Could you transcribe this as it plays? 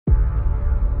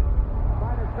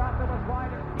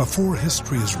Before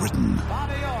history is written,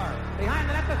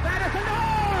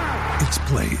 it's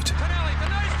played.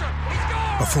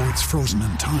 Before it's frozen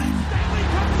in time,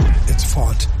 it's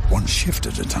fought one shift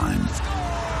at a time.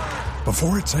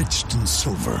 Before it's etched in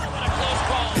silver,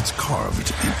 it's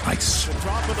carved in ice.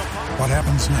 What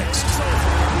happens next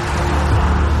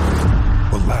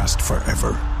will last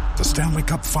forever. The Stanley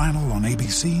Cup Final on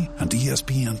ABC and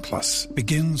ESPN Plus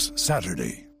begins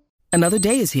Saturday. Another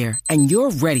day is here, and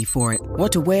you're ready for it.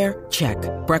 What to wear? Check.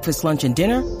 Breakfast, lunch, and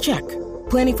dinner? Check.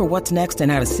 Planning for what's next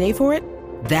and how to save for it?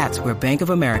 That's where Bank of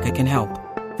America can help.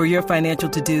 For your financial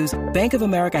to-dos, Bank of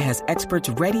America has experts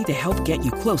ready to help get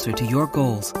you closer to your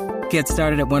goals. Get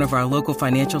started at one of our local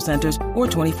financial centers or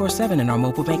 24/7 in our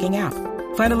mobile banking app.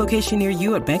 Find a location near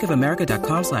you at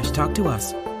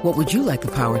bankofamerica.com/talktous. What would you like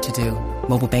the power to do?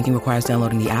 Mobile banking requires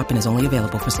downloading the app and is only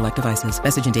available for select devices.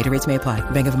 Message and data rates may apply.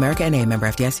 Bank of America N.A., member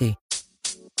FDIC.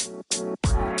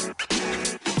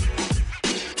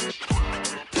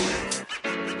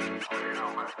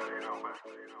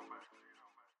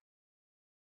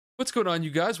 What's going on, you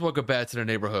guys? Welcome back to the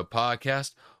Neighborhood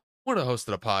Podcast. One of the hosts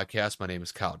of the podcast, my name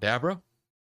is Kyle Dabra.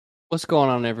 What's going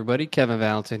on, everybody? Kevin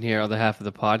Valentin here on the half of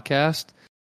the podcast.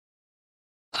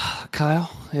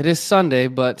 Kyle, it is Sunday,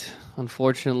 but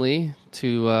unfortunately,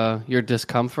 to your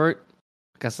discomfort,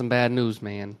 I got some bad news,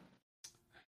 man.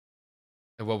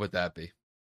 And what would that be?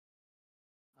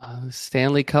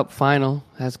 Stanley Cup Final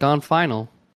has gone final.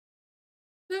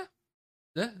 Yeah,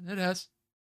 it has.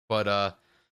 But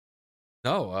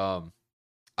no,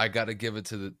 I got to give it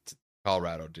to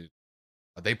Colorado, dude.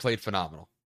 They played phenomenal.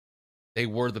 They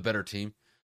were the better team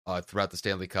throughout the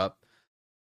Stanley Cup.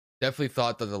 Definitely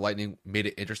thought that the Lightning made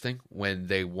it interesting when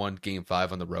they won Game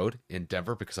 5 on the road in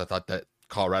Denver, because I thought that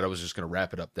Colorado was just going to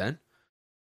wrap it up then.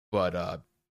 But,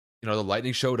 the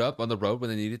Lightning showed up on the road when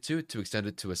they needed to extend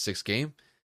it to a 6 game.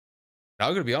 Now,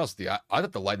 I'm going to be honest with you, I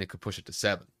thought the Lightning could push it to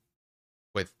 7.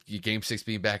 With Game 6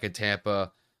 being back in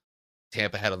Tampa,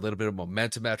 Tampa had a little bit of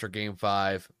momentum after Game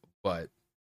 5, but,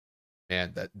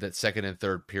 man, that second and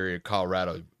third period,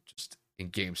 Colorado, just in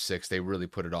Game 6, they really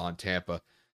put it on Tampa.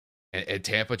 And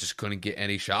Tampa just couldn't get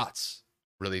any shots,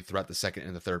 really, throughout the second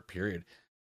and the third period.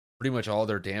 Pretty much all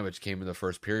their damage came in the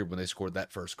first period when they scored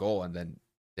that first goal, and then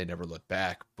they never looked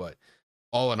back. But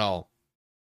all in all,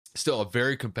 still a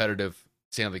very competitive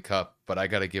Stanley Cup, but I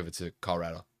got to give it to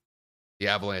Colorado. The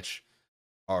Avalanche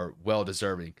are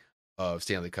well-deserving of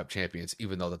Stanley Cup champions,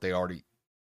 even though that they already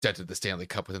dented the Stanley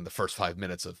Cup within the first 5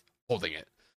 minutes of holding it.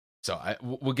 So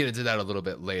we'll get into that a little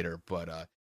bit later. But,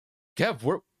 Kev,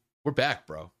 we're back,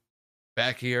 bro.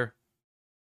 Back here.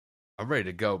 I'm ready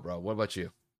to go, bro. What about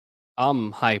you?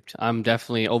 I'm hyped. I'm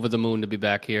definitely over the moon to be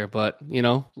back here. But,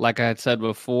 like I had said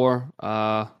before,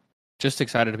 just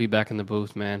excited to be back in the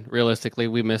booth, man. Realistically,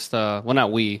 we missed,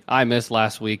 I missed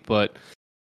last week, but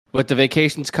with the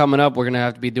vacations coming up, we're going to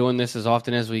have to be doing this as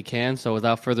often as we can. So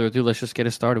without further ado, let's just get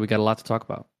it started. We got a lot to talk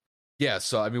about. Yeah,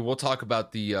 so, we'll talk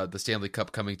about the Stanley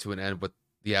Cup coming to an end with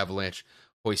the Avalanche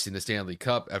hoisting the Stanley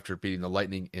Cup after beating the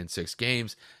Lightning in 6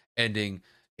 games. Ending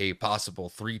a possible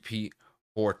three-peat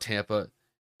for Tampa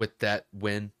with that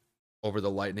win over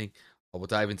the Lightning. We'll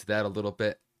dive into that a little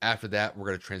bit. After that, we're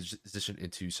going to transition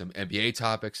into some NBA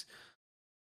topics.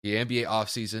 The NBA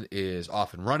offseason is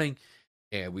off and running,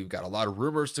 and we've got a lot of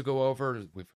rumors to go over.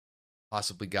 We've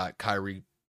possibly got Kyrie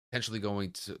potentially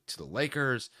going to the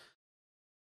Lakers.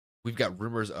 We've got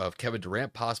rumors of Kevin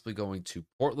Durant possibly going to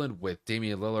Portland with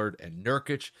Damian Lillard and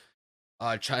Nurkic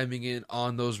chiming in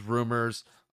on those rumors.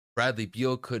 Bradley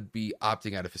Beal could be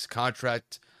opting out of his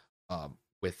contract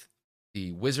with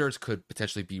the Wizards, could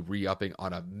potentially be re-upping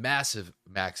on a massive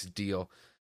max deal.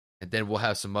 And then we'll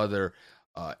have some other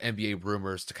NBA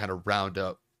rumors to kind of round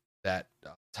up that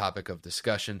topic of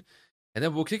discussion. And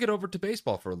then we'll kick it over to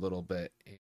baseball for a little bit.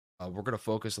 We're going to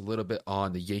focus a little bit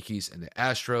on the Yankees and the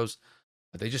Astros.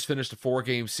 They just finished a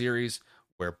 4-game series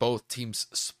where both teams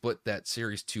split that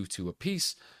series 2-2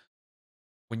 apiece.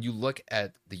 When you look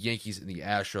at the Yankees and the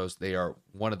Astros, they are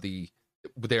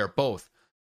both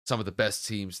some of the best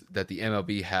teams that the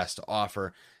MLB has to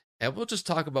offer. And we'll just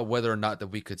talk about whether or not that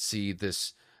we could see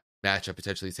this matchup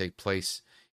potentially take place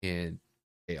in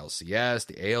ALCS,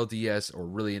 the ALDS, or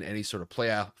really in any sort of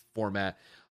playoff format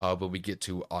when we get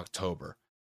to October.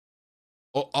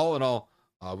 All in all,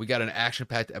 we got an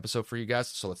action-packed episode for you guys,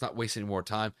 so let's not waste any more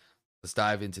time. Let's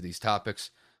dive into these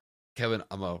topics. Kevin,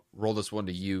 I'm going to roll this one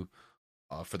to you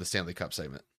for the Stanley Cup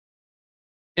segment.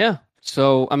 Yeah.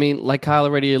 So, like Kyle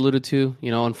already alluded to,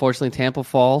 unfortunately, Tampa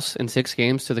falls in 6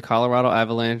 games to the Colorado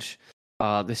Avalanche.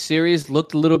 The series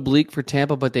looked a little bleak for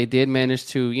Tampa, but they did manage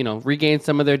to, regain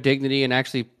some of their dignity and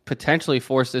actually potentially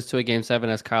force this to a Game 7,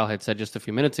 as Kyle had said just a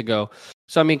few minutes ago.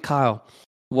 So, I mean, Kyle,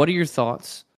 what are your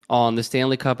thoughts on the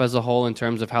Stanley Cup as a whole in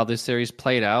terms of how this series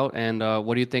played out, and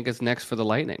what do you think is next for the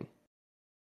Lightning?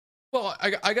 Well,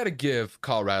 I got to give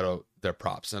Colorado their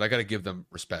props, and I got to give them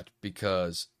respect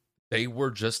because they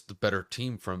were just the better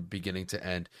team from beginning to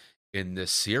end in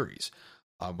this series.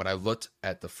 When I looked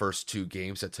at the first two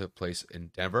games that took place in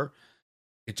Denver,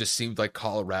 it just seemed like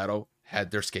Colorado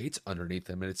had their skates underneath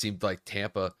them, and it seemed like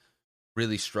Tampa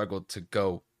really struggled to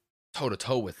go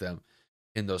toe-to-toe with them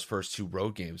in those first two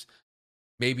road games.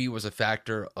 Maybe it was a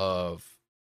factor of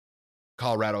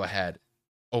Colorado had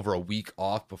over a week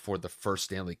off before the first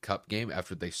Stanley Cup game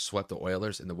after they swept the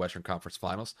Oilers in the Western Conference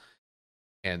Finals.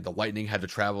 And the Lightning had to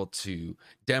travel to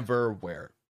Denver,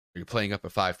 where you're playing up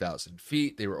at 5,000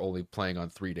 feet. They were only playing on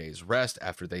 3 days rest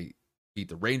after they beat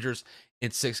the Rangers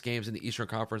in 6 games in the Eastern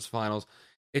Conference Finals.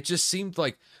 It just seemed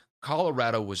like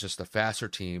Colorado was just a faster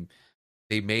team.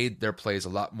 They made their plays a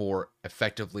lot more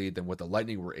effectively than what the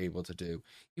Lightning were able to do.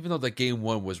 Even though the game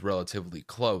 1 was relatively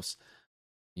close,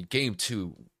 in game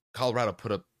 2, Colorado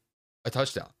put up a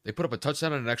touchdown. They put up a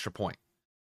touchdown and an extra point.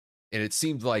 And it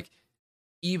seemed like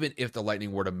even if the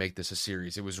Lightning were to make this a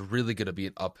series, it was really going to be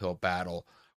an uphill battle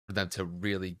for them to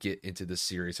really get into the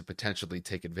series and potentially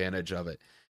take advantage of it.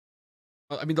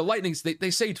 I mean, the Lightnings,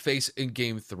 they saved face in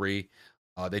game 3.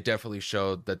 They definitely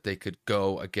showed that they could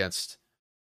go against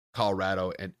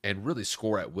Colorado and really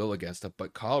score at will against them.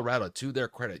 But Colorado, to their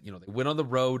credit, they went on the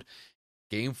road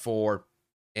game 4,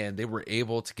 and they were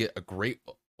able to get a great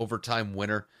overtime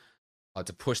winner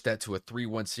to push that to a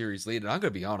 3-1 series lead. And I'm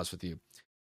going to be honest with you.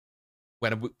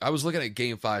 When I was looking at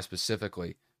game 5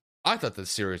 specifically, I thought the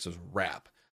series was wrap.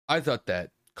 I thought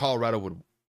that Colorado would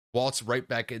waltz right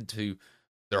back into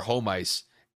their home ice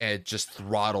and just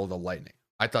throttle the Lightning.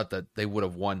 I thought that they would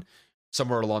have won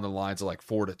somewhere along the lines of like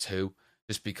 4-2,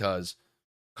 just because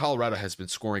Colorado has been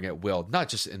scoring at will, not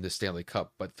just in the Stanley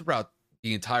Cup, but throughout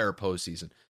the entire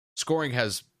postseason. Scoring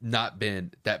has not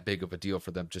been that big of a deal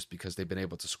for them just because they've been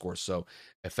able to score so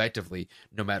effectively,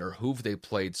 no matter who they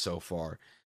played so far.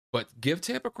 But give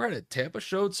Tampa credit. Tampa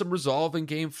showed some resolve in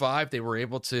game 5. They were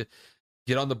able to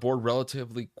get on the board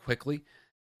relatively quickly,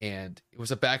 and it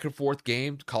was a back and forth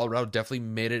game. Colorado definitely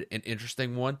made it an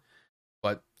interesting one,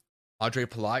 but Andre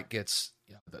Palat gets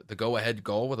the go-ahead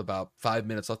goal with about 5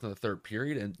 minutes left in the third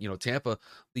period, and Tampa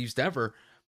leaves Denver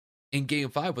in game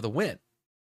 5 with a win.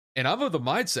 And I'm of the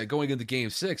mindset going into game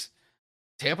 6,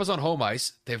 Tampa's on home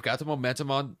ice. They've got the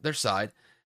momentum on their side.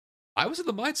 I was in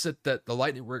the mindset that the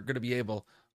Lightning were going to be able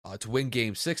to win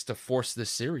game 6 to force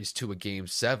this series to a game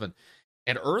 7.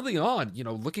 And early on,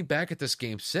 looking back at this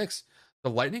game 6, the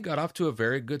Lightning got off to a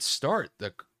very good start.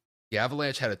 The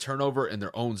Avalanche had a turnover in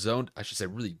their own zone. I should say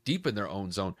really deep in their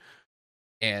own zone.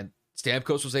 And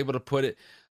Stamkos was able to put it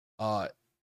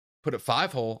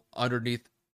 5-hole underneath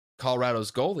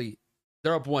Colorado's goalie.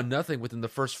 They're up 1-0 within the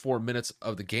first 4 minutes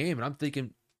of the game. And I'm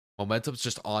thinking momentum's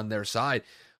just on their side.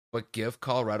 But give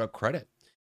Colorado credit.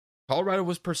 Colorado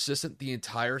was persistent the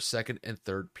entire second and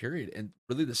third period. And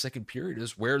really the second period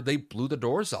is where they blew the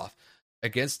doors off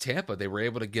against Tampa. They were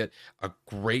able to get a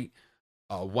great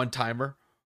one-timer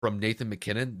from Nathan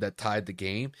MacKinnon that tied the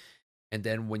game. And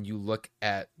then when you look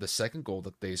at the second goal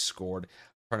that they scored, I'm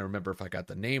trying to remember if I got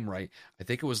the name right, I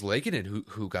think it was Lankinen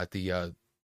who got the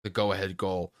go-ahead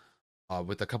goal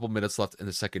with a couple minutes left in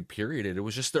the second period. And it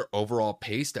was just their overall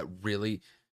pace that really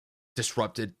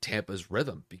disrupted Tampa's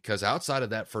rhythm, because outside of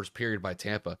that first period by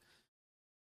Tampa,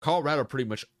 Colorado pretty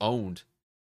much owned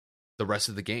the rest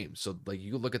of the game. So like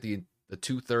you look at the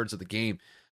 2/3 of the game,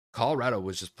 Colorado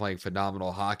was just playing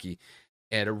phenomenal hockey,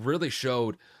 and it really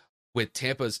showed with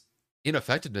Tampa's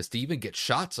ineffectiveness to even get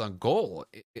shots on goal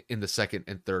in the second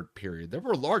and third period. There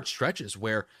were large stretches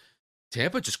where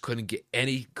Tampa just couldn't get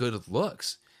any good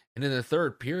looks. And in the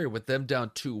third period, with them down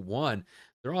 2-1,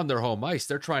 they're on their home ice.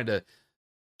 They're trying to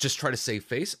save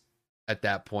face at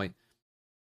that point.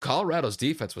 Colorado's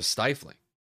defense was stifling.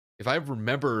 If I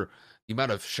remember the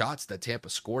amount of shots that Tampa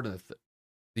scored in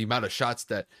the amount of shots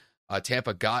that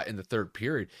Tampa got in the third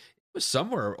period, it was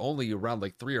somewhere only around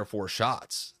like 3 or 4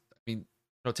 shots. I mean,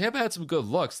 Tampa had some good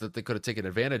looks that they could have taken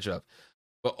advantage of.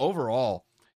 But overall,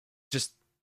 just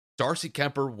Darcy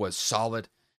Kuemper was solid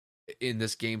in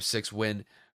this game 6 win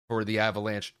for the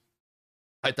Avalanche.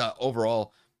 I thought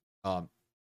overall,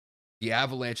 the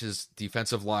Avalanche's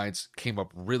defensive lines came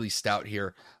up really stout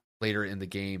here later in the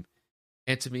game.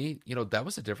 And to me, that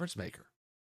was a difference maker.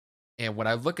 And when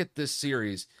I look at this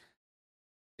series,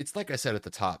 it's like I said at the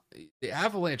top, the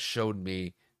Avalanche showed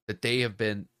me that they have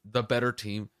been the better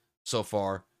team so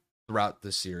far throughout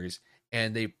this series,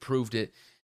 and they proved it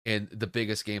in the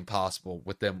biggest game possible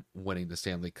with them winning the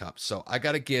Stanley Cup. So I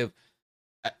got to give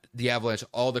the Avalanche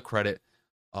all the credit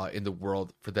in the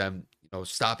world for them,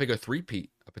 stopping a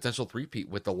potential three-peat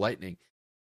with the Lightning.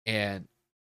 And,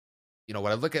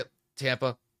 when I look at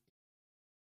Tampa,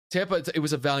 it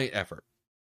was a valiant effort.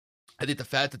 I think the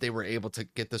fact that they were able to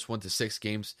get this one to 6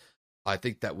 games, I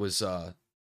think that was a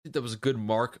good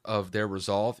mark of their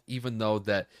resolve, even though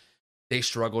that they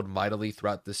struggled mightily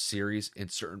throughout this series in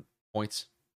certain points.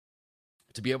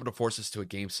 To be able to force us to a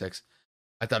game 6,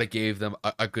 I thought it gave them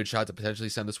a good shot to potentially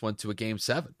send this one to a game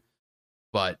 7.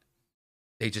 But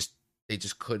they just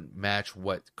couldn't match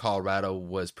what Colorado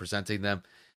was presenting them,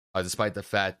 despite the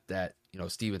fact that,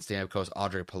 Steven Stamkos,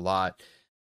 Andre Palat,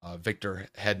 Victor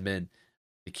Hedman,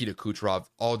 Nikita Kucherov,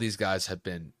 all these guys have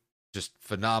been just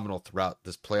phenomenal throughout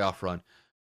this playoff run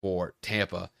for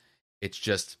Tampa. It's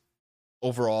just,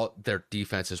 overall, their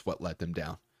defense is what let them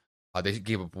down. They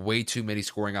gave up way too many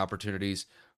scoring opportunities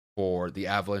for the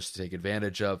Avalanche to take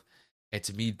advantage of. And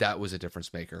to me, that was a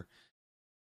difference maker.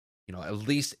 At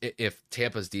least if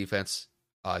Tampa's defense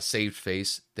saved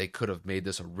face, they could have made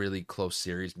this a really close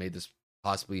series, made this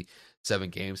possibly 7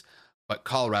 games. But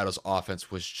Colorado's offense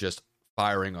was just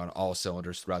firing on all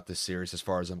cylinders throughout this series, as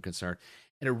far as I'm concerned.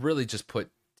 And it really just put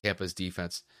Tampa's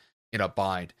defense in a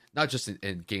bind, not just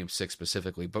in game 6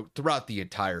 specifically, but throughout the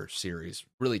entire series.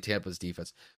 Really, Tampa's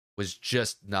defense was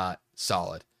just not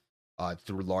solid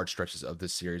through large stretches of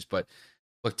this series. But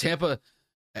look, Tampa,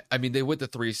 they went to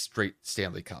 3 straight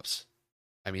Stanley Cups.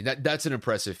 That's an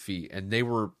impressive feat, and they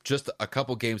were just a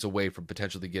couple games away from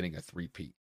potentially getting a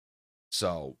three-peat.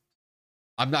 So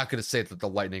I'm not going to say that the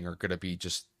Lightning are going to be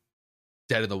just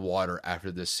dead in the water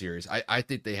after this series. I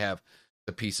think they have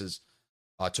the pieces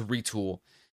to retool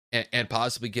and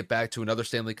possibly get back to another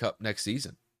Stanley Cup next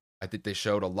season. I think they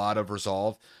showed a lot of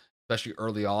resolve, especially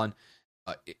early on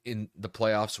in the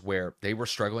playoffs, where they were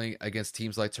struggling against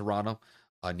teams like Toronto.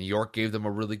 New York gave them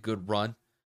a really good run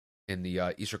in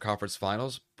the Eastern Conference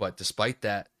Finals, but despite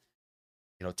that,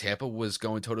 Tampa was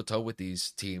going toe-to-toe with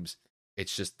these teams.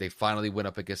 It's just they finally went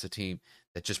up against a team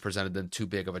that just presented them too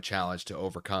big of a challenge to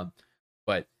overcome.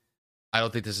 But I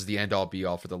don't think this is the end-all,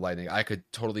 be-all for the Lightning. I could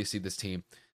totally see this team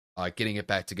getting it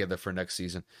back together for next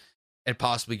season and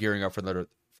possibly gearing up for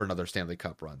another Stanley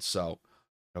Cup run. So,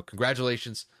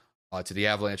 congratulations to the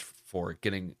Avalanche for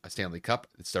getting a Stanley Cup.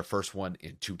 It's their first one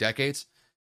in 2 decades.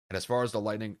 And as far as the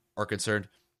Lightning are concerned,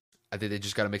 I think they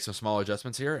just got to make some small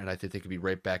adjustments here, and I think they could be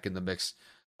right back in the mix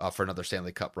for another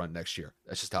Stanley Cup run next year.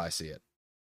 That's just how I see it.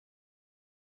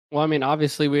 Well,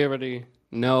 obviously we already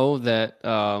know that,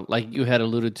 like you had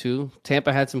alluded to,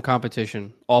 Tampa had some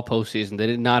competition all postseason. They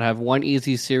did not have one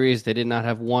easy series. They did not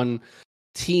have one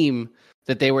team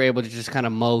that they were able to just kind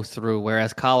of mow through,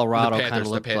 whereas Colorado kind of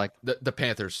looked like... The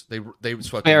Panthers, they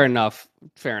swept Fair them. enough.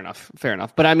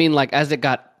 But as it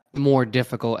got more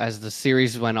difficult as the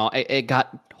series went on, it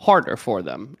got harder for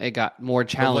them. It got more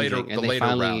challenging. The later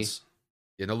rounds.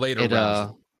 In the later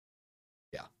rounds.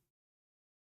 Yeah.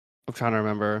 I'm trying to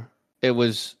remember. It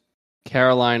was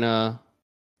Carolina,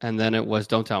 and then it was,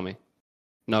 don't tell me.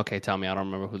 No, okay, tell me. I don't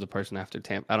remember who the person after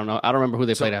Tampa. I don't know. I don't remember who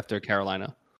they played after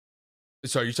Carolina.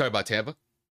 So are you talking about Tampa?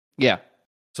 Yeah.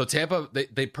 So Tampa,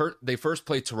 they first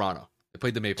played Toronto. They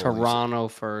played the Maple Leafs. Toronto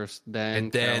first,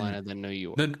 then Carolina, then New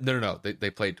York. No. They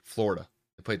played Florida.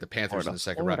 They played the Panthers in the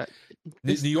second round.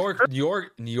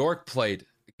 New York played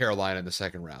Carolina in the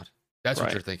second round. That's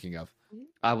what you're thinking of.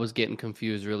 I was getting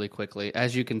confused really quickly.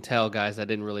 As you can tell, guys, I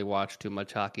didn't really watch too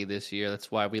much hockey this year.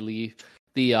 That's why we leave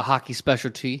the hockey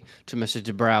specialty to Mr.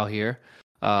 DeBrow here.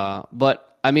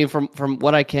 But from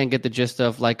what I can get the gist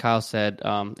of, like Kyle said,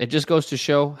 it just goes to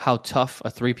show how tough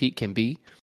a three-peat can be.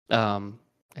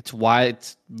 It's why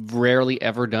it's rarely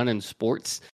ever done in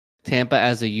sports. Tampa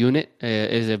as a unit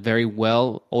is a very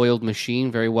well-oiled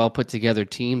machine, very well-put-together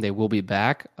team. They will be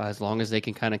back as long as they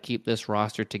can kind of keep this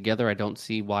roster together. I don't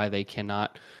see why they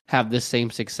cannot have this same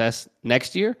success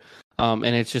next year. And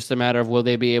it's just a matter of will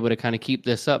they be able to kind of keep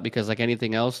this up, because like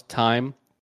anything else, time,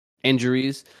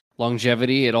 injuries,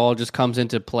 longevity, it all just comes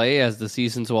into play as the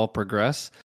seasons all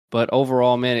progress. But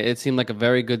overall, man, it seemed like a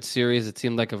very good series. It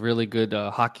seemed like a really good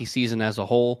hockey season as a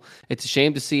whole. It's a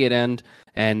shame to see it end,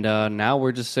 and now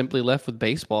we're just simply left with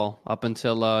baseball up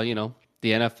until the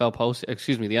NFL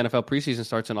preseason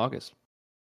starts in August.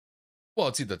 Well,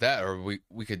 it's either that or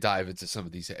we could dive into some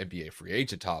of these NBA free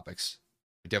agent topics.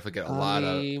 We definitely get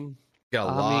a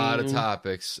lot of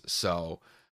topics. So,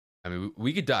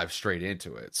 we could dive straight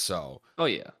into it. So, oh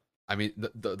yeah.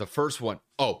 The first one.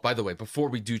 Oh, by the way, before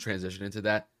we do transition into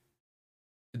that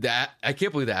I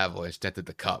can't believe the Avalanche dented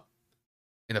the cup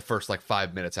in the first like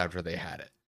 5 minutes after they had it.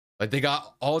 Like they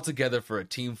got all together for a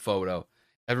team photo.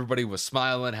 Everybody was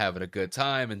smiling, having a good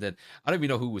time, and then I don't even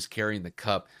know who was carrying the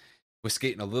cup. Was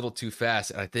skating a little too fast,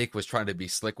 and I think was trying to be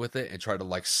slick with it and try to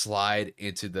like slide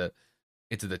into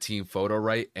the team photo,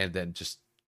 right? And then just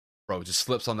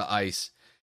slips on the ice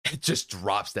and just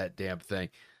drops that damn thing.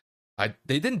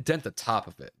 They didn't dent the top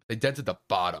of it. They dented the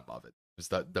bottom of it. It was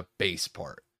the base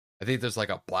part. I think there's like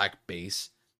a black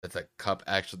base that the cup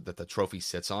actually that the trophy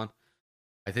sits on.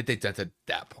 I think they dented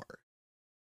that part.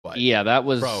 But yeah, that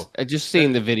was just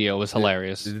seeing the video was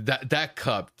hilarious. That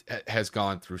cup has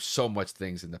gone through so much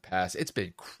things in the past. It's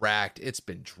been cracked. It's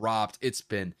been dropped. It's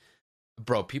been,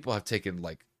 people have taken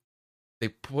like they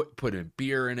put in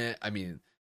beer in it. I mean,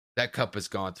 that cup has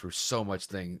gone through so much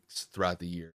things throughout the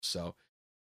year. So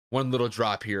one little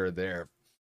drop here or there,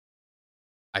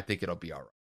 I think it'll be all right.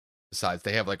 Besides,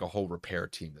 they have like a whole repair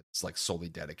team that's like solely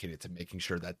dedicated to making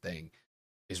sure that thing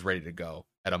is ready to go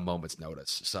at a moment's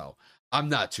notice. So I'm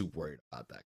not too worried about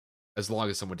that. As long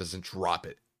as someone doesn't drop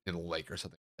it in a lake or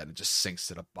something like that, it just sinks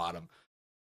to the bottom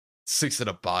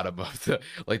of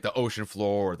the ocean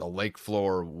floor or the lake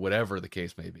floor or whatever the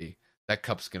case may be. That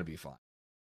cup's going to be fine.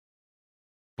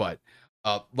 But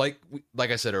like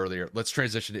I said earlier, let's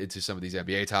transition into some of these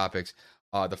NBA topics.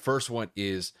 The first one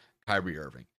is Kyrie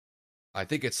Irving. I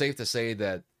think it's safe to say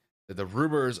that the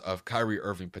rumors of Kyrie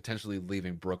Irving potentially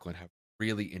leaving Brooklyn have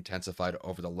really intensified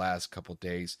over the last couple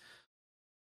days.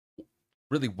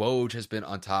 Really, Woj has been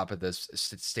on top of this,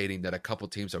 stating that a couple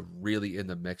teams are really in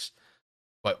the mix.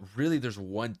 But really, there's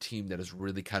one team that has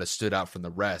really kind of stood out from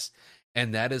the rest,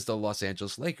 and that is the Los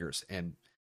Angeles Lakers. And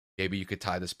maybe you could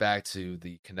tie this back to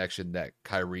the connection that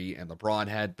Kyrie and LeBron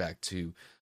had back to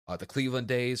the Cleveland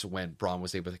days when Bron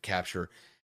was able to capture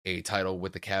a title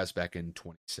with the Cavs back in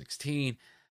 2016.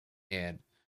 And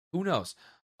who knows?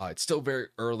 It's still very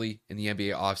early in the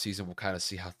NBA offseason. We'll kind of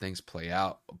see how things play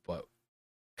out. But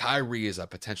Kyrie is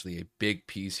potentially a big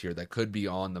piece here that could be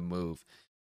on the move.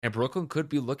 And Brooklyn could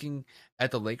be looking at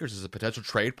the Lakers as a potential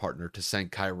trade partner to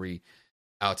send Kyrie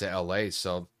out to LA.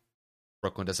 So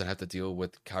Brooklyn doesn't have to deal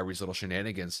with Kyrie's little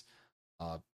shenanigans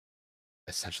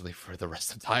essentially for the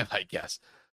rest of the time, I guess.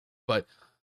 But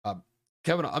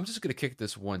Kevin, I'm just going to kick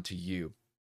this one to you.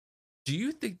 Do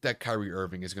you think that Kyrie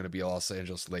Irving is going to be a Los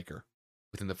Angeles Laker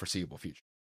within the foreseeable future?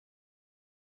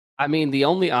 I mean, the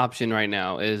only option right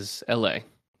now is LA.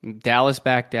 Dallas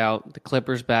backed out. The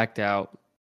Clippers backed out.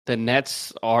 The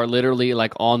Nets are literally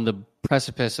like on the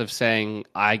precipice of saying,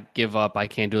 I give up. I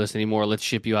can't do this anymore. Let's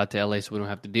ship you out to LA so we don't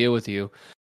have to deal with you.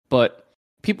 But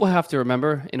people have to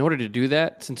remember, in order to do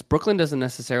that, since Brooklyn doesn't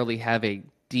necessarily have a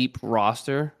deep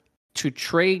roster, to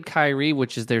trade Kyrie,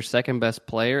 which is their second best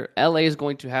player, LA is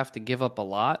going to have to give up a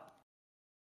lot.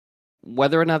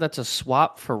 Whether or not that's a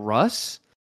swap for Russ,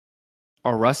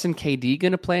 are Russ and KD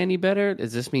going to play any better?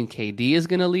 Does this mean KD is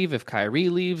going to leave if Kyrie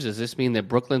leaves? Does this mean that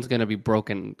Brooklyn's going to be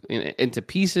broken into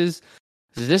pieces?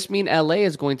 Does this mean LA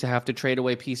is going to have to trade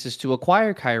away pieces to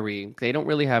acquire Kyrie? They don't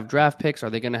really have draft picks. Are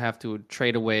they going to have to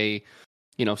trade away,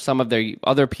 some of their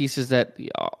other pieces that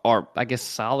are, I guess,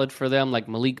 solid for them, like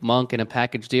Malik Monk in a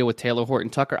package deal with Taylor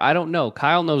Horton Tucker? I don't know.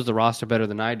 Kyle knows the roster better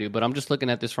than I do, but I'm just looking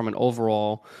at this from an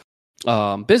overall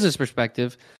business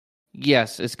perspective.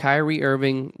 Yes, is Kyrie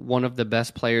Irving one of the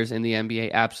best players in the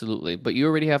NBA? Absolutely. But you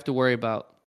already have to worry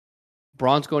about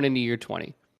Bron's going into year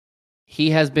 20. He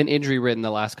has been injury-ridden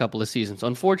the last couple of seasons.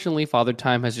 Unfortunately, Father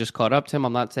Time has just caught up to him.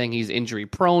 I'm not saying he's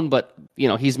injury-prone, but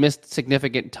he's missed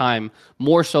significant time,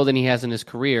 more so than he has in his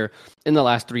career in the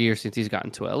last 3 years since he's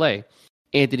gotten to LA.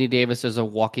 Anthony Davis is a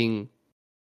walking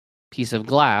piece of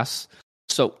glass,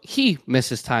 so he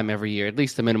misses time every year, at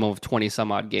least a minimum of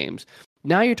 20-some-odd games.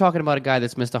 Now you're talking about a guy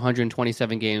that's missed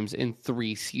 127 games in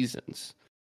 3 seasons.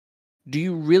 Do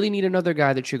you really need another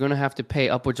guy that you're going to have to pay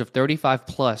upwards of 35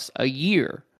 plus a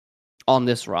year on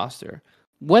this roster?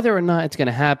 Whether or not it's going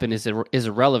to happen is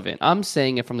irrelevant. I'm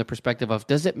saying it from the perspective of,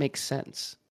 does it make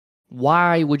sense?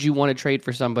 Why would you want to trade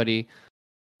for somebody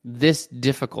this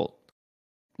difficult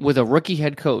with a rookie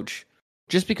head coach?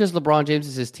 Just because LeBron James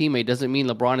is his teammate doesn't mean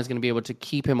LeBron is going to be able to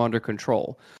keep him under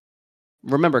control.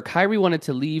 Remember, Kyrie wanted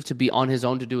to leave to be on his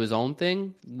own to do his own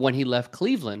thing when he left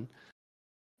Cleveland.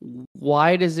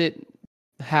 Why does it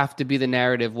have to be the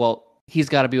narrative, well, he's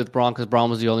got to be with Bron because Bron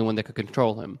was the only one that could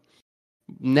control him?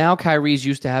 Now Kyrie's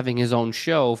used to having his own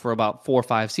show for about 4 or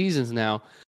 5 seasons now.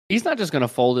 He's not just going to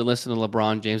fold and listen to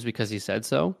LeBron James because he said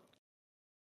so.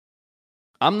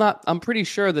 I'm pretty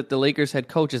sure that the Lakers head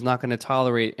coach is not going to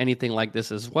tolerate anything like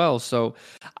this as well. So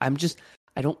I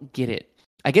don't get it.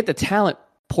 I get the talent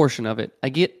portion of it. I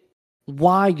get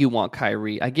why you want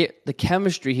Kyrie. I get the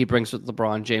chemistry he brings with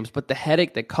LeBron James, but the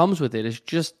headache that comes with it is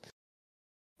just,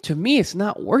 to me, it's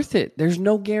not worth it. There's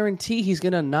no guarantee he's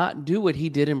going to not do what he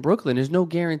did in Brooklyn. There's no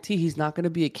guarantee he's not going to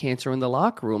be a cancer in the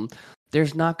locker room.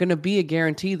 There's not going to be a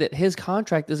guarantee that his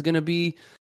contract is going to be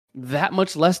that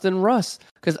much less than Russ.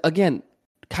 Because, again,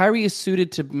 Kyrie is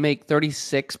suited to make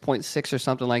 36.6 or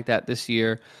something like that this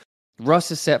year.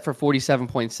 Russ is set for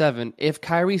 47.7. If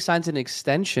Kyrie signs an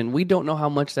extension, we don't know how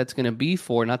much that's going to be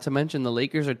for. Not to mention the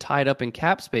Lakers are tied up in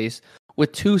cap space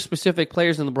with two specific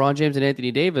players in LeBron James and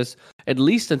Anthony Davis, at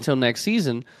least until next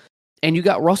season. And you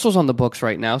got Russell's on the books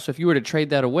right now. So if you were to trade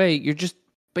that away, you're just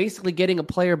basically getting a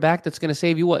player back that's going to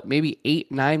save you, what, maybe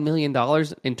 $8-9 million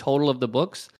in total of the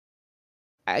books.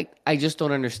 I just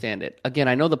don't understand it. Again,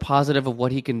 I know the positive of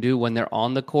what he can do when they're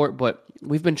on the court, but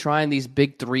we've been trying these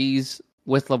big threes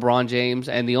with LeBron James,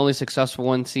 and the only successful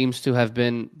one seems to have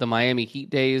been the Miami Heat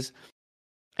days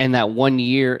and that 1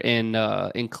 year in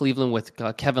Cleveland with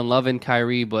Kevin Love and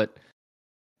Kyrie. But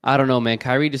I don't know, man.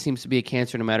 Kyrie just seems to be a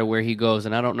cancer no matter where he goes,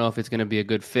 and I don't know if it's going to be a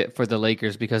good fit for the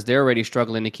Lakers because they're already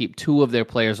struggling to keep two of their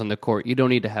players on the court. You don't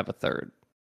need to have a third.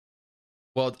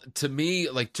 Well, to me,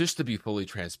 like, just to be fully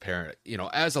transparent,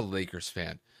 as a Lakers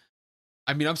fan,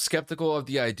 I mean, I'm skeptical of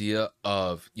the idea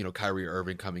of, Kyrie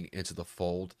Irving coming into the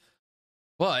fold.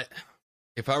 But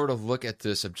if I were to look at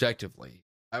this objectively,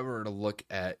 I were to look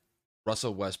at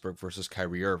Russell Westbrook versus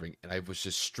Kyrie Irving, and I was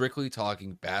just strictly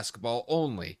talking basketball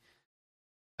only,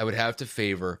 I would have to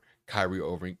favor Kyrie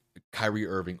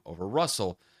Irving over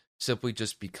Russell, simply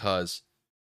just because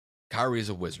Kyrie is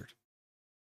a wizard.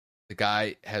 The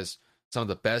guy has some of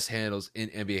the best handles in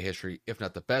NBA history, if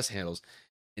not the best handles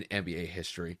in NBA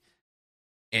history.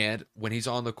 And when he's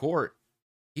on the court,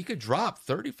 he could drop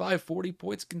 35, 40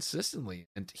 points consistently.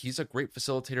 And he's a great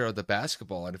facilitator of the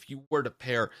basketball. And if you were to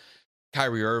pair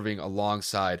Kyrie Irving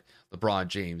alongside LeBron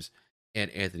James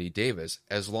and Anthony Davis,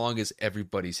 as long as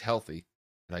everybody's healthy,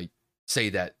 and I say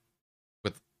that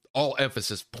with all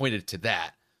emphasis pointed to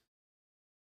that,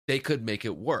 they could make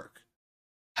it work.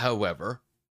 However,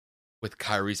 with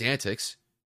Kyrie's antics,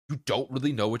 you don't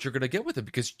really know what you're going to get with him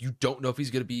because you don't know if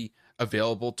he's going to be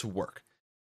available to work.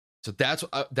 So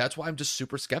that's why I'm just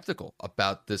super skeptical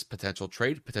about this potential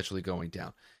trade potentially going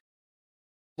down.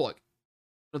 Look,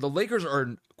 the Lakers are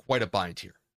in quite a bind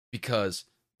here because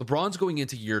LeBron's going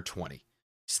into year 20.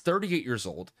 He's 38 years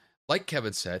old. Like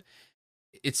Kevin said,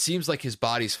 it seems like his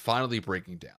body's finally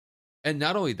breaking down. And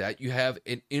not only that, you have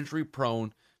an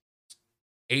injury-prone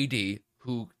AD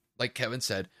who, like Kevin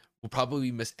said, will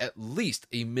probably miss at least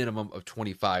a minimum of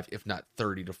 25, if not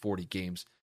 30 to 40 games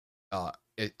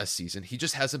a season. He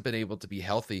just hasn't been able to be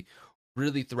healthy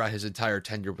really throughout his entire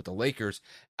tenure with the Lakers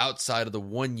outside of the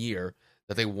 1 year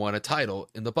that they won a title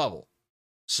in the bubble.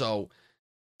 So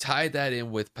tie that in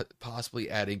with possibly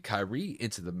adding Kyrie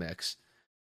into the mix.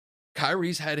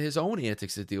 Kyrie's had his own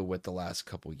antics to deal with the last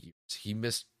couple years. He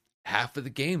missed half of the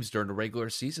games during the regular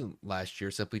season last year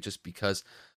simply just because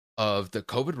of the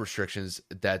COVID restrictions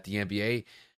that the NBA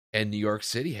and New York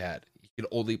City had. He could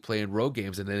only play in road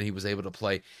games, and then he was able to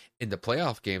play in the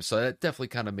playoff games. So that definitely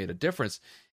kind of made a difference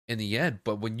in the end.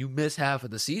 But when you miss half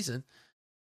of the season,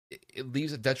 it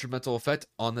leaves a detrimental effect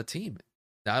on the team.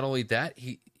 Not only that,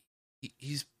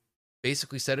 he's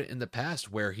basically said it in the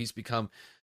past where he's become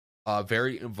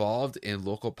very involved in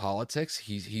local politics.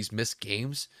 He's missed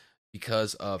games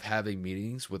because of having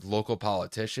meetings with local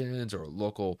politicians or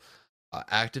local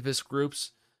activist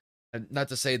groups. And not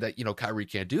to say that, Kyrie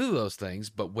can't do those things,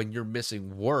 but when you're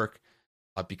missing work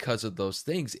because of those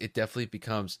things, it definitely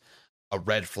becomes a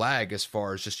red flag as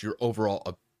far as just your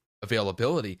overall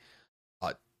availability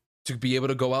to be able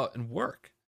to go out and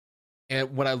work.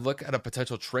 And when I look at a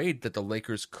potential trade that the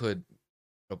Lakers could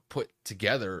put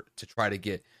together to try to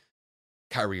get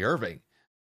Kyrie Irving,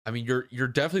 I mean, you're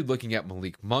definitely looking at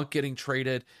Malik Monk getting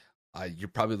traded. You're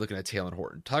probably looking at Talen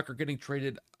Horton-Tucker getting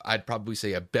traded. I'd probably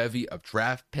say a bevy of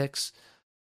draft picks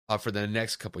for the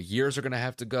next couple of years are going to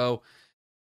have to go.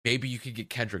 Maybe you could get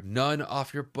Kendrick Nunn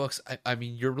off your books. I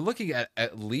mean, you're looking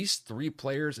at least 3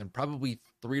 players and probably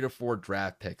 3 to 4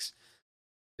 draft picks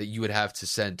that you would have to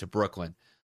send to Brooklyn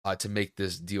to make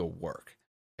this deal work.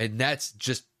 And that's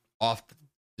just off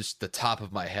just the top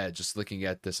of my head, just looking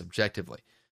at this objectively.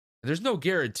 And there's no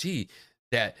guarantee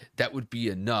that that would be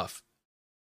enough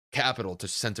capital to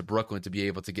send to Brooklyn to be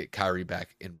able to get Kyrie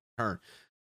back in return.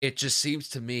 It just seems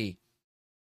to me,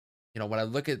 when I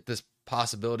look at this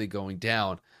possibility going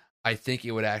down, I think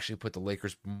it would actually put the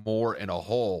Lakers more in a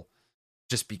hole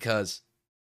just because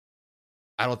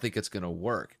I don't think it's going to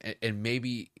work. And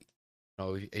maybe,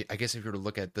 I guess if you were to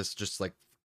look at this just like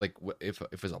if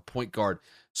it's a point guard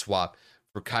swap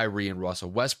for Kyrie and Russell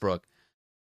Westbrook,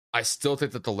 I still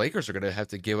think that the Lakers are going to have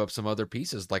to give up some other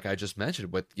pieces, like I just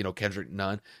mentioned, with Kendrick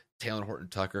Nunn, Taylor Horton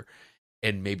Tucker,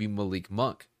 and maybe Malik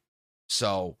Monk.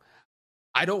 So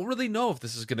I don't really know if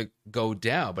this is going to go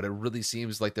down, but it really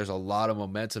seems like there's a lot of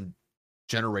momentum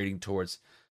generating towards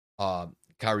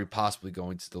Kyrie possibly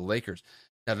going to the Lakers.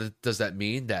 Now, does that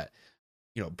mean that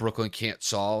Brooklyn can't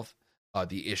solve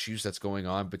the issues that's going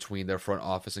on between their front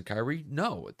office and Kyrie?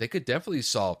 No, they could definitely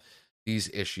solve these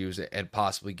issues and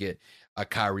possibly get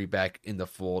Kyrie back in the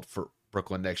fold for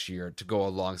Brooklyn next year to go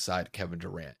alongside Kevin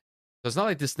Durant. So it's not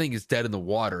like this thing is dead in the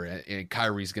water and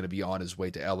Kyrie's going to be on his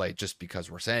way to LA just because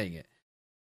we're saying it.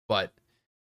 But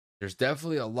there's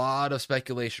definitely a lot of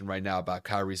speculation right now about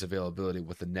Kyrie's availability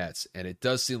with the Nets. And it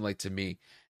does seem like, to me,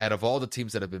 out of all the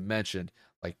teams that have been mentioned,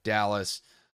 like Dallas,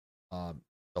 the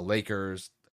Lakers,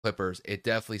 the Clippers, it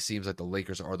definitely seems like the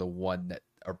Lakers are the one that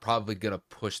are probably going to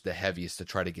push the heaviest to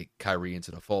try to get Kyrie into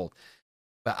the fold.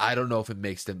 But I don't know if it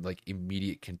makes them like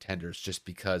immediate contenders just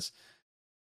because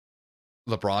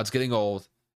LeBron's getting old,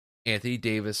 Anthony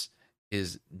Davis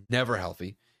is never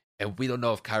healthy, and we don't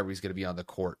know if Kyrie's going to be on the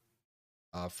court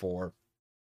for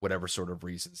whatever sort of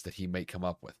reasons that he may come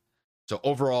up with. So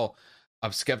overall,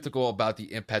 I'm skeptical about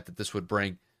the impact that this would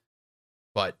bring,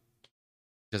 but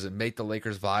does it make the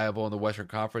Lakers viable in the Western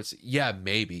Conference? Yeah,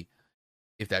 maybe,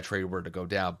 if that trade were to go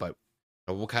down, but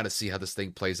we'll kind of see how this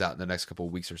thing plays out in the next couple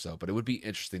of weeks or so. But it would be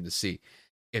interesting to see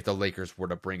if the Lakers were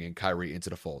to bring in Kyrie into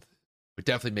the fold. It would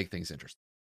definitely make things interesting.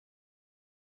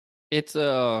 It's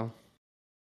kind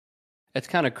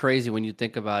of crazy when you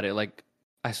think about it. Like,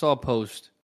 I saw a post.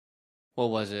 What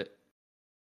was it?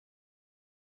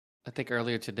 I think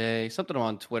earlier today, something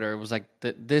on Twitter. It was like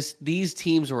these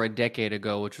teams were a decade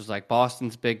ago, which was like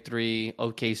Boston's big three,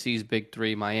 OKC's big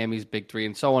three, Miami's big three,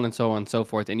 and so on and so on and so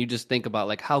forth. And you just think about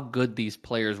like how good these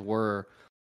players were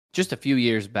just a few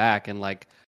years back, and like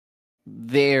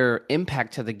their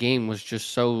impact to the game was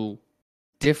just so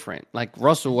different. Like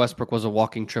Russell Westbrook was a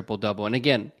walking triple-double. And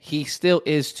again, he still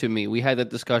is to me. We had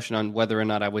that discussion on whether or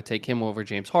not I would take him over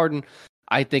James Harden.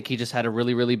 I think he just had a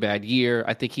really, really bad year.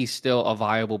 I think he's still a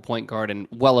viable point guard and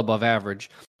well above average.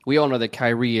 We all know that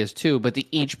Kyrie is too, but they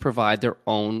each provide their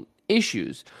own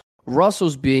issues.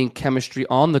 Russell's being chemistry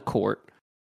on the court.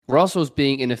 Russell's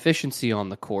being inefficiency on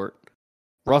the court.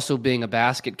 Russell being a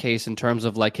basket case in terms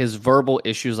of like his verbal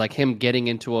issues, like him getting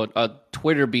into a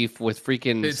Twitter beef with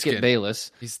freaking Skip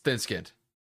Bayless. He's thin-skinned.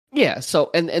 Yeah,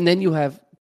 so and then you have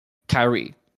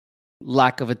Kyrie.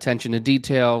 Lack of attention to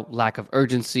detail, lack of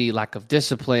urgency, lack of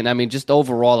discipline. I mean, just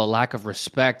overall a lack of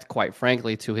respect, quite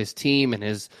frankly, to his team and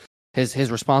his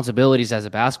responsibilities as a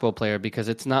basketball player, because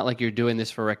it's not like you're doing this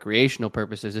for recreational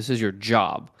purposes. This is your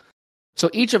job.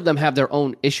 So each of them have their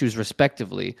own issues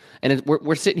respectively. And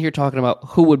we're sitting here talking about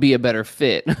who would be a better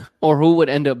fit or who would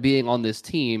end up being on this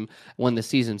team when the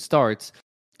season starts.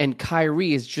 And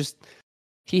Kyrie is just...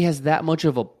 he has that much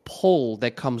of a pull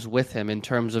that comes with him in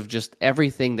terms of just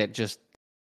everything that just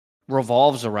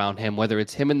revolves around him, whether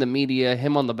it's him in the media,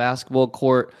 him on the basketball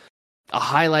court, a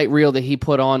highlight reel that he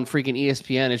put on freaking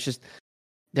ESPN. It's just,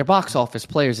 they're box office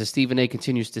players, as Stephen A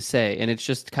continues to say. And it's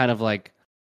just kind of like,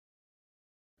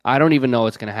 I don't even know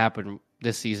what's going to happen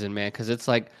this season, man, because it's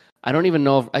like, I don't even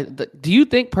know do you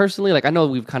think personally, like I know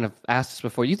we've kind of asked this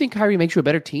before, you think Kyrie makes you a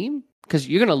better team? Because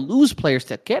you're going to lose players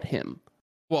to get him.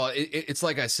 Well, it's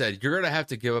like I said, you're going to have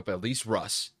to give up at least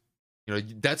Russ.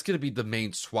 That's going to be the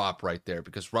main swap right there,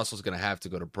 because Russell's going to have to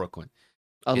go to Brooklyn.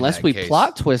 Unless we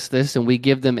plot twist this and we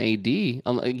give them AD.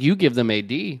 You give them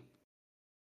AD. We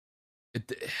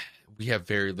have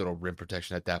very little rim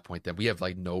protection at that point then. We have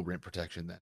like no rim protection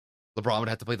then. LeBron would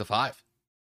have to play the 5.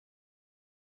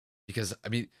 Because, I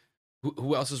mean,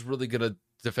 who else is really going to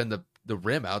defend the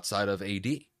rim outside of AD?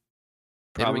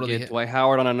 Probably really get Dwight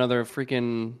Howard on another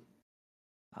freaking...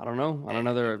 I don't know, on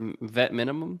another vet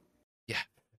minimum. Yeah.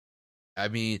 I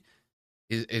mean,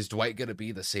 is Dwight going to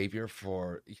be the savior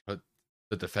for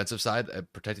the defensive side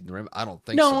protecting the rim? I don't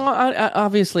think so. No,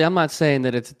 obviously, I'm not saying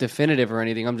that it's definitive or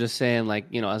anything. I'm just saying, like,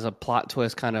 as a plot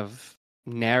twist kind of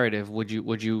narrative, would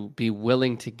you be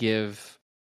willing to give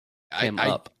him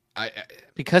up?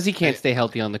 Because he can't stay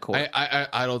healthy on the court.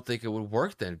 I don't think it would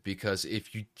work then, because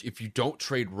if you don't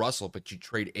trade Russell, but you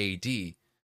trade AD,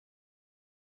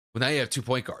 well, now you have 2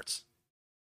 point guards.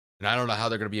 And I don't know how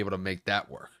they're going to be able to make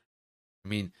that work. I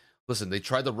mean, listen, they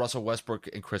tried the Russell Westbrook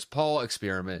and Chris Paul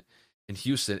experiment in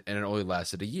Houston, and it only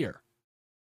lasted a year.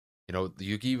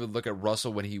 You can even look at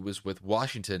Russell when he was with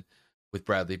Washington with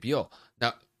Bradley Beal.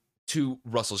 Now, to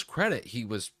Russell's credit, he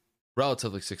was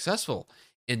relatively successful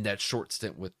in that short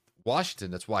stint with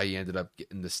Washington. That's why he ended up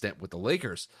getting the stint with the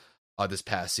Lakers this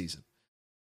past season.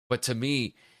 But to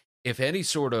me, if any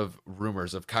sort of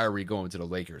rumors of Kyrie going to the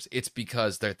Lakers, it's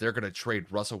because they're going to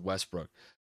trade Russell Westbrook.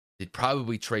 They'd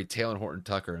probably trade Taylor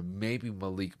Horton-Tucker and maybe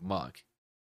Malik Monk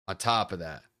on top of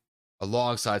that,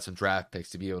 alongside some draft picks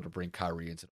to be able to bring Kyrie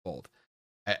into the fold.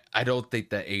 I don't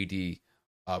think that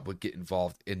AD would get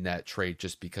involved in that trade,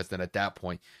 just because then at that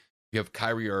point you have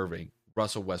Kyrie Irving,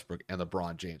 Russell Westbrook, and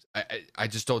LeBron James. I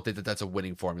just don't think that that's a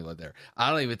winning formula there. I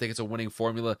don't even think it's a winning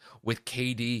formula with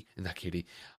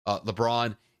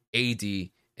LeBron, AD,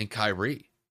 and Kyrie.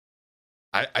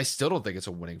 I still don't think it's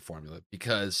a winning formula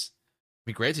because, I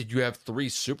mean, granted, you have 3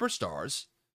 superstars,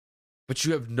 but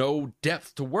you have no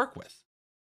depth to work with.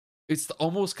 It's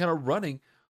almost kind of running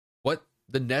what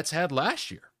the Nets had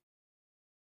last year.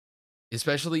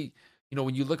 Especially,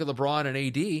 when you look at LeBron and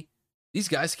AD, these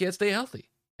guys can't stay healthy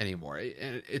anymore.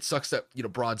 And it sucks that,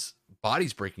 Bron's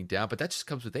body's breaking down, but that just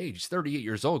comes with age. He's 38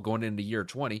 years old going into year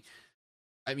 20.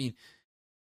 I mean,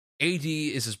 AD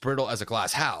is as brittle as a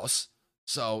glass house.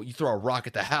 So you throw a rock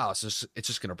at the house, it's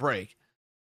just going to break.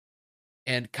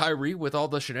 And Kyrie, with all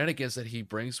the shenanigans that he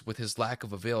brings with his lack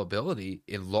of availability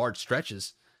in large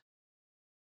stretches,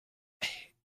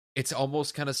 it's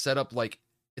almost kind of set up like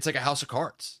it's like a house of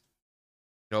cards.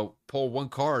 Pull one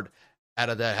card out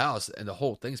of that house and the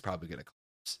whole thing's probably going to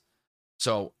collapse.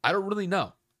 So I don't really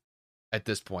know at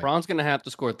this point. Bron's going to have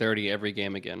to score 30 every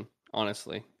game again,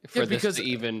 honestly, for this to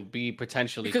even be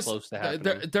potentially close to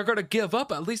happening. They're going to give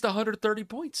up at least 130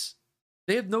 points.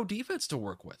 They have no defense to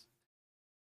work with.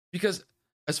 Because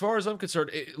as far as I'm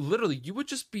concerned, literally, you would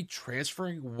just be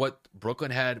transferring what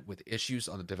Brooklyn had with issues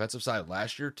on the defensive side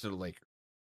last year to the Lakers.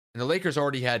 And the Lakers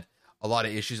already had a lot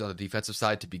of issues on the defensive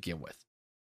side to begin with.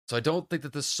 So I don't think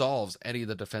that this solves any of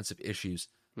the defensive issues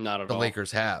Not at the all.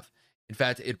 Lakers have. In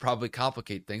fact, it'd probably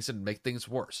complicate things and make things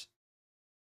worse.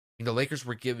 The Lakers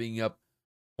were giving up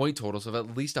point totals of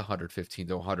at least 115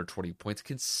 to 120 points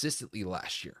consistently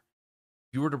last year.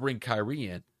 If you were to bring Kyrie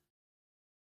in,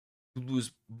 you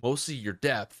lose most of your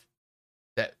depth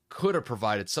that could have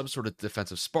provided some sort of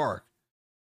defensive spark.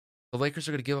 The Lakers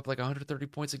are going to give up like 130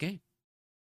 points a game.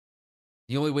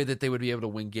 The only way that they would be able to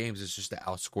win games is just to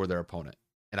outscore their opponent.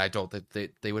 And I don't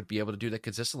think they would be able to do that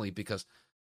consistently because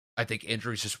I think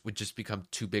injuries would just become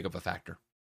too big of a factor.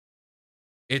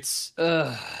 It's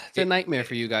a nightmare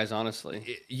for you guys,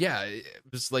 honestly. It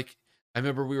was like, I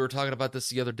remember we were talking about this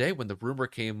the other day when the rumor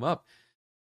came up.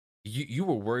 You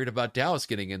were worried about Dallas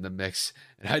getting in the mix.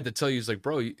 And I had to tell you, it's like,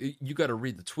 bro, you got to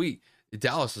read the tweet.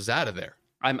 Dallas is out of there.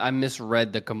 I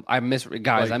misread I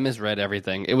misread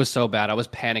everything. It was so bad. I was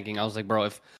panicking. I was like, bro,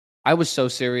 I was so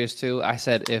serious too. I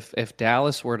said, if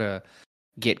Dallas were to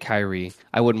get Kyrie,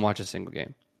 I wouldn't watch a single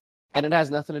game. And it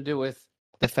has nothing to do with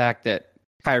the fact that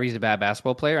Kyrie's a bad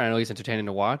basketball player. I know he's entertaining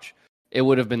to watch. It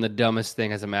would have been the dumbest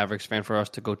thing as a Mavericks fan for us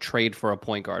to go trade for a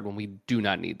point guard when we do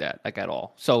not need that, like, at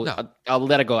all. So no. I'll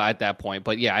let it go at that point.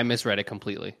 But yeah, I misread it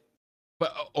completely.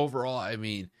 But overall, I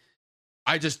mean,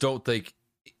 I just don't think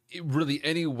really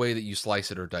any way that you slice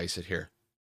it or dice it here,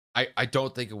 I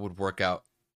don't think it would work out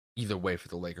either way for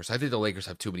the Lakers. I think the Lakers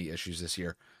have too many issues this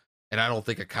year, and I don't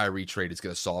think a Kyrie trade is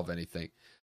going to solve anything.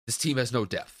 This team has no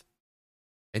depth,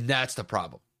 and that's the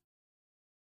problem.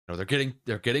 They're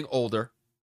getting older.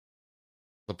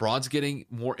 LeBron's getting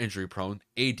more injury prone.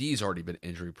 AD's already been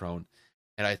injury prone,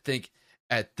 and I think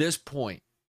at this point,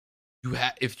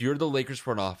 if you're the Lakers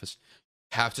front office,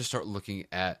 you have to start looking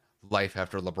at life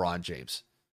after LeBron James,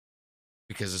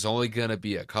 because there's only going to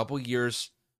be a couple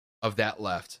years of that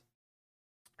left.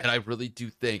 And I really do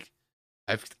think,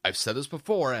 I've said this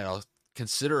before, and I'll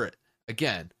consider it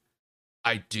again.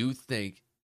 I do think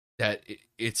that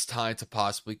it's time to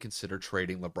possibly consider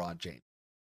trading LeBron James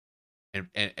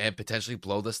and potentially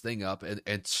blow this thing up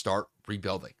and start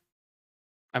rebuilding.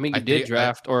 I mean, you did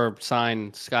draft or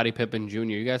sign Scottie Pippen Jr.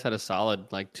 You guys had a solid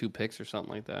 2 picks or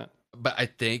something like that. But I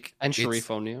think, and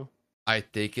Sharif O'Neal. I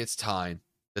think it's time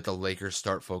that the Lakers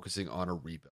start focusing on a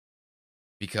rebuild,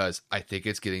 because I think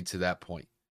it's getting to that point.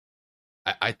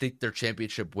 I think their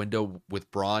championship window with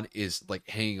Bron is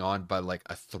hanging on by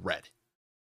a thread.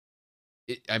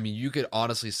 I mean, you could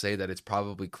honestly say that it's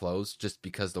probably closed just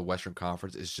because the Western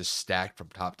Conference is just stacked from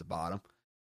top to bottom.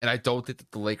 And I don't think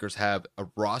that the Lakers have a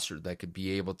roster that could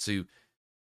be able to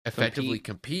effectively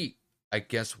compete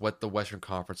against what the Western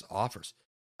Conference offers.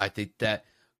 I think that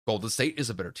Golden State is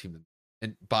a better team than them,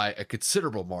 and by a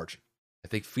considerable margin. I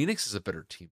think Phoenix is a better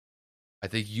team. I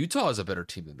think Utah is a better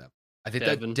team than them. I think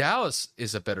that Dallas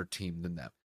is a better team than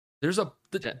them. There's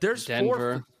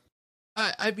Denver. 4.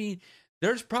 I mean,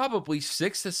 there's probably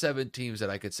 6 to 7 teams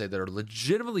that I could say that are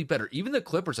legitimately better. Even the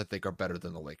Clippers, I think, are better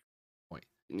than the Lakers.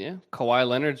 Yeah, Kawhi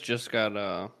Leonard's just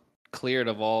got cleared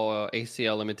of all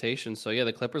ACL limitations. So yeah,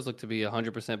 the Clippers look to be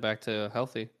 100% back to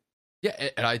healthy. Yeah,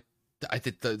 and I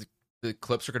think the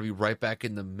Clips are going to be right back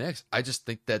in the mix. I just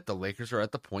think that the Lakers are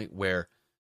at the point where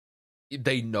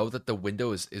they know that the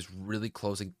window is really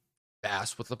closing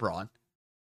fast with LeBron.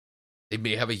 They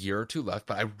may have a year or two left,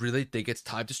 but I really think it's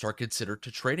time to start consider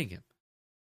to trading him.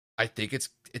 I think it's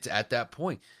at that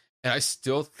point. And I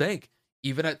still think,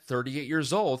 even at 38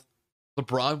 years old,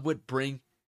 LeBron would bring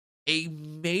a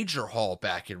major haul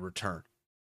back in return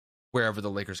wherever the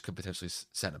Lakers could potentially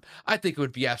send him. I think it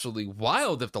would be absolutely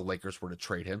wild if the Lakers were to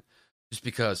trade him, just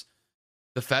because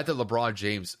the fact that LeBron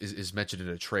James is mentioned in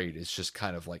a trade is just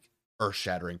kind of like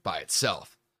earth-shattering by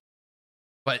itself.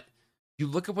 But you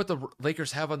look at what the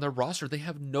Lakers have on their roster, they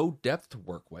have no depth to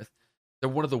work with. They're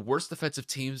one of the worst defensive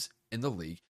teams in the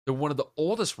league. They're one of the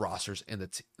oldest rosters in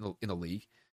the league.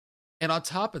 And on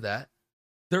top of that,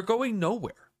 they're going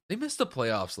nowhere. They missed the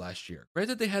playoffs last year.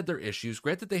 Granted, they had their issues.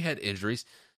 Granted, they had injuries.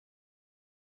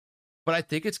 But I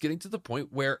think it's getting to the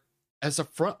point where, as a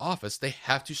front office, they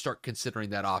have to start considering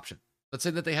that option. Let's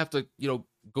say that they have to,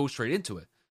 go straight into it.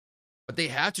 But they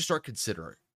have to start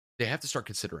considering. They have to start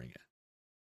considering it.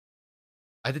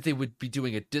 I think they would be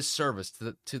doing a disservice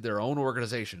to their own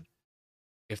organization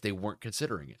if they weren't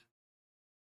considering it.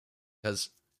 Because,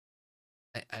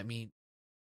 I mean,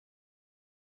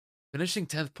 finishing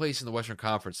 10th place in the Western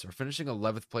Conference or finishing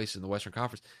 11th place in the Western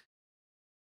Conference,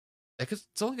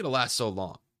 it's only going to last so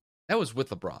long. That was with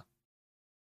LeBron.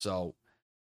 So,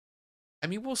 I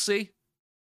mean, we'll see.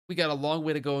 We got a long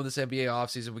way to go in this NBA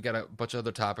offseason. We got a bunch of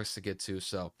other topics to get to.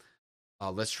 So,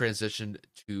 let's transition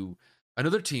to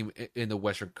another team in the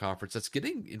Western Conference that's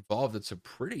getting involved in some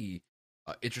pretty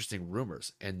interesting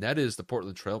rumors, and that is the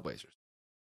Portland Trailblazers.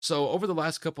 So over the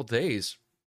last couple days,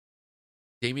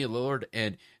 Damian Lillard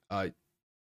and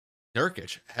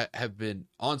Nurkic have been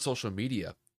on social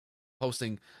media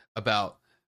posting about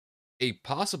a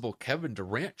possible Kevin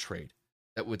Durant trade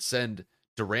that would send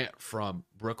Durant from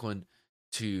Brooklyn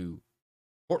to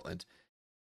Portland.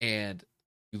 And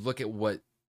you look at what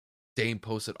Dame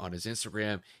posted on his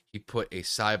Instagram. He put a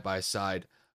side-by-side,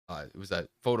 it was a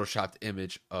photoshopped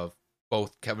image of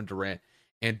both Kevin Durant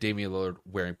and Damian Lillard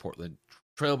wearing Portland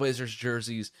Trailblazers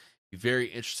jerseys. Be very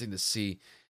interesting to see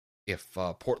if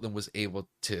Portland was able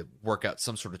to work out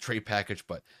some sort of trade package.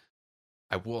 But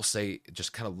I will say,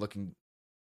 just kind of looking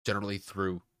generally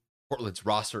through Portland's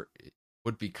roster, it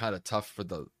would be kind of tough for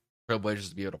the Trailblazers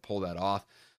to be able to pull that off.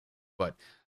 But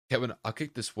Kevin, I'll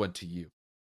kick this one to you.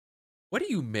 What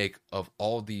do you make of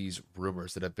all these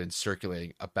rumors that have been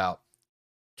circulating about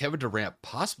Kevin Durant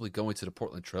possibly going to the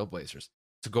Portland Trailblazers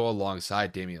to go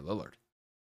alongside Damian Lillard?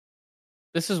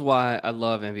 This is why I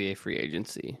love NBA free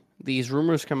agency. These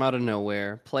rumors come out of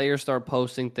nowhere. Players start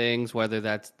posting things, whether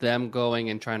that's them going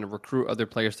and trying to recruit other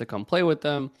players to come play with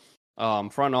them.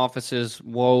 Front offices,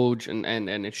 Woj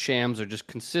and Shams are just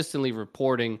consistently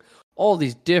reporting all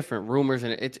these different rumors,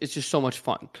 and it's just so much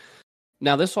fun.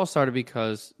 Now, this all started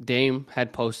because Dame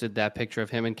had posted that picture of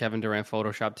him and Kevin Durant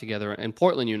photoshopped together in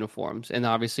Portland uniforms. And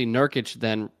obviously Nurkic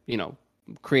then,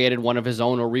 created one of his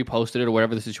own or reposted it or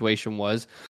whatever the situation was.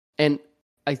 And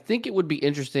I think it would be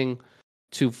interesting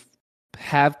to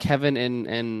have Kevin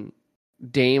and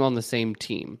Dame on the same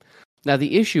team. Now,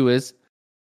 the issue is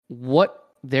what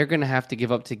they're going to have to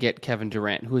give up to get Kevin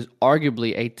Durant, who is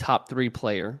arguably a top 3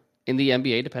 player in the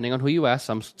NBA, depending on who you ask.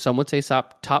 Some would say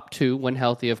top 2 when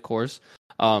healthy, of course.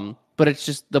 But it's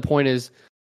just, the point is,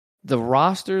 the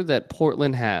roster that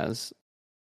Portland has,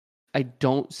 I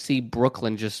don't see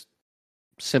Brooklyn just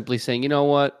simply saying, you know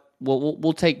what,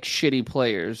 we'll take shitty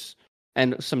players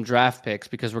and some draft picks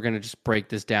because we're going to just break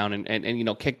this down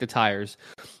and kick the tires.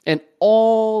 And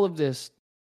all of this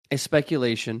is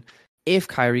speculation if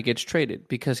Kyrie gets traded,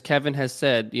 because Kevin has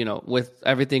said, with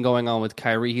everything going on with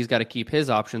Kyrie, he's got to keep his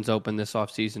options open this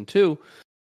offseason too.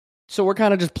 So we're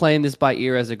kind of just playing this by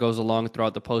ear as it goes along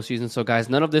throughout the postseason. So guys,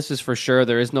 none of this is for sure.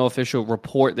 There is no official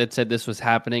report that said this was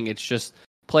happening. It's just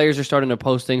players are starting to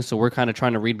post things, so we're kind of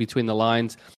trying to read between the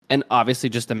lines and obviously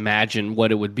just imagine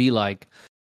what it would be like.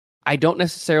 I don't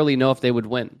necessarily know if they would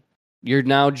win. You're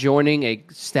now joining a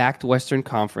stacked Western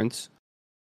Conference.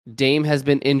 Dame has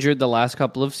been injured the last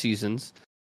couple of seasons.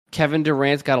 Kevin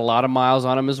Durant's got a lot of miles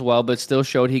on him as well, but still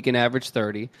showed he can average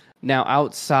 30. Now,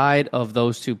 outside of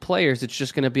those 2 players, it's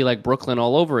just going to be like Brooklyn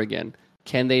all over again.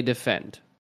 Can they defend?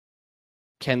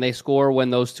 Can they score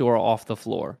when those 2 are off the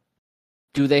floor?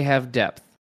 Do they have depth?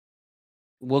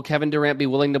 Will Kevin Durant be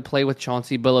willing to play with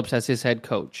Chauncey Billups as his head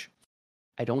coach?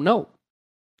 I don't know.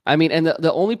 I mean, and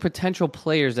the only potential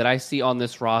players that I see on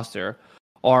this roster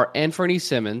are Anthony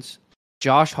Simmons,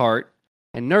 Josh Hart,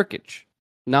 and Nurkic.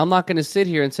 Now, I'm not going to sit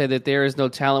here and say that there is no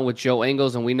talent with Joe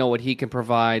Ingles, and we know what he can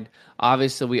provide.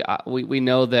 Obviously, we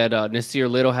know that Nasir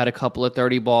Little had a couple of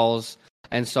 30 balls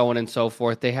and so on and so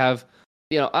forth. They have,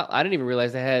 I didn't even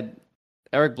realize they had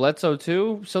Eric Bledsoe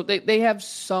too. So they have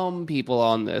some people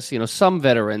on this, some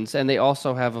veterans, and they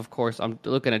also have, of course, I'm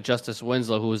looking at Justice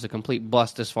Winslow, who is a complete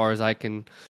bust as far as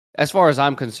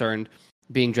I'm concerned,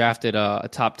 being drafted a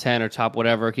top 10 or top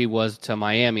whatever he was to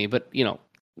Miami. But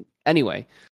anyway.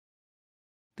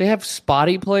 They have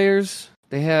spotty players.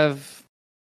 They have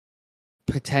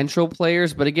potential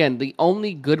players. But again, the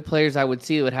only good players I would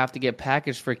see that would have to get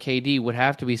packaged for KD would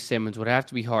have to be Simmons, would have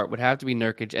to be Hart, would have to be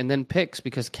Nurkic, and then picks,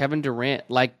 because Kevin Durant,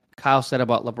 like Kyle said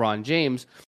about LeBron James,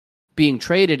 being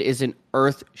traded is an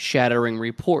earth-shattering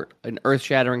report, an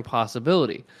earth-shattering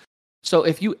possibility. So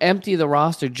if you empty the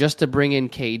roster just to bring in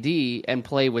KD and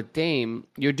play with Dame,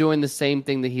 you're doing the same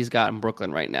thing that he's got in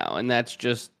Brooklyn right now. And that's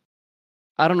just,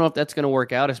 I don't know if that's going to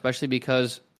work out, especially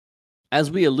because, as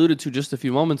we alluded to just a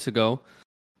few moments ago,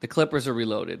 the Clippers are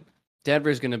reloaded.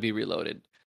 Denver's going to be reloaded.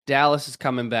 Dallas is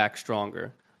coming back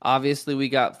stronger. Obviously, we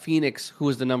got Phoenix, who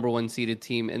is the number 1 seeded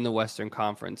team in the Western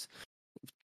Conference.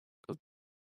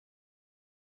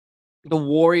 The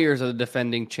Warriors are the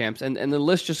defending champs, and the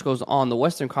list just goes on. The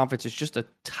Western Conference is just a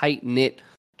tight-knit,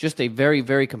 just a very,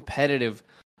 very competitive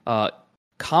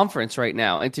conference right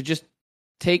now. And to just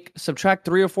subtract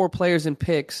 3 or 4 players in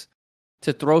picks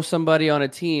to throw somebody on a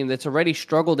team that's already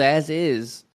struggled as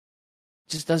is,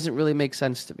 just doesn't really make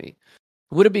sense to me.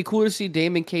 Would it be cool to see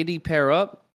Dame and KD pair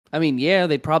up? I mean, yeah,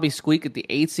 they'd probably squeak at the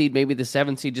 8th seed, maybe the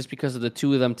 7th seed, just because of the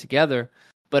two of them together.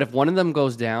 But if one of them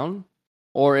goes down,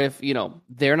 or if,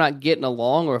 they're not getting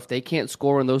along, or if they can't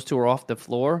score and those two are off the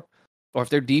floor, or if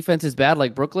their defense is bad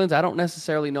like Brooklyn's, I don't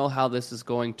necessarily know how this is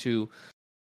going to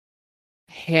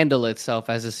handle itself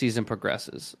as the season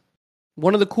progresses.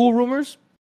 One of the cool rumors?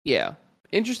 Yeah.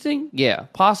 Interesting? Yeah.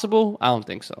 Possible? I don't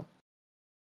think so.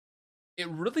 It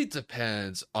really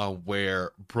depends on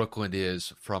where Brooklyn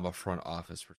is from a front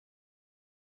office perspective.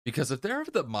 Because if they're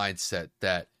of the mindset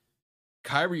that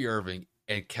Kyrie Irving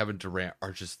and Kevin Durant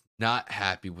are just not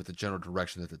happy with the general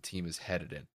direction that the team is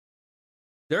headed in,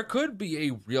 there could be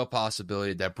a real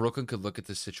possibility that Brooklyn could look at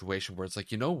this situation where it's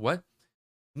like, you know what?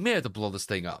 We may have to blow this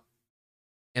thing up.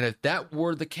 And if that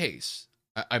were the case,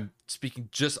 I'm speaking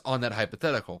just on that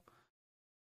hypothetical,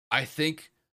 I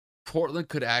think Portland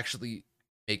could actually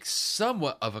make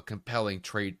somewhat of a compelling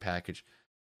trade package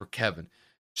for Kevin,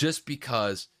 just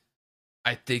because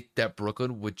I think that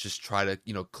Brooklyn would just try to,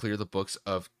 clear the books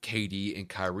of KD and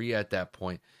Kyrie at that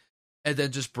point, and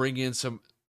then just bring in some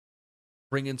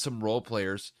role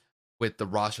players with the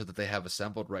roster that they have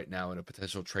assembled right now in a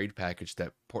potential trade package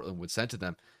that Portland would send to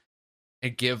them,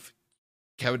 and give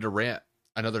Kevin Durant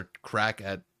another crack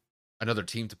at another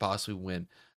team to possibly win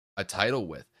a title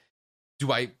with.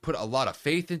 Do I put a lot of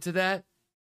faith into that?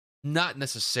 Not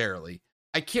necessarily.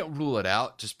 I can't rule it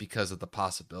out just because of the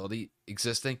possibility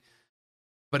existing,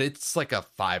 but it's like a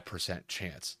 5%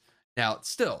 chance. Now,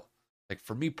 still, like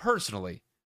for me personally,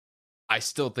 I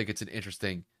still think it's an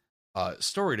interesting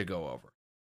story to go over,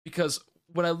 because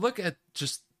when I look at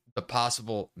just the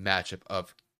possible matchup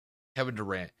of Kevin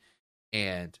Durant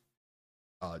and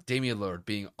Damian Lillard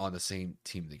being on the same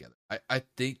team together, I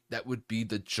think that would be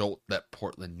the jolt that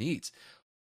Portland needs.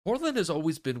 Portland has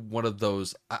always been one of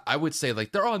those, I would say,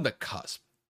 like they're on the cusp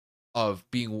of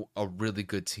being a really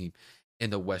good team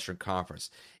in the Western Conference.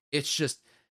 It's just,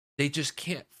 they just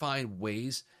can't find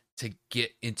ways to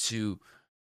get into,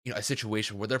 a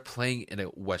situation where they're playing in a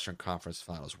Western Conference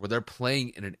Finals, where they're playing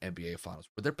in an NBA Finals,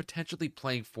 where they're potentially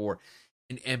playing for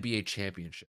an NBA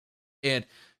championship. And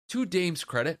to Dame's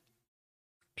credit,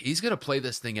 he's going to play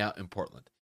this thing out in Portland.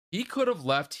 He could have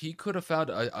left. He could have found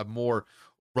a more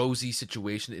rosy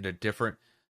situation in a different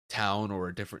town or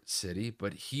a different city,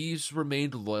 but he's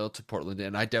remained loyal to Portland,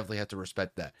 and I definitely have to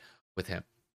respect that with him.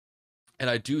 And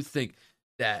I do think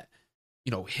that,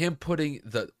 him putting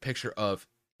the picture of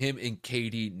him and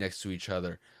KD next to each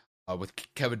other, with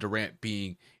Kevin Durant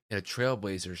being in a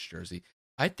Trailblazers jersey,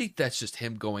 I think that's just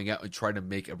him going out and trying to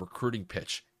make a recruiting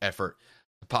pitch effort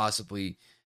to possibly,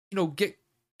 get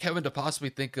Kevin to possibly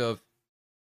think of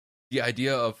the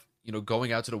idea of,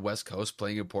 going out to the West Coast,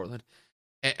 playing in Portland,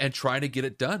 and trying to get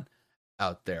it done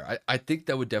out there. I think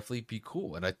that would definitely be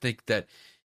cool. And I think that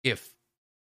if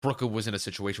Brooklyn was in a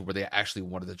situation where they actually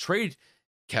wanted to trade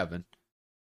Kevin,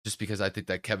 just because I think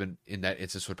that Kevin in that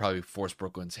instance would probably force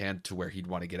Brooklyn's hand to where he'd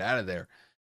want to get out of there,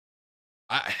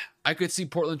 I could see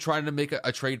Portland trying to make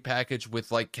a trade package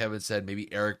with, like Kevin said,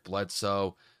 maybe Eric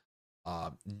Bledsoe,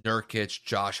 Nurkic,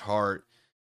 Josh Hart,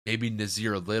 maybe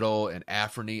Nasir Little and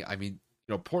Anthony. I mean,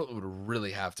 Portland would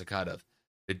really have to kind of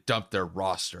to dump their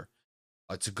roster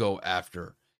to go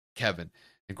after Kevin.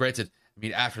 And granted, I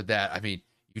mean, after that, I mean,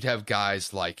 you'd have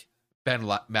guys like Ben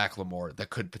McLemore that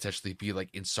could potentially be like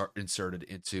inserted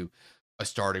into a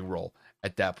starting role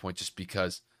at that point, just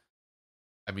because,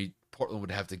 I mean, Portland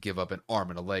would have to give up an arm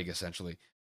and a leg essentially,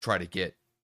 try to get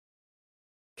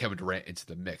Kevin Durant into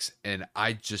the mix. And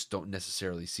I just don't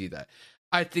necessarily see that.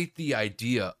 I think the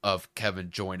idea of Kevin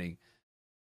joining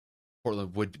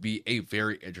Portland would be a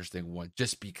very interesting one,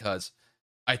 just because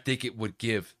I think it would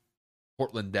give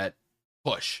Portland that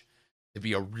push to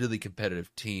be a really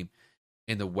competitive team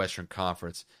in the Western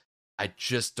Conference. I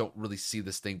just don't really see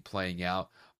this thing playing out,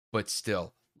 but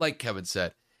still, like Kevin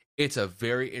said, it's a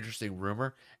very interesting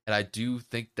rumor, and I do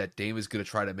think that Dame is going to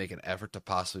try to make an effort to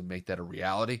possibly make that a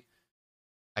reality.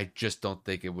 I just don't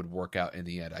think it would work out in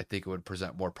the end. I think it would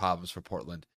present more problems for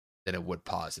Portland than it would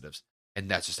positives, and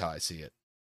that's just how I see it.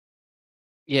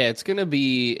 Yeah, it's going to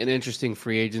be an interesting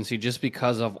free agency just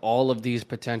because of all of these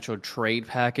potential trade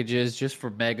packages just for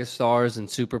megastars and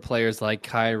super players like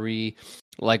Kyrie,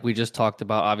 like we just talked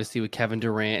about, obviously with Kevin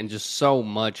Durant, and just so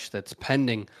much that's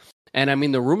pending. And I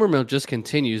mean, the rumor mill just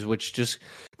continues, which just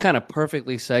kind of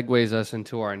perfectly segues us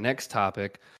into our next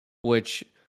topic, which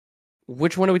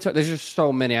one are we talking? There's just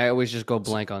so many. I always just go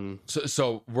blank on.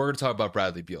 So we're going to talk about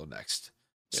Bradley Beal next.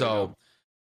 So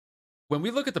when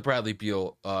we look at the Bradley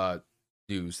Beal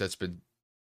news that's been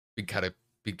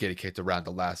getting kicked around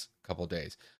the last couple of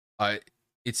days,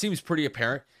 it seems pretty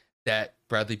apparent that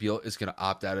Bradley Beal is going to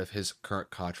opt out of his current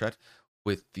contract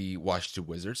with the Washington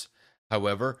Wizards.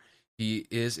 However, he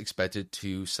is expected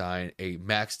to sign a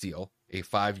max deal, a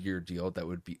 5-year deal that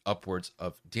would be upwards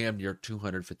of damn near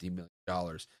 $250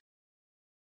 million.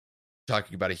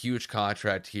 Talking about a huge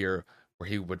contract here where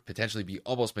he would potentially be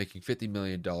almost making $50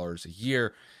 million a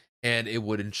year, and it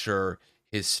would ensure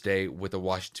his stay with the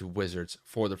Washington Wizards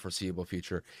for the foreseeable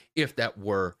future if that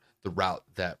were the route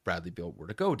that Bradley Beal were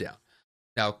to go down.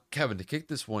 Now, Kevin, to kick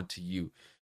this one to you,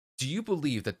 do you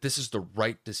believe that this is the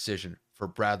right decision for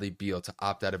Bradley Beal to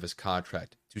opt out of his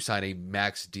contract to sign a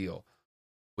max deal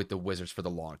with the Wizards for the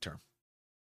long term?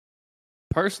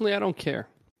 Personally, I don't care.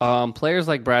 Players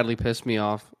like Bradley piss me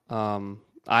off.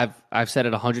 I've said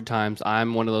it 100 times.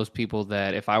 I'm one of those people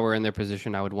that if I were in their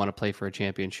position, I would want to play for a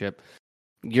championship.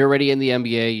 You're already in the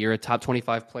NBA. You're a top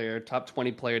 25 player, top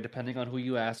 20 player, depending on who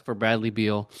you ask for Bradley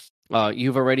Beal.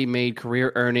 You've already made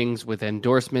career earnings with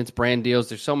endorsements, brand deals.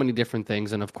 There's so many different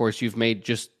things. And of course, you've made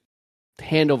just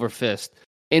hand over fist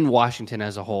in Washington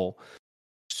as a whole.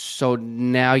 So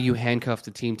now you handcuff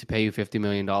the team to pay you $50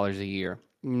 million a year.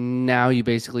 Now you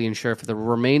basically ensure for the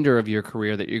remainder of your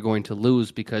career that you're going to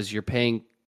lose because you're paying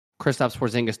Kristaps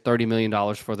Porzingis $30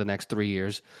 million for the next 3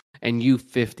 years and you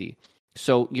 $50.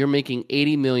 So you're making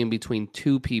 $80 million between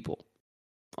two people.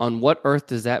 On what earth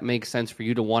does that make sense for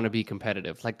you to want to be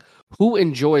competitive? Like, who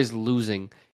enjoys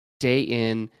losing day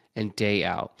in and day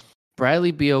out?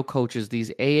 Bradley Beal coaches these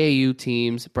AAU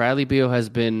teams. Bradley Beal has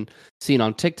been seen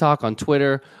on TikTok, on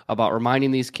Twitter, about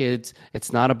reminding these kids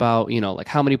it's not about, like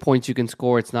how many points you can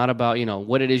score. It's not about,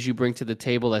 what it is you bring to the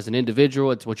table as an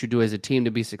individual. It's what you do as a team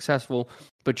to be successful.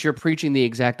 But you're preaching the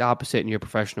exact opposite in your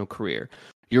professional career.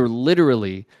 You're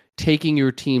literally taking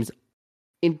your team's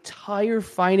entire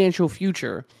financial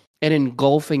future and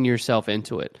engulfing yourself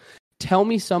into it. Tell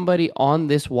me somebody on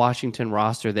this Washington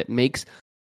roster that makes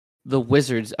the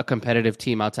Wizards a competitive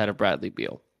team outside of Bradley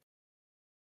Beal.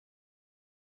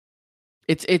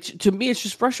 It's to me, it's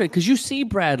just frustrating because you see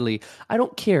Bradley. I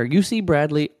don't care. You see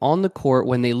Bradley on the court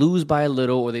when they lose by a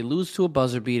little or they lose to a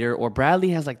buzzer beater or Bradley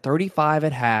has like 35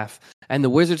 at half and the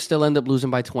Wizards still end up losing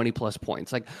by 20 plus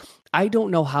points. Like, I don't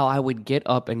know how I would get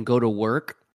up and go to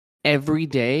work every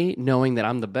day knowing that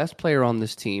I'm the best player on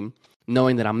this team,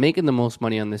 knowing that I'm making the most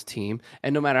money on this team,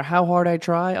 and no matter how hard I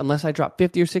try, unless I drop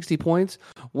 50 or 60 points,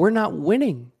 we're not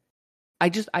winning.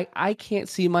 I can't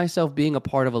see myself being a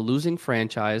part of a losing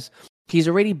franchise. He's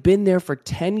already been there for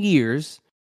 10 years.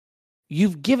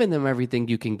 You've given them everything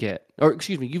you can get.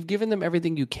 You've given them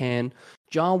everything you can.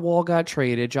 John Wall got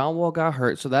traded. John Wall got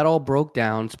hurt, so that all broke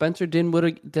down. Spencer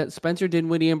Dinwiddie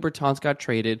and Bertans got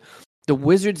traded. The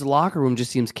Wizards' locker room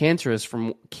just seems cancerous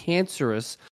from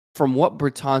what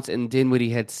Bertans and Dinwiddie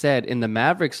had said in the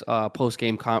Mavericks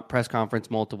post-game press conference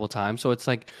multiple times. So it's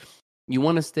like you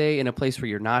want to stay in a place where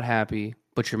you're not happy,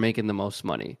 but you're making the most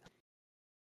money.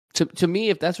 To me,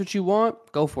 if that's what you want,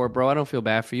 go for it, bro. I don't feel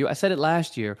bad for you. I said it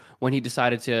last year when he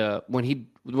decided to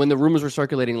when the rumors were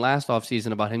circulating last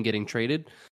offseason about him getting traded.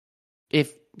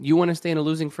 If you want to stay in a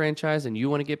losing franchise and you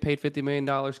want to get paid $50 million,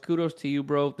 kudos to you,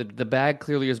 bro. The bag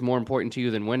clearly is more important to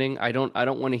you than winning. I don't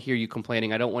want to hear you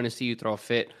complaining. I don't want to see you throw a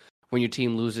fit when your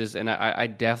team loses, and I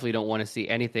definitely don't want to see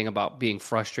anything about being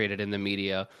frustrated in the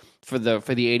media for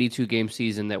the 82 game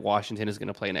season that Washington is going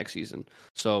to play next season.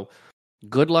 So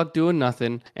good luck doing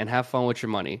nothing and have fun with your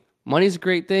money. Money's a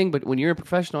great thing, but when you're a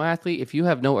professional athlete, if you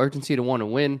have no urgency to want to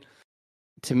win,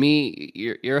 to me,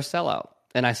 you're a sellout.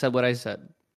 And I said what I said.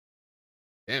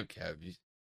 Damn, Kev,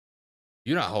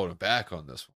 you're not holding back on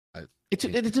this one.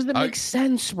 It doesn't make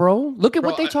sense, bro. Look at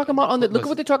what they talking about look at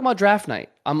what they talking about draft night.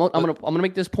 I'm gonna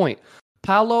make this point.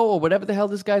 Paolo or whatever the hell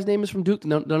this guy's name is from Duke, the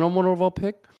number one overall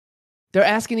pick. They're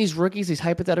asking these rookies these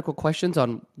hypothetical questions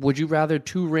on would you rather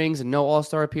 2 rings and no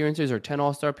All-Star appearances or 10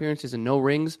 All-Star appearances and no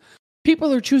rings?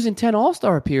 People are choosing 10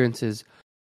 All-Star appearances,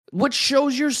 which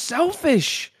shows you're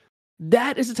selfish.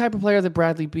 That is the type of player that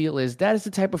Bradley Beal is. That is the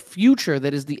type of future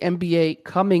that is the NBA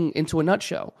coming into a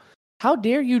nutshell. How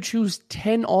dare you choose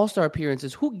 10 All-Star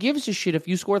appearances? Who gives a shit if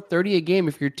you score 30 a game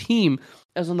if your team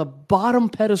is on the bottom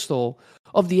pedestal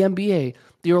of the NBA?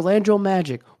 The Orlando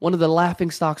Magic, one of the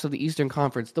laughingstocks of the Eastern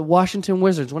Conference. The Washington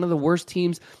Wizards, one of the worst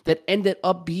teams that ended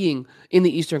up being in the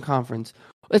Eastern Conference.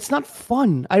 It's not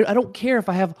fun. I don't care if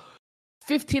I have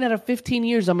 15 out of 15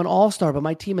 years I'm an all-star, but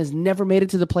my team has never made it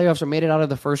to the playoffs or made it out of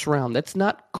the first round. That's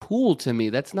not cool to me.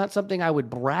 That's not something I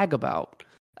would brag about.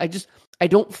 I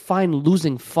don't find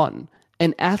losing fun.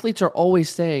 And athletes are always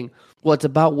saying, well, it's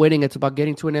about winning. It's about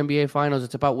getting to an NBA Finals.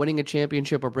 It's about winning a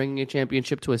championship or bringing a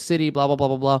championship to a city, blah, blah, blah,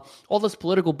 blah, blah. All this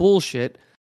political bullshit.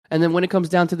 And then when it comes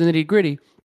down to the nitty-gritty,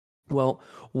 well,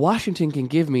 Washington can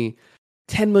give me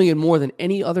 $10 million more than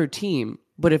any other team.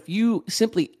 But if you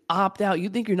simply opt out, you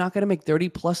think you're not going to make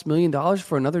 $30+ million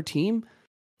for another team?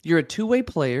 You're a two-way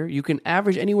player. You can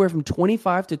average anywhere from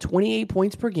 25 to 28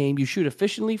 points per game. You shoot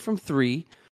efficiently from 3.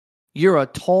 You're a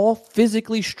tall,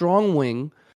 physically strong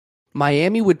wing.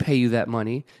 Miami would pay you that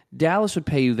money. Dallas would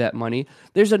pay you that money.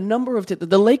 There's a number of...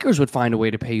 the Lakers would find a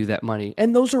way to pay you that money.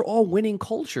 And those are all winning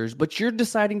cultures. But you're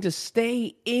deciding to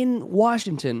stay in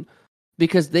Washington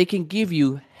because they can give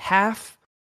you half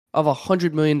of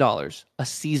 $100 million a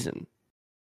season.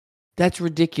 That's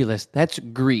ridiculous. That's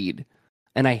greed.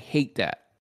 And I hate that.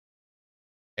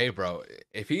 Hey, bro,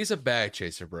 if he's a bag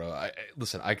chaser, bro,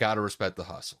 listen, I got to respect the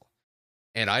hustle.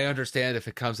 And I understand if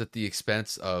it comes at the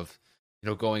expense of,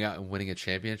 going out and winning a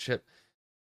championship.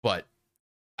 But,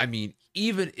 I mean,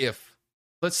 even if,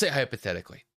 let's say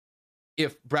hypothetically,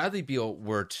 if Bradley Beal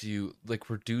were to,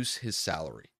 reduce his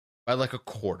salary by, a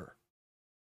quarter,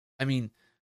 I mean,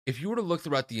 if you were to look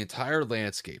throughout the entire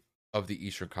landscape of the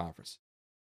Eastern Conference,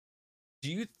 do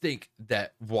you think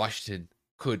that Washington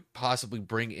could possibly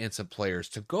bring in some players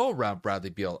to go around Bradley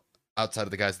Beal outside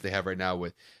of the guys that they have right now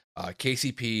with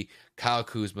KCP, Kyle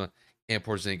Kuzma, and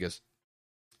Porzingis,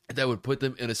 that would put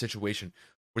them in a situation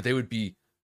where they would be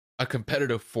a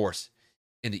competitive force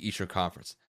in the Eastern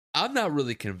Conference? I'm not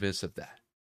really convinced of that.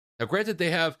 Now, granted,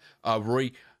 they have Rui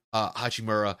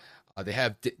Hachimura, they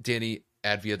have Danny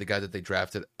Advia, the guy that they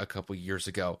drafted a couple years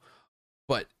ago,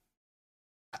 but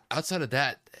outside of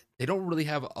that, they don't really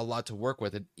have a lot to work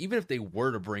with. And even if they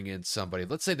were to bring in somebody,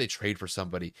 let's say they trade for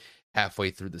somebody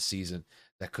halfway through the season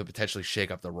that could potentially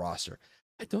shake up the roster,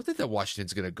 I don't think that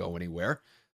Washington's going to go anywhere.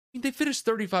 I mean, they finished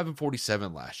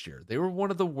 35-47 last year. They were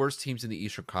one of the worst teams in the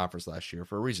Eastern Conference last year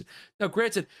for a reason. Now,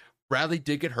 granted, Bradley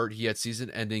did get hurt. He had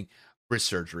season-ending wrist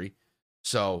surgery.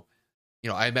 So,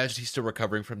 I imagine he's still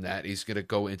recovering from that. He's going to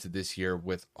go into this year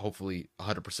with hopefully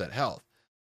 100% health.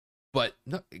 But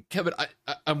no, Kevin,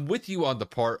 I'm with you on the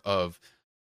part of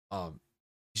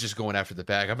he's just going after the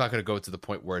bag. I'm not going to go to the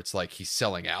point where it's like he's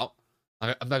selling out.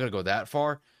 I'm not going to go that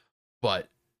far. But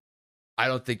I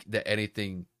don't think that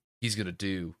anything he's going to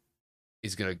do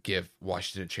is going to give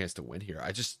Washington a chance to win here.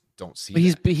 I just don't see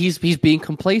that. He's being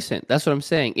complacent. That's what I'm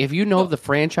saying. If you know the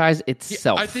franchise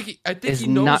itself I think is he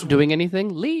knows not doing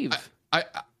anything, leave.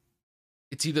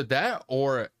 It's either that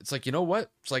or it's like, you know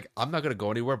what? It's like, I'm not going to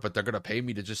go anywhere, but they're going to pay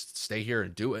me to just stay here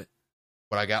and do it.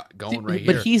 What I got going right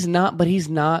here. But he's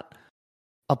not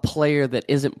a player that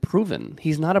isn't proven.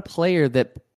 He's not a player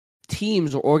that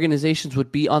teams or organizations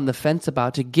would be on the fence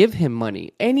about to give him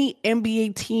money. Any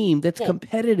NBA team that's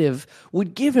competitive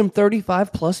would give him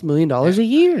 $35+ million a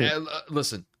year.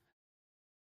 Listen,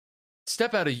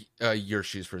 step out of your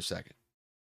shoes for a second.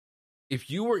 If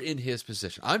you were in his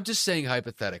position, I'm just saying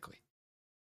hypothetically,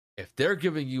 if they're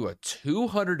giving you a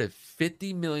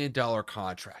 $250 million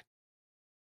contract,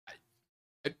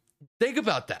 think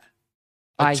about that.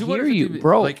 I hear you,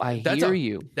 bro. I hear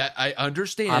you. That I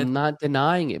understand. I'm not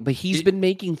denying it, but he's been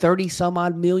making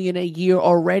 30-some-odd million a year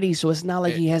already, so it's not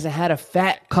like he hasn't had a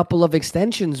fat couple of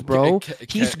extensions, bro.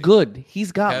 He's good.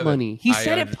 He's got money. He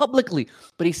said it publicly,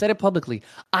 but he said it publicly.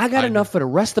 I got enough for the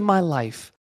rest of my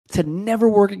life to never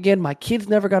work again. My kids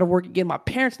never got to work again. My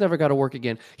parents never got to work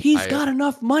again. He's got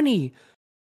enough money.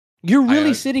 You're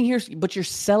really sitting here, but you're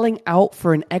selling out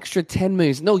for an extra $10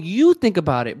 million. No, you think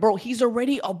about it, bro. He's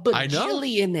already a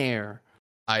bajillionaire.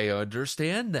 I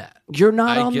understand that. You're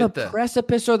not on the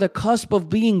precipice or the cusp of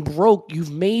being broke.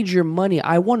 You've made your money.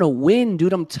 I want to win,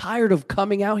 dude. I'm tired of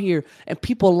coming out here and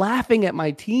people laughing at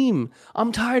my team.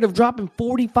 I'm tired of dropping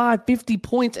 45, 50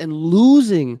 points and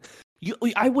losing.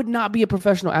 I would not be a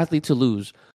professional athlete to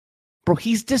lose. Bro,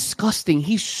 he's disgusting.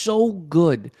 He's so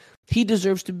good. He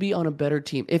deserves to be on a better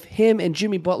team. If him and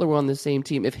Jimmy Butler were on the same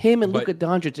team, if him and Luka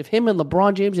Doncic, if him and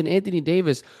LeBron James and Anthony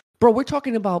Davis, bro, we're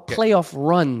talking about playoff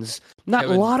runs, not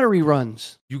lottery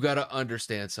runs. You got to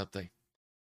understand something.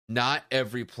 Not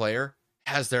every player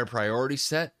has their priorities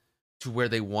set to where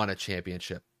they want a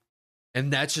championship.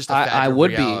 And that's just a fact of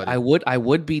reality. I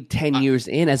would be 10 years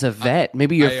in as a vet.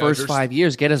 Maybe your first 5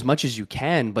 years, get as much as you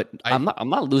can, but I'm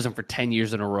not losing for 10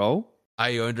 years in a row.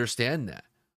 I understand that.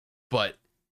 But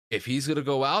if he's going to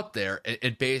go out there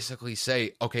and basically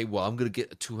say, okay, well, I'm going to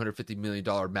get a $250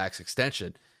 million max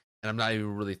extension, and I'm not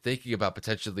even really thinking about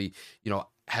potentially,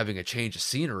 having a change of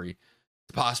scenery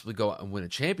to possibly go out and win a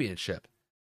championship,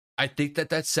 I think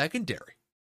that's secondary.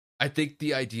 I think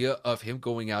the idea of him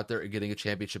going out there and getting a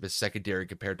championship is secondary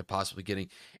compared to possibly getting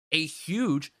a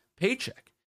huge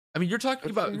paycheck. I mean, you're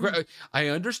talking about, I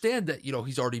understand that,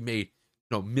 he's already made,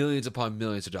 millions upon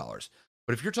millions of dollars.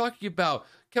 But if you're talking about,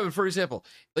 Kevin, for example,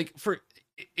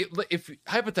 if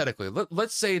hypothetically,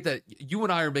 let's say that you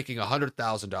and I are making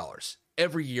 $100,000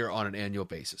 every year on an annual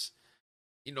basis.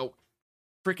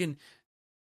 Freaking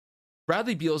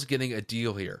Bradley Beal's getting a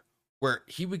deal here where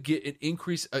he would get an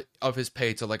increase of his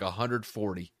pay to like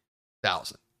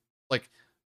 $140,000. Like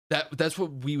that's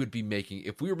what we would be making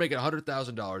if we were making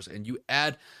 $100,000 and you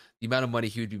add the amount of money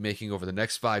he would be making over the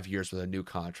next 5 years with a new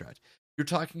contract. You're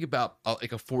talking about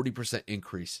like a 40%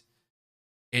 increase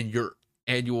in your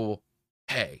annual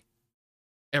pay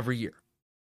every year.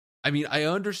 I mean, I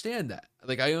understand that.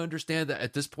 I understand that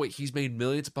at this point, he's made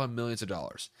millions upon millions of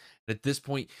dollars. And at this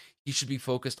point, he should be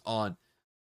focused on,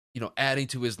 adding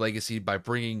to his legacy by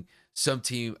bringing some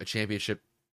team a championship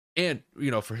and,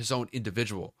 for his own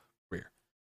individual career.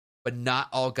 But not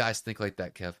all guys think like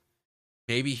that, Kev.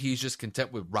 Maybe he's just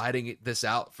content with riding this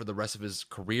out for the rest of his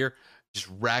career, just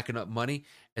racking up money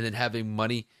and then having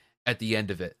money at the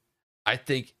end of it. I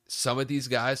think some of these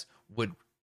guys would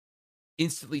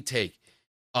instantly take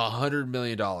 $100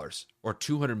 million or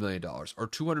 $200 million or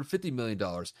 $250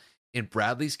 million in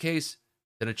Bradley's case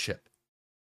than a chip.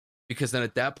 Because then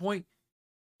at that point,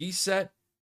 he's set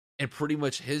and pretty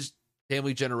much his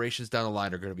family generations down the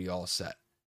line are going to be all set.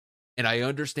 And I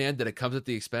understand that it comes at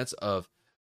the expense of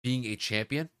being a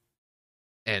champion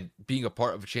and being a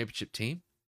part of a championship team.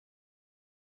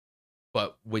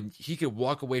 But when he could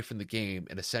walk away from the game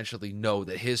and essentially know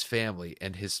that his family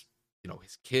and his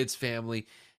kids' family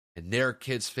and their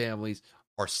kids' families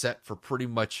are set for pretty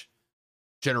much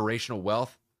generational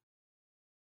wealth,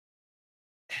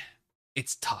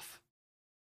 it's tough.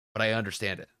 But I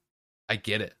understand it. I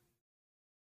get it.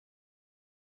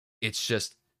 It's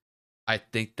just, I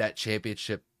think that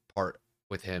championship part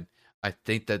with him, I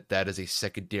think that is a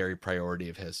secondary priority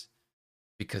of his,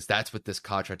 because that's what this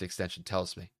contract extension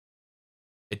tells me.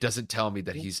 It doesn't tell me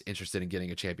that he's interested in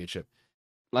getting a championship.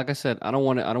 Like I said, I don't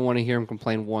want to hear him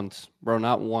complain once, bro.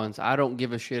 Not once. I don't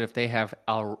give a shit if they have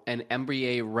an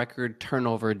NBA record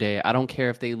turnover day. I don't care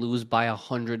if they lose by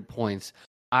 100 points.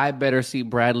 I better see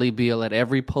Bradley Beal at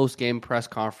every post-game press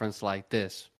conference like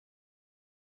this.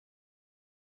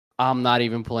 I'm not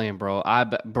even playing, bro.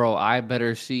 I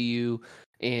better see you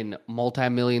in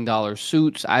multi-million-dollar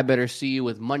suits. I better see you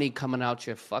with money coming out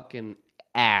your fucking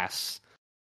ass.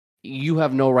 You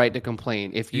have no right to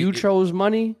complain. If you chose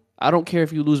money, I don't care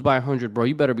if you lose by 100, bro.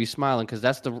 You better be smiling because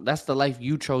that's the life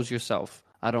you chose yourself.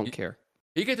 I don't care.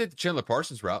 You can take the Chandler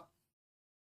Parsons route.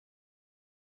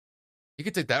 You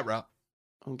can take that route.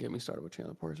 Don't get me started with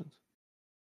Chandler Parsons.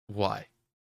 Why?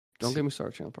 Don't get me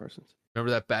started with Chandler Parsons. Remember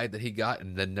that bag that he got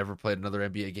and then never played another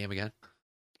NBA game again?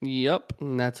 Yep,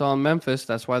 and that's on Memphis.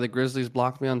 That's why the Grizzlies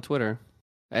blocked me on Twitter.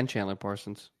 And Chandler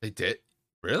Parsons. They did?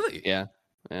 Really? Yeah.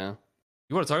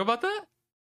 You want to talk about that?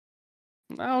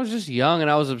 I was just young and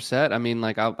I was upset. I mean,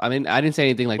 I didn't say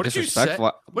anything like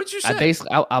disrespectful. What did you say?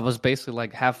 I was basically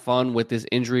like, have fun with this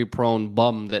injury-prone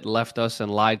bum that left us and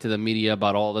lied to the media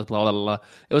about all this, blah, blah, blah.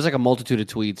 It was like a multitude of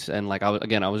tweets, and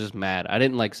I was just mad. I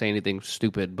didn't say anything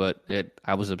stupid, but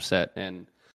I was upset. And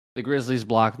the Grizzlies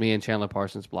blocked me and Chandler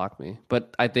Parsons blocked me.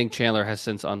 But I think Chandler has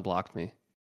since unblocked me.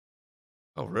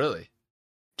 Oh, really?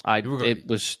 I didn't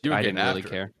really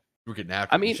care. were getting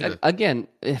after I him. You mean, should've- again,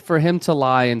 for him to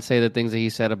lie and say the things that he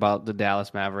said about the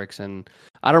Dallas Mavericks, and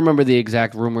I don't remember the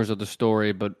exact rumors of the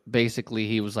story, but basically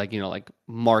he was like, like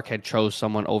Mark had chose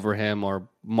someone over him, or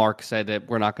Mark said that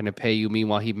we're not going to pay you.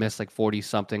 Meanwhile, he missed like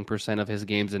 40-something% of his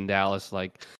games in Dallas.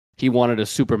 Like he wanted a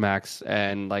supermax,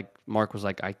 and like Mark was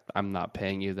like, I'm not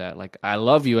paying you that. Like I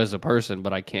love you as a person,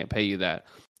 but I can't pay you that.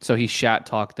 So he shat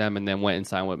talked them and then went and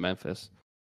signed with Memphis.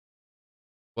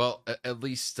 Well, at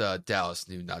least Dallas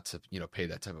knew not to, pay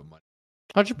that type of money.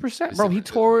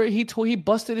 100%, bro. He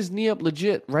busted his knee up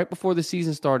legit right before the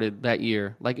season started that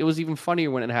year. Like it was even funnier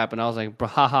when it happened. I was like, bro,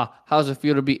 haha, how's it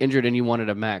feel to be injured and you wanted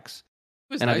a max?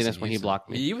 And I think that's when he blocked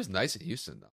me. He was nice in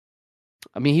Houston, though.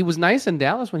 I mean, he was nice in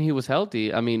Dallas when he was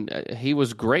healthy. I mean, he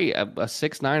was great. A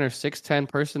 6'9" or 6'10"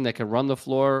 person that could run the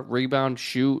floor, rebound,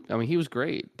 shoot. I mean, he was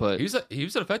great. But he was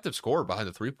an effective scorer behind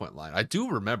the 3-point line. I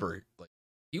do remember, like,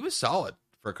 he was solid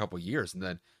for a couple of years, and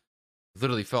then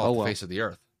literally fell off the face of the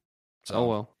earth.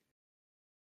 So,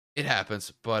 it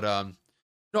happens. But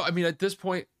no, I mean, at this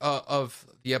point of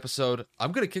the episode,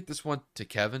 I'm gonna kick this one to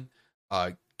Kevin.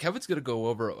 Kevin's gonna go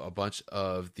over a bunch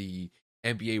of the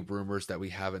NBA rumors that we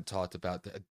haven't talked about.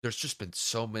 There's just been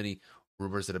so many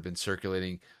rumors that have been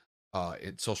circulating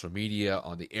in social media,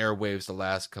 on the airwaves the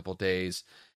last couple days.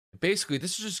 Basically,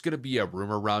 this is just going to be a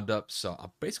rumor roundup. So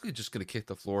I'm basically just going to kick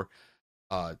the floor.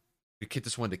 We kick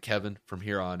this one to Kevin from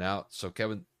here on out. So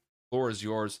Kevin, the floor is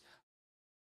yours.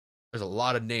 There's a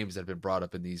lot of names that have been brought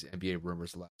up in these NBA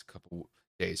rumors the last couple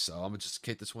days. So I'm going to just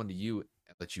kick this one to you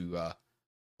and let you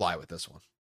fly with this one.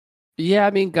 Yeah,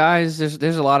 I mean, guys,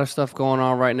 there's a lot of stuff going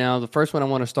on right now. The first one I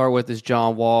want to start with is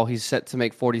John Wall. He's set to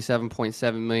make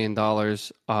 $47.7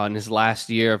 million in his last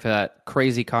year of that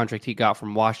crazy contract he got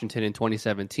from Washington in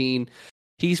 2017.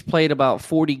 He's played about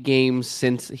 40 games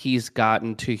since he's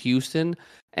gotten to Houston,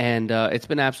 and it's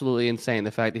been absolutely insane,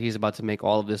 the fact that he's about to make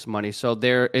all of this money. So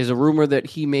there is a rumor that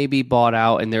he may be bought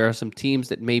out, and there are some teams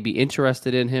that may be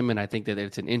interested in him, and I think that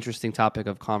it's an interesting topic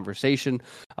of conversation.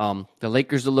 The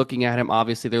Lakers are looking at him.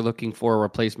 Obviously, they're looking for a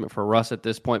replacement for Russ at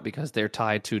this point because they're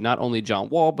tied to not only John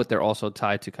Wall, but they're also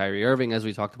tied to Kyrie Irving, as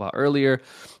we talked about earlier.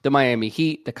 The Miami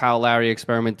Heat, the Kyle Lowry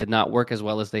experiment did not work as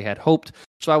well as they had hoped.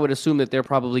 So I would assume that they're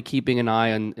probably keeping an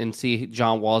eye on and see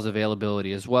John Wall's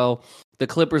availability as well. The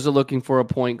Clippers are looking for a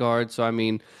point guard. So, I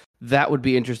mean, that would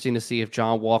be interesting to see if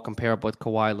John Wall can pair up with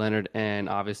Kawhi Leonard and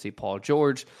obviously Paul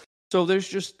George. So there's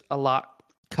just a lot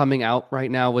coming out right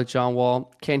now with John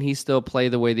Wall. Can he still play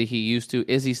the way that he used to?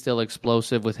 Is he still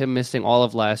explosive? With him missing all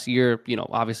of last year,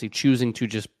 obviously choosing to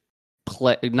just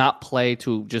not play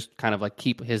to just kind of like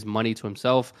keep his money to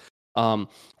himself.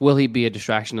 Will he be a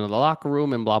distraction in the locker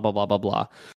room and blah, blah, blah, blah, blah.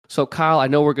 So, Kyle, I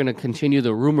know we're going to continue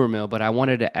the rumor mill, but I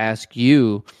wanted to ask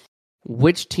you,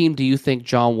 which team do you think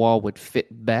John Wall would fit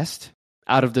best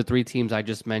out of the three teams I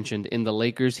just mentioned in the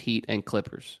Lakers, Heat, and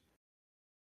Clippers?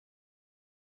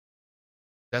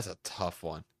 That's a tough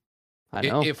one. I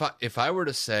know. If I were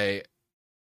to say,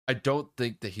 I don't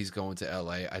think that he's going to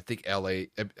LA. I think LA,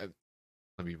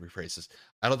 let me rephrase this.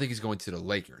 I don't think he's going to the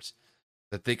Lakers.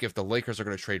 I think if the Lakers are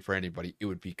going to trade for anybody, it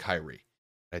would be Kyrie.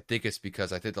 I think it's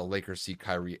because I think the Lakers see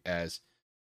Kyrie as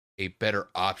a better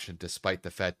option, despite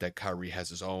the fact that Kyrie has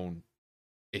his own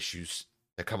issues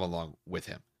that come along with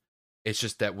him. It's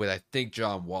just that with, I think,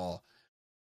 John Wall,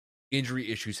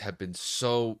 injury issues have been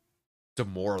so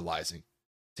demoralizing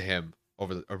to him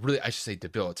I should say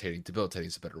debilitating. Debilitating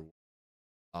is a better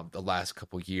word. The last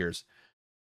couple years,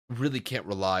 really can't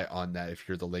rely on that if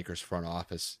you're the Lakers front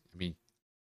office. I mean,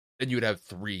 then you would have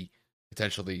three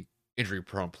potentially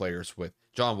injury-prone players with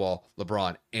John Wall,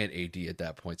 LeBron, and AD at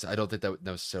that point. So I don't think that would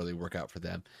necessarily work out for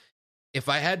them. If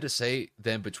I had to say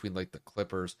them between like the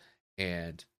Clippers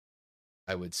and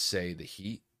I would say the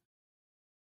Heat,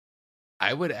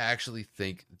 I would actually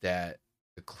think that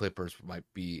the Clippers might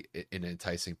be an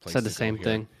enticing place. Said the same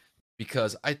thing.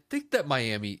 Because I think that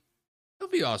Miami, I'll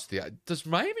be honest with you, does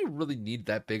Miami really need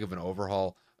that big of an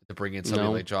overhaul to bring in somebody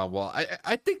like John Wall?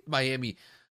 I think Miami,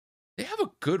 they have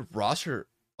a good roster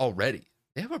already.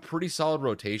 They have a pretty solid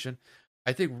rotation.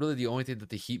 I think really the only thing that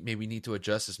the Heat maybe need to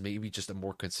adjust is maybe just a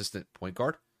more consistent point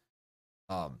guard.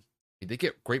 They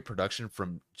get great production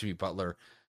from Jimmy Butler,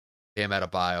 Bam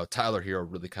Adebayo. Tyler Hero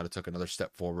really kind of took another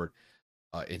step forward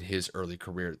in his early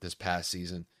career this past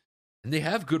season. And they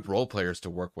have good role players to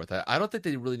work with. I don't think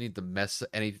they really need to mess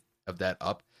any of that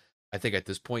up. I think at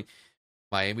this point,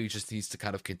 Miami just needs to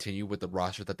kind of continue with the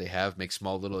roster that they have, make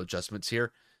small little adjustments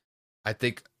here. I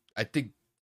think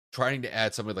trying to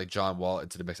add somebody like John Wall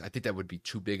into the mix, I think that would be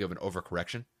too big of an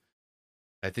overcorrection.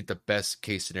 I think the best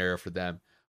case scenario for them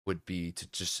would be to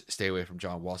just stay away from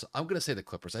John Wall. So I'm going to say the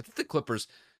Clippers. I think the Clippers,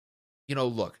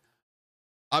 look,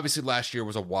 obviously last year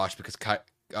was a wash because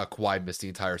Kawhi missed the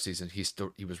entire season.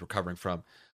 He was recovering from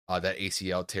that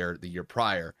ACL tear the year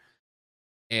prior.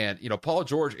 And, Paul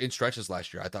George in stretches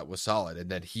last year I thought was solid. And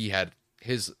then he had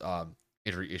his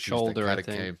injury issues Shoulder, that kind I of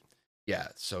think. came. Yeah.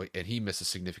 So, and he missed a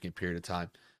significant period of time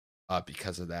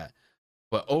because of that.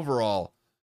 But overall,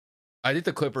 I think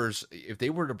the Clippers, if they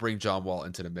were to bring John Wall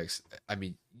into the mix, I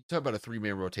mean, you talk about a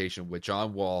 3-man rotation with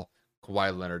John Wall,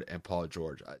 Kawhi Leonard, and Paul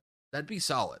George. That'd be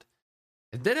solid.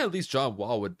 And then at least John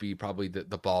Wall would be probably the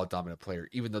ball dominant player,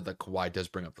 even though the Kawhi does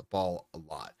bring up the ball a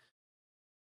lot.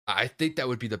 I think that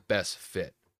would be the best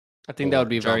fit. I think that would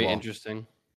be John very Wall. interesting.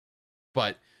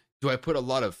 But do I put a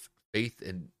lot of faith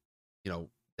in,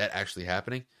 that actually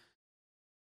happening?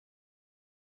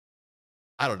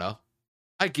 I don't know.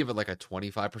 I'd give it like a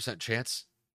 25% chance,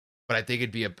 but I think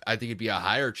it'd be a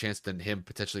higher chance than him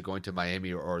potentially going to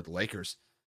Miami or the Lakers.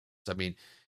 So, I mean,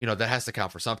 that has to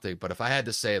count for something. But if I had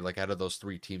to say, like, out of those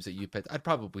 3 teams that you picked, I'd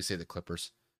probably say the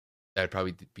Clippers. That'd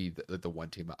probably be the one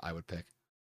team I would pick.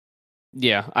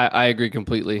 Yeah, I agree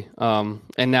completely. And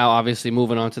now, obviously,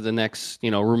 moving on to the next,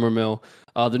 rumor mill.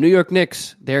 The New York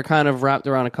Knicks, they're kind of wrapped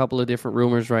around a couple of different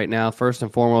rumors right now. First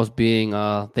and foremost being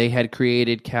they had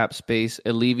created cap space,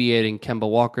 alleviating Kemba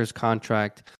Walker's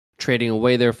contract, trading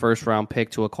away their first-round pick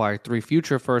to acquire 3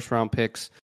 future first-round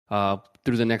picks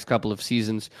through the next couple of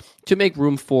seasons to make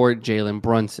room for Jalen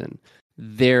Brunson.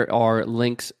 There are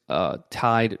links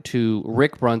tied to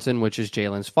Rick Brunson, which is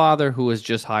Jalen's father, who was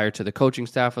just hired to the coaching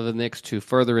staff of the Knicks to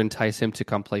further entice him to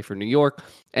come play for New York.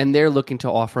 And they're looking to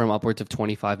offer him upwards of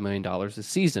 $25 million a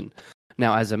season.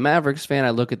 Now, as a Mavericks fan, I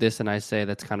look at this and I say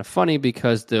that's kind of funny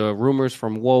because the rumors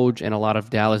from Woj and a lot of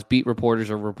Dallas beat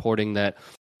reporters are reporting that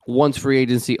once free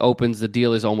agency opens, the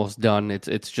deal is almost done.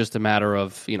 It's just a matter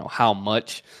of, how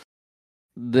much.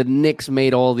 The Knicks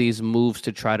made all these moves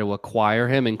to try to acquire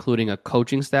him, including a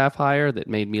coaching staff hire that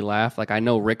made me laugh. Like, I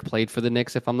know Rick played for the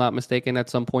Knicks, if I'm not mistaken, at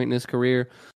some point in his career.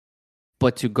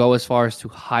 But to go as far as to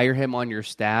hire him on your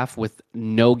staff with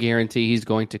no guarantee he's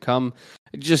going to come,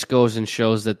 it just goes and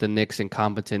shows that the Knicks'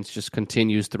 incompetence just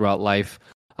continues throughout life.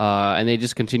 And they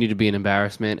just continue to be an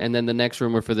embarrassment. And then the next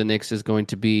rumor for the Knicks is going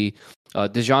to be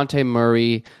DeJounte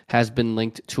Murray has been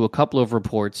linked to a couple of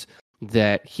reports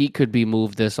that he could be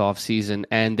moved this offseason,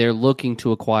 and they're looking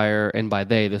to acquire, and by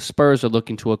the Spurs are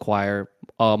looking to acquire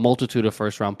a multitude of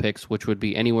first-round picks, which would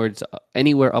be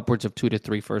anywhere upwards of 2 to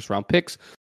 3 first-round picks,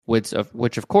 which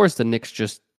of course the Knicks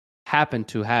just happen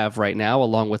to have right now,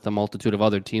 along with a multitude of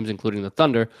other teams, including the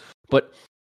Thunder. But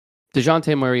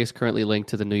DeJounte Murray is currently linked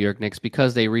to the New York Knicks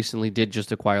because they recently did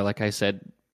just acquire, like I said,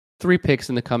 3 picks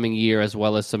in the coming year, as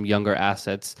well as some younger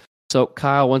assets. So,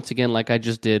 Kyle, once again, like I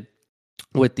just did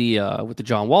with the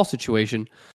John Wall situation,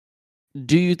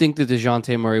 do you think that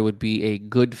DeJounte Murray would be a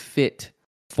good fit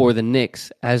for the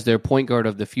Knicks as their point guard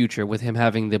of the future with him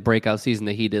having the breakout season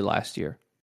that he did last year?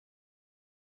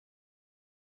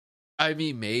 I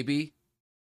mean, maybe,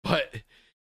 but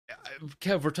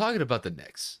Kev, we're talking about the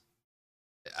Knicks.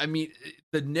 I mean,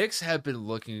 the Knicks have been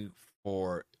looking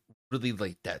for really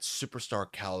like that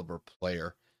superstar caliber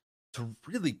player to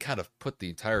really kind of put the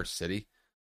entire city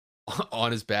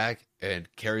on his back and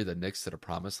carry the Knicks to the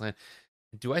promised land.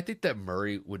 Do I think that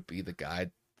Murray would be the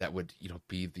guy that would,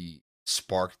 be the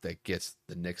spark that gets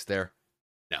the Knicks there?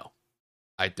 No,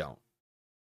 I don't.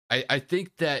 I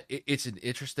think that it's an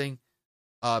interesting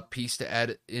piece to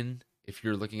add in if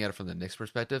you're looking at it from the Knicks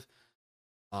perspective.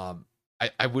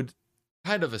 I would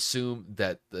kind of assume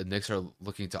that the Knicks are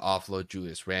looking to offload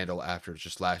Julius Randle after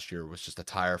just last year was just a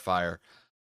tire fire.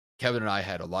 Kevin and I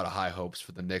had a lot of high hopes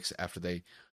for the Knicks after they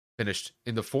finished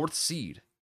in the 4th seed,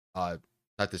 not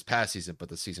this past season, but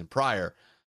the season prior,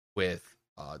 with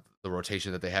the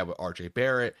rotation that they had with RJ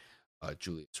Barrett,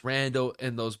 Julius Randle,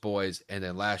 and those boys. And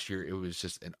then last year, it was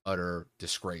just an utter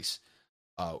disgrace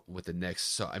with the Knicks.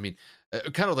 So, I mean,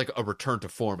 kind of like a return to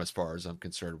form as far as I'm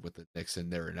concerned with the Knicks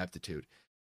and their ineptitude.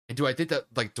 And do I think that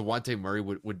like DeJounte Murray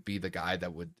would be the guy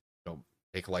that would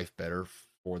make life better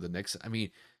for the Knicks? I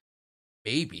mean,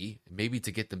 maybe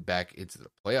to get them back into the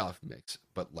playoff mix,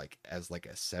 but like as like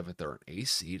a 7th or an 8th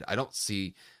seed, I don't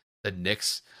see the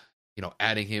Knicks,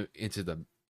 adding him into the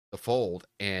fold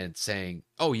and saying,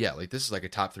 oh yeah, like this is like a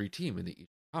top 3 team in the Eastern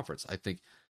Conference. I think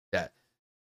that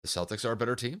the Celtics are a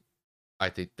better team. I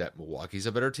think that Milwaukee's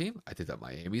a better team. I think that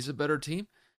Miami's a better team.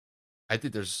 I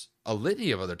think there's a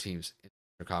litany of other teams in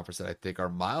the conference that I think are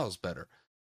miles better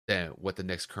than what the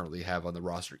Knicks currently have on the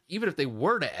roster, even if they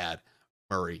were to add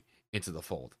Murray into the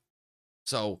fold.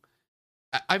 So,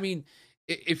 I mean,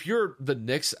 if you're the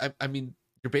Knicks, I mean,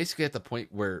 you're basically at the point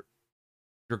where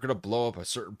you're going to blow up a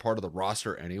certain part of the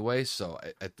roster anyway. So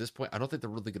at this point, I don't think they're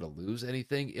really going to lose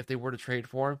anything if they were to trade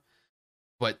for him.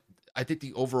 But I think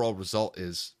the overall result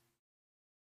is,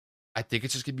 I think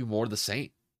it's just going to be more of the same.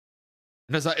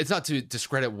 And it's not to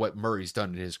discredit what Murray's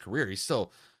done in his career. He's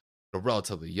still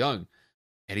relatively young,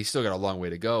 and he's still got a long way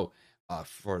to go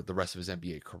for the rest of his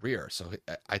NBA career. So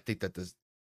I think that the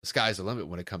sky's the limit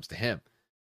when it comes to him.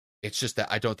 It's just that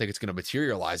I don't think it's going to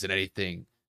materialize in anything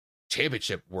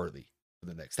championship worthy for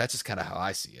the Knicks. That's just kind of how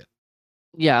I see it.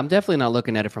 Yeah, I'm definitely not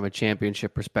looking at it from a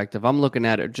championship perspective. I'm looking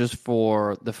at it just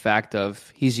for the fact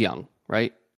of he's young,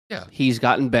 right? Yeah. He's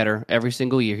gotten better every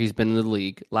single year he's been in the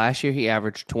league. Last year, he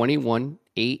averaged 21,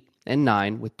 8, and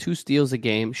 9 with 2 steals a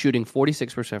game, shooting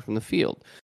 46% from the field.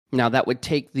 Now, that would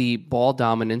take the ball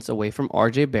dominance away from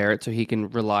RJ Barrett so he can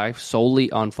rely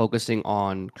solely on focusing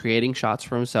on creating shots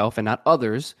for himself and not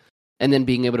others, and then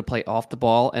being able to play off the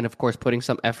ball, and of course putting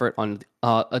some effort on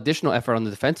additional effort on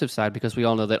the defensive side, because we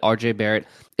all know that RJ Barrett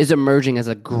is emerging as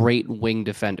a great wing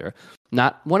defender.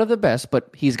 Not one of the best,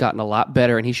 but he's gotten a lot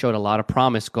better, and he showed a lot of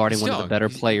promise guarding one of the better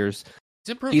players.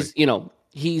 He's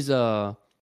improving.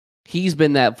 He's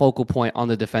been that focal point on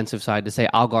the defensive side to say,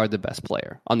 I'll guard the best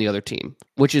player on the other team,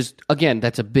 which is, again,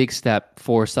 that's a big step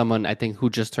for someone, I think,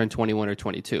 who just turned 21 or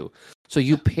 22. So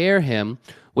you pair him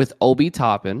with Obi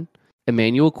Toppin,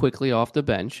 Emmanuel Quickley off the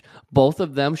bench, both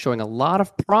of them showing a lot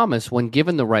of promise when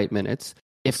given the right minutes.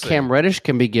 If Cam Reddish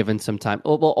can be given some time.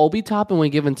 Well, Obi Toppin, when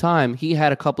given time, he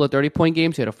had a couple of 30-point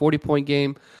games. He had a 40-point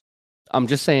game. I'm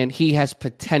just saying he has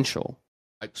potential.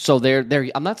 So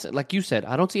I'm not, like you said,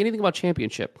 I don't see anything about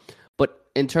championship. But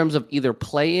in terms of either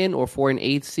play-in or for an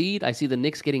 8th seed, I see the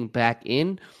Knicks getting back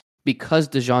in because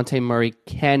DeJounte Murray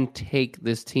can take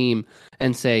this team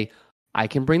and say, I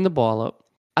can bring the ball up.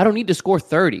 I don't need to score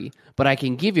 30, but I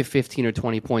can give you 15 or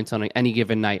 20 points on any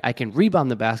given night. I can rebound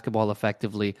the basketball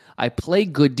effectively. I play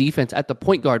good defense at the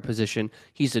point guard position.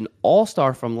 He's an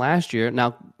all-star from last year.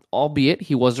 Now, albeit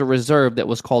he was a reserve that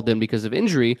was called in because of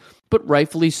injury, but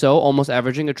rightfully so, almost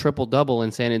averaging a triple-double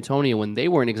in San Antonio when they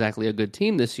weren't exactly a good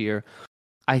team this year.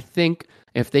 I think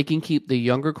if they can keep the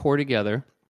younger core together,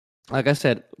 like I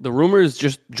said, the rumor is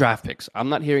just draft picks. I'm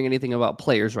not hearing anything about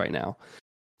players right now.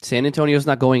 San Antonio's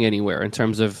not going anywhere in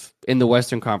terms of in the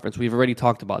Western Conference. We've already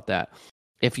talked about that.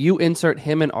 If you insert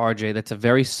him and RJ, that's a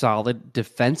very solid,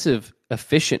 defensive,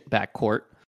 efficient backcourt.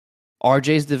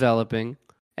 RJ's developing,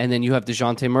 and then you have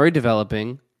DeJounte Murray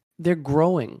developing. They're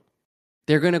growing.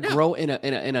 They're going to grow in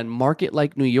a market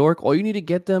like New York. All you need to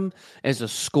get them is a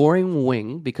scoring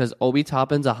wing because Obi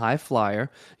Toppin's a high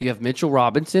flyer. You have Mitchell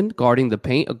Robinson guarding the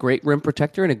paint, a great rim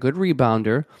protector and a good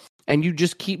rebounder. And you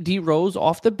just keep D Rose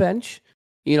off the bench.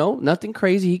 You know, nothing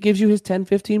crazy. He gives you his 10,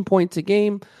 15 points a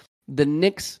game. The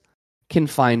Knicks can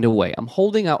find a way. I'm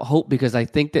holding out hope because I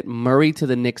think that Murray to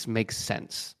the Knicks makes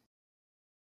sense.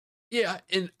 Yeah,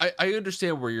 and I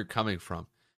understand where you're coming from.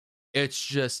 It's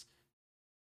just,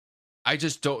 I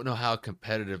just don't know how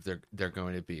competitive they're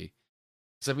going to be.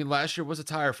 Because, I mean, last year was a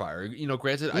tire fire. You know,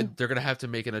 granted, they're going to have to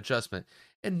make an adjustment.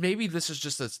 And maybe this is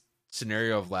just a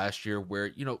scenario of last year where,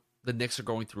 you know, the Knicks are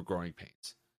going through growing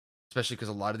pains. Especially because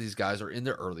a lot of these guys are in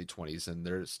their early 20s and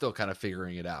they're still kind of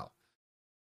figuring it out.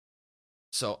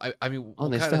 So, I mean,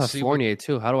 they still have Fournier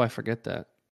too. How do I forget that?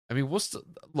 I mean, we'll still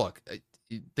look.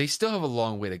 They still have a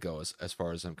long way to go as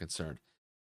far as I'm concerned.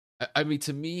 I mean,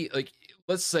 to me, like,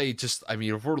 let's say just, I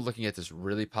mean, if we're looking at this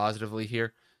really positively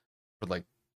here, for like,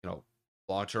 you know,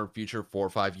 long-term future, 4 or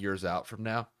 5 years out from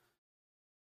now,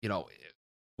 you know,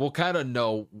 we'll kind of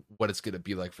know what it's going to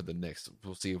be like for the Knicks.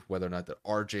 We'll see whether or not that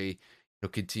RJ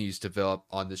continues to develop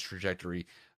on this trajectory.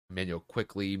 Emmanuel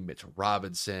Quickley, Mitchell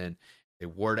Robinson. They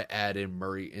were to add in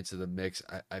Murray into the mix.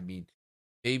 I mean,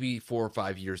 maybe 4 or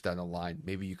 5 years down the line,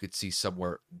 maybe you could see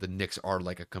somewhere the Knicks are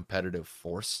like a competitive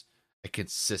force, a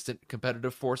consistent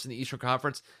competitive force in the Eastern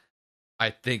Conference.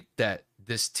 I think that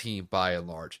this team, by and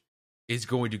large, is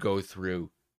going to go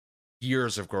through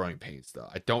years of growing pains, though.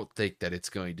 I don't think that it's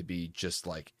going to be just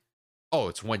like, oh,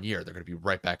 it's 1 year. They're going to be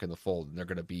right back in the fold, and they're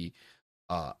going to be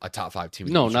a top 5 team.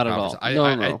 No, not at all.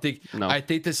 I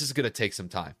think this is going to take some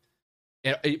time.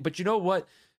 But you know what?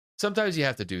 Sometimes you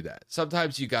have to do that.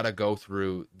 Sometimes you got to go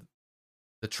through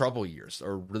the trouble years,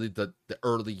 or really the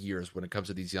early years when it comes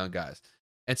to these young guys,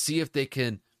 and see if they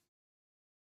can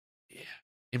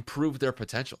improve their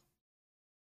potential.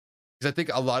 Because I think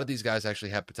a lot of these guys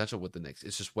actually have potential with the Knicks.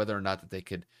 It's just whether or not that they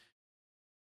could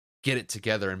get it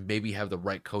together and maybe have the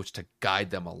right coach to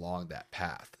guide them along that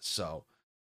path. So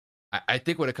I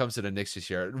think when it comes to the Knicks this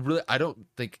year, really, I don't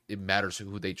think it matters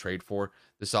who they trade for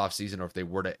this offseason, or if they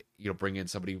were to, you know, bring in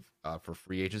somebody for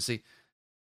free agency.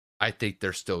 I think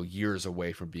they're still years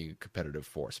away from being a competitive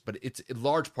force. But it's in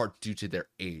large part due to their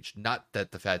age, not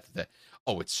that the fact that,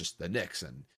 it's just the Knicks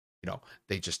and,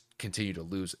 they just continue to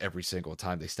lose every single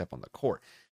time they step on the court.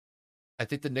 I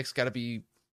think the Knicks got to be,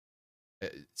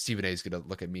 Stephen A is going to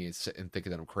look at me and think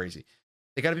that I'm crazy.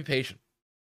 They got to be patient,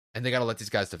 and they got to let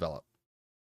these guys develop.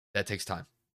 That takes time.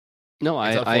 No,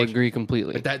 I agree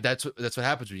completely. But that's what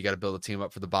happens when you got to build a team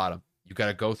up for the bottom. You got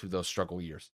to go through those struggle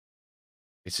years.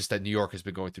 It's just that New York has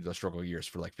been going through those struggle years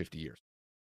for like 50 years.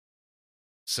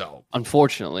 So,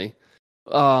 unfortunately,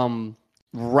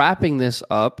 wrapping this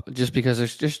up, just because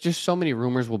there's just so many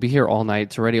rumors. We'll be here all night.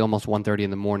 It's already almost 1:30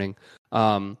 in the morning.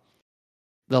 The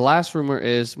last rumor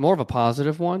is more of a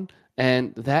positive one,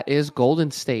 and that is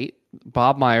Golden State.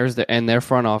 Bob Myers and their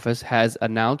front office has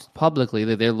announced publicly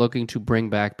that they're looking to bring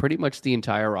back pretty much the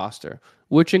entire roster,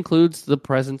 which includes the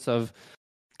presence of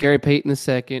Gary Payton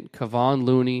II, Kevon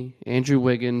Looney, Andrew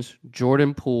Wiggins,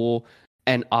 Jordan Poole,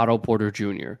 and Otto Porter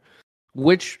Jr.,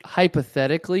 which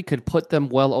hypothetically could put them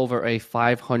well over a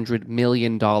 $500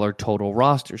 million total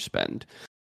roster spend.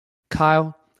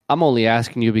 Kyle, I'm only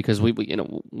asking you because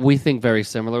we think very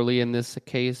similarly in this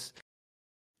case.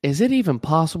 Is it even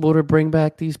possible to bring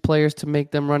back these players to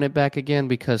make them run it back again?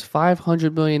 Because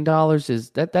 $500 million is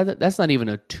that's not even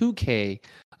a 2K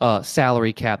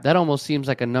salary cap. That almost seems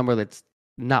like a number that's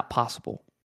not possible.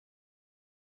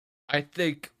 I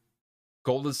think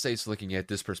Golden State's looking at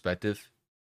this perspective.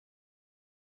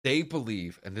 They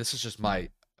believe, and this is just my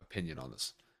opinion on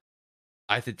this,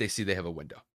 I think they see they have a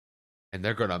window. And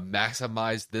they're going to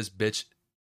maximize this bitch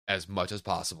as much as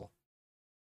possible.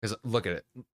 Because look at it.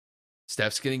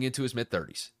 Steph's getting into his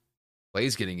mid-30s.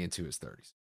 Clay's getting into his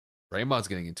 30s. Draymond's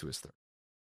getting into his 30s.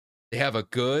 They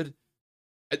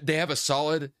have a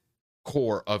solid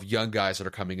core of young guys that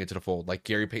are coming into the fold, like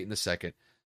Gary Payton II.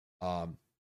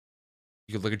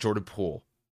 You could look at Jordan Poole,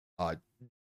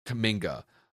 Kuminga.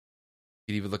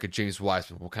 You could even look at James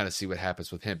Wiseman. We'll kind of see what happens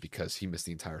with him because he missed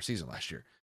the entire season last year.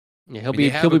 Yeah,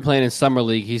 he'll be playing in summer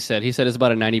league. He said it's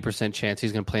about a 90% chance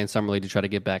he's going to play in summer league to try to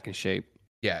get back in shape.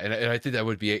 Yeah, and I think that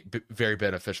would be very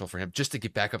beneficial for him just to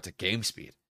get back up to game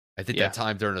speed. I think that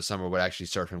time during the summer would actually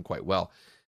serve him quite well.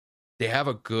 They have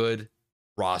a good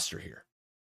roster here.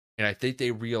 And I think they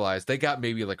realize they got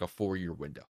maybe like a 4-year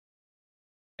window.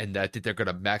 And I think they're going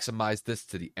to maximize this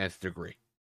to the nth degree.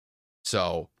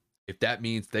 So if that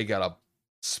means they got to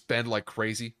spend like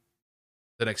crazy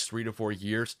the next 3 to 4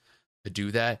 years to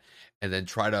do that and then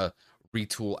try to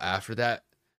retool after that,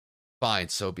 fine,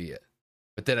 so be it.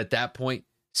 But then at that point,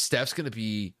 Steph's going to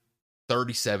be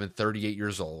 37, 38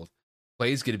 years old.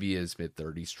 Clay's going to be in his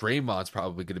mid-30s. Draymond's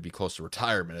probably going to be close to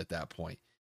retirement at that point.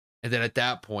 And then at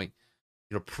that point,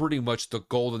 pretty much the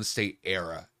Golden State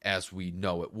era as we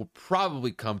know it will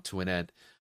probably come to an end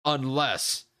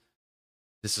unless,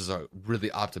 this is a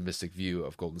really optimistic view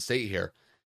of Golden State here,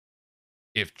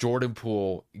 if Jordan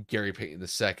Poole, Gary Payton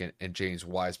II, and James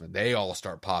Wiseman, they all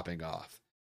start popping off.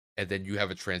 And then you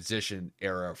have a transition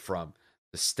era from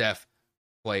the Steph,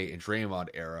 Clay, and Draymond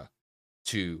era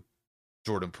to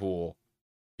Jordan Poole,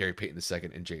 Gary Payton II,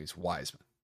 and James Wiseman.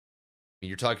 I mean,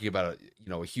 you're talking about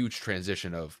a huge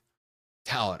transition of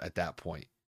talent at that point.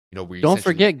 Don't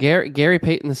forget Gary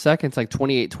Payton II's like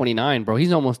 28, 29, bro.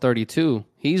 He's almost 32.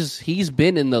 He's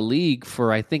been in the league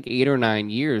for I think 8 or 9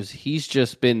 years. He's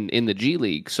just been in the G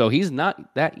League, so he's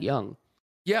not that young.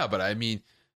 Yeah, but I mean,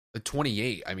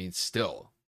 28. I mean,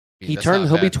 still.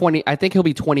 He'll be 20. I think he'll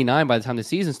be 29 by the time the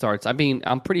season starts. I mean,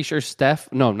 I'm pretty sure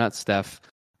not Steph.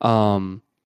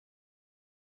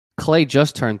 Clay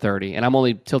just turned 30, and I'm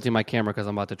only tilting my camera because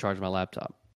I'm about to charge my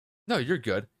laptop. No, you're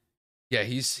good. Yeah,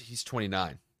 he's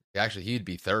 29. Actually, he'd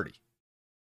be 30.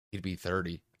 He'd be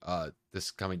 30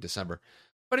 this coming December.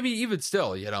 But I mean, even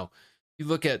still, you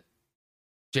look at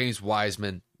James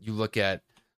Wiseman, you look at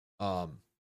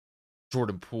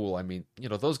Jordan Poole. I mean,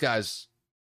 those guys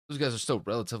are still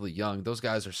relatively young. Those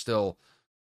guys are still,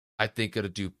 I think, going to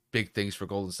do big things for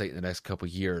Golden State in the next couple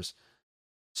of years.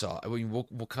 So I mean,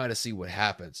 we'll kind of see what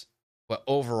happens. But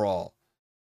overall,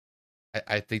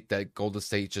 I think that Golden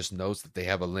State just knows that they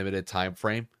have a limited time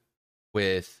frame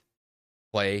with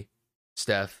Clay,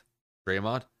 Steph,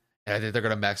 Draymond, and I think they're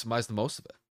going to maximize the most of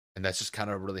it. And that's just kind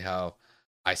of really how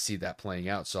I see that playing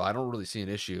out. So I don't really see an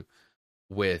issue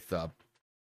with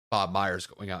Bob Myers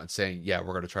going out and saying, yeah,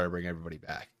 we're going to try to bring everybody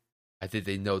back. I think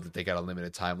they know that they got a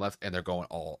limited time left, and they're going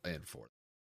all in for it.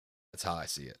 That's how I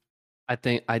see it.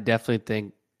 I definitely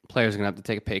think players are going to have to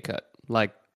take a pay cut.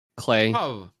 Like Clay,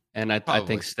 and I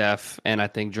think Steph, and I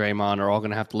think Draymond are all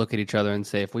going to have to look at each other and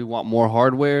say, if we want more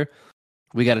hardware,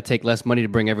 we got to take less money to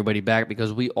bring everybody back,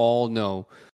 because we all know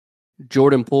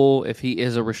Jordan Poole, if he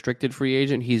is a restricted free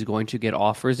agent, he's going to get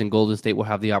offers, and Golden State will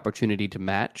have the opportunity to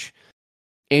match.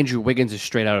 Andrew Wiggins is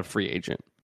straight out of free agent.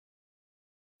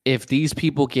 If these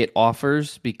people get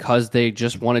offers because they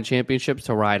just won a championship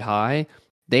to ride high,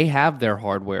 they have their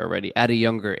hardware already at a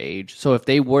younger age. So if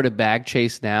they were to bag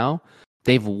chase now,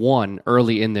 they've won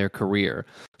early in their career.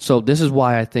 So this is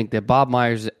why I think that Bob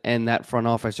Myers and that front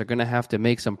office are going to have to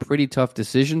make some pretty tough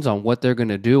decisions on what they're going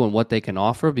to do and what they can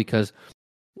offer, because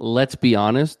let's be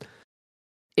honest,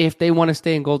 if they want to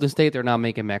stay in Golden State, they're not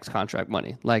making max contract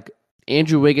money. Like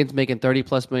Andrew Wiggins making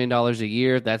 $30+ million a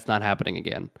year, that's not happening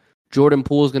again. Jordan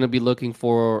Poole is going to be looking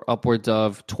for upwards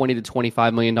of $20 to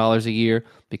 $25 million a year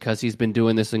because he's been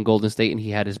doing this in Golden State and he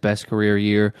had his best career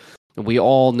year. And we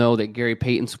all know that Gary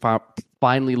Payton's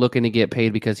finally looking to get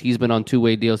paid because he's been on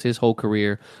two-way deals his whole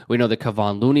career. We know that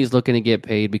Kevon Looney's looking to get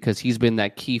paid because he's been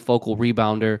that key focal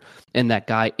rebounder and that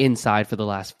guy inside for the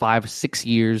last 5-6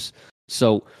 years.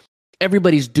 So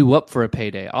everybody's due up for a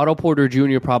payday. Otto Porter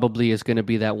Jr. probably is going to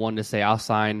be that one to say, I'll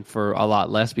sign for a lot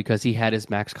less because he had his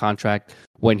max contract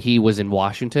when he was in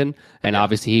Washington, and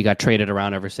obviously he got traded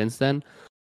around ever since then.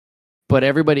 But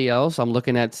everybody else, I'm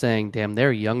looking at saying, damn,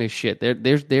 they're young as shit.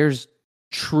 There's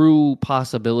true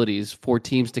possibilities for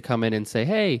teams to come in and say,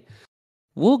 hey,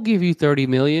 we'll give you $30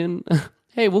 million.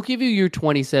 Hey, we'll give you your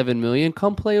 $27 million.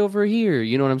 Come play over here.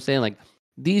 You know what I'm saying? Like,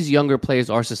 these younger players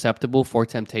are susceptible for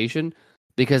temptation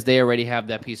because they already have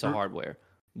that piece of hardware.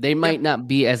 They might not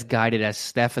be as guided as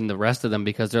Steph and the rest of them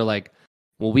because they're like,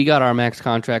 well, we got our max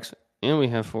contracts and we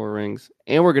have 4 rings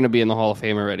and we're going to be in the Hall of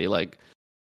Fame already. Like,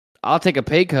 I'll take a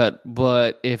pay cut,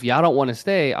 but if y'all don't want to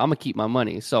stay, I'm going to keep my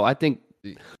money. So I think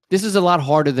this is a lot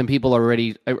harder than people are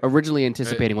originally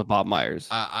anticipating with Bob Myers.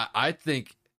 I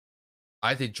think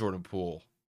Jordan Poole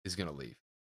is going to leave.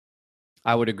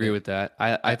 I would agree with that.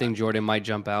 I think Jordan might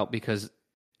jump out because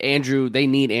they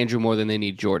need Andrew more than they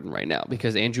need Jordan right now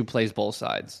because Andrew plays both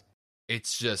sides.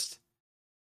 It's just,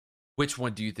 which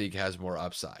one do you think has more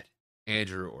upside,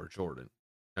 Andrew or Jordan?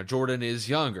 Now, Jordan is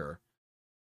younger,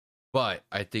 but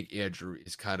I think Andrew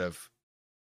is kind of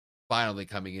finally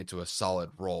coming into a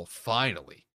solid role.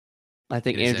 Finally. I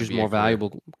think Andrew's more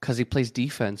valuable because he plays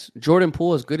defense. Jordan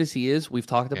Poole, as good as he is, we've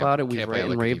talked about it. We've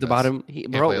raved about him.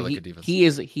 He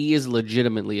is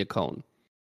legitimately a cone.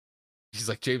 He's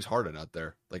like James Harden out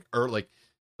there, like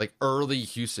early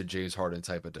Houston James Harden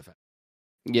type of defense.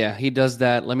 Yeah, he does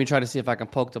that. Let me try to see if I can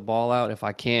poke the ball out. If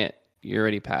I can't, you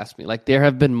already passed me. Like, there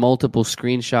have been multiple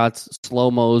screenshots,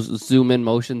 slow-mos, zoom-in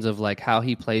motions of like how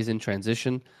he plays in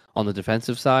transition on the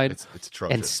defensive side. It's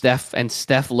atrocious. And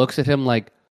Steph looks at him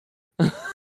like,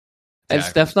 and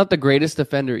Steph's not the greatest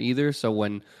defender either. So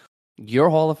when your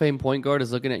Hall of Fame point guard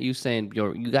is looking at you saying,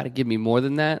 "Yo, you got to give me more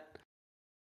than that,"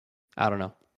 I don't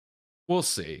know. We'll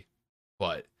see,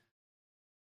 but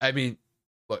I mean,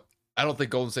 look, I don't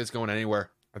think Golden State's going anywhere.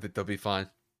 I think they'll be fine.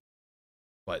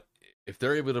 But if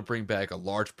they're able to bring back a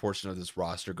large portion of this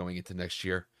roster going into next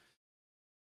year,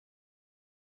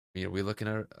 are we looking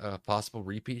at a possible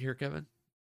repeat here, Kevin?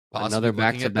 Another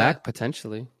back-to-back,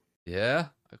 potentially. Yeah,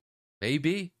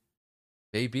 maybe.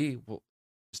 Well,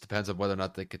 just depends on whether or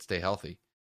not they could stay healthy.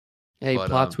 Hey,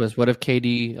 plot twist. What if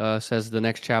KD says the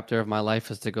next chapter of my life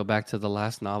is to go back to the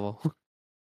last novel?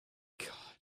 God.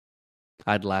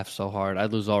 I'd laugh so hard.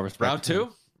 I'd lose all respect.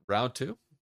 Round two?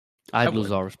 I'd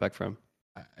lose all respect for him.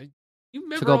 You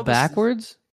remember to go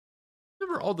backwards?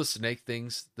 Remember all the snake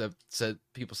things that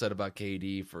people said about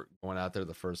KD for going out there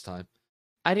the first time?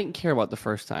 I didn't care about the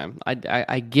first time.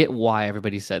 I get why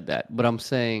everybody said that, but I'm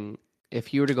saying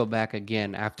if you were to go back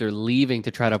again after leaving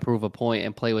to try to prove a point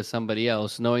and play with somebody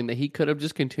else, knowing that he could have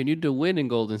just continued to win in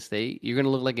Golden State, you're going to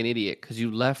look like an idiot because you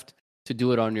left to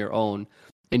do it on your own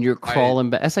and you're crawling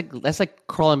back. That's like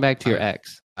crawling back to your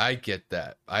ex. I get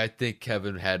that. I think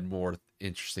Kevin had more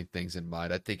interesting things in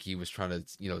mind. I think he was trying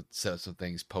to, set up some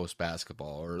things post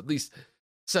basketball, or at least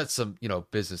set some,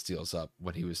 business deals up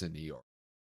when he was in New York.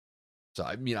 So,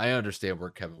 I mean, I understand where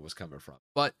Kevin was coming from,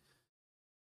 but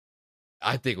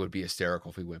I think it would be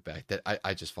hysterical if we went back. That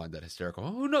I just find that hysterical.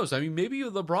 Who knows? I mean, maybe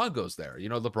LeBron goes there.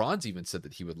 LeBron's even said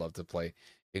that he would love to play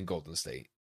in Golden State.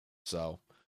 So,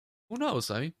 who knows?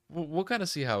 I mean, we'll kind of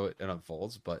see how it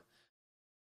unfolds, but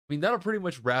I mean, that'll pretty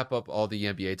much wrap up all the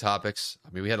NBA topics.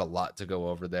 I mean, we had a lot to go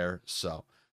over there, so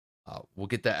we'll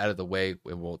get that out of the way,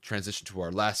 and we'll transition to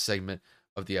our last segment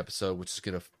of the episode, which is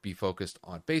going to be focused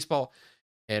on baseball,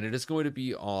 and it is going to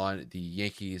be on the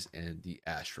Yankees and the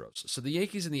Astros. So the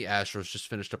Yankees and the Astros just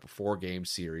finished up a 4-game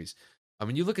series. I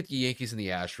mean, you look at the Yankees and the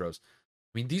Astros,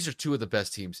 I mean, these are two of the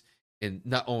best teams in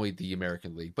not only the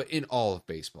American League, but in all of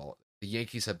baseball. The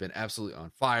Yankees have been absolutely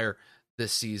on fire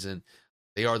this season.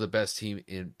 They are the best team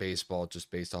in baseball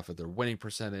just based off of their winning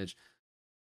percentage.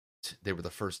 They were the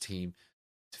first team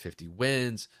to 50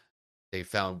 wins. They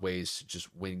found ways to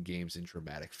just win games in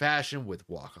dramatic fashion with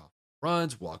walk-off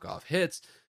runs, walk-off hits.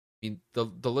 I mean, the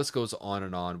list goes on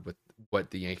and on with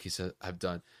what the Yankees have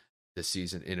done this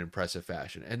season in impressive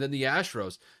fashion. And then the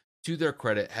Astros, to their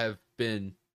credit, have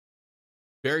been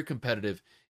very competitive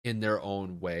in their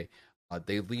own way.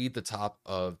 They lead the top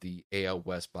of the AL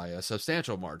West by a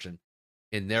substantial margin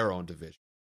in their own division.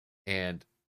 And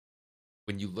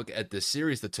when you look at this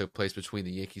series that took place between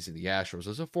the Yankees and the Astros, it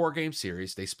was a 4-game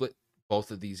series. They split both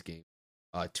of these games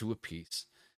 2 apiece.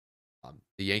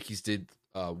 The Yankees did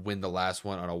win the last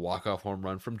one on a walk-off home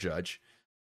run from Judge.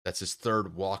 That's his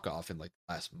 3rd walk-off in like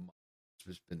the last month,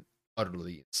 which has been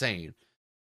utterly insane.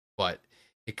 But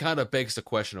it kind of begs the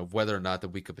question of whether or not that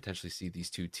we could potentially see these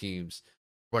two teams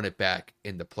run it back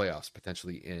in the playoffs,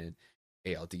 potentially in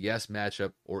ALDS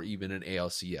matchup or even an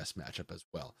ALCS matchup as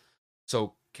well.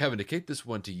 So, Kevin, to kick this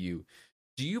one to you,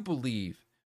 do you believe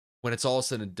when it's all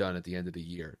said and done at the end of the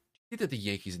year, do you think that the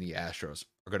Yankees and the Astros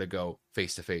are going to go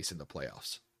face-to-face in the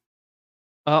playoffs?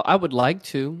 I would like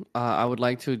to. I would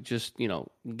like to just,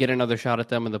 get another shot at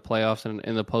them in the playoffs and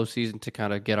in the postseason to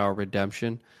kind of get our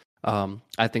redemption.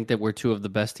 I think that we're 2 of the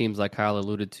best teams, like Kyle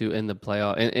alluded to, in the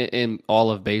playoff in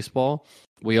all of baseball.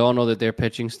 We all know that their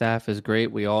pitching staff is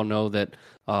great. We all know that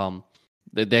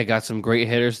that they got some great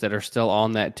hitters that are still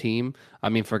on that team. I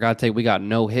mean, for God's sake, we got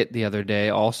no hit the other day,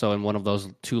 also in one of those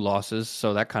 2 losses,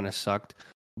 so that kind of sucked.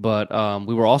 But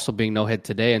we were also being no hit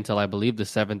today until I believe the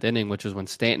 7th inning, which is when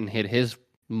Stanton hit his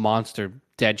monster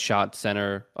dead shot to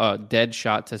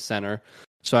center.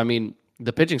 So I mean,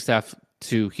 the pitching staff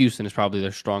to Houston is probably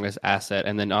their strongest asset.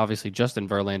 And then obviously Justin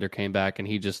Verlander came back and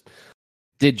he just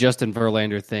did Justin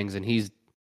Verlander things. And he's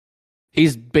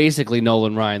basically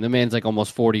Nolan Ryan. The man's like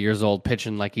almost 40 years old,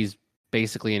 pitching like he's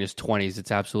basically in his 20s.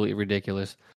 It's absolutely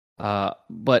ridiculous.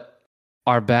 But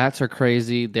our bats are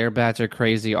crazy. Their bats are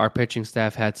crazy. Our pitching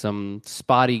staff had some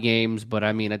spotty games. But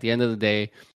I mean, at the end of the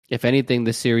day, if anything,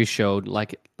 the series showed,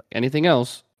 like anything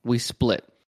else, we split.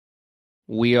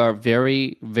 We are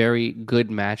very, very good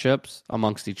matchups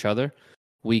amongst each other.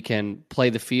 We can play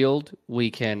the field. We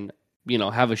can,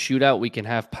 have a shootout. We can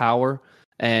have power.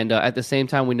 And at the same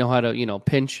time, we know how to,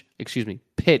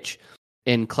 pitch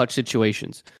in clutch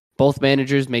situations. Both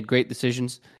managers made great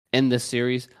decisions in this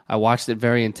series. I watched it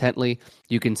very intently.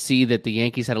 You can see that the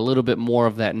Yankees had a little bit more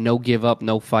of that no give up,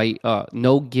 no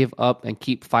give up and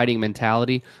keep fighting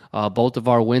mentality. Both of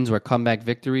our wins were comeback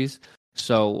victories.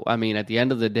 So, I mean, at the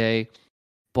end of the day,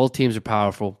 both teams are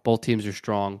powerful. Both teams are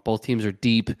strong. Both teams are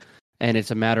deep. And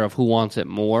it's a matter of who wants it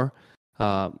more.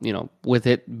 With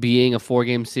it being a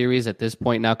 4-game series at this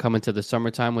point now coming to the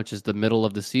summertime, which is the middle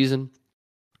of the season,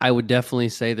 I would definitely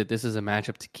say that this is a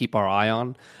matchup to keep our eye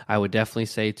on. I would definitely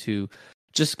say to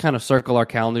just kind of circle our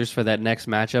calendars for that next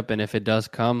matchup. And if it does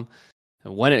come,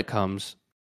 when it comes,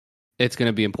 it's going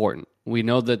to be important. We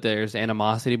know that there's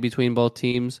animosity between both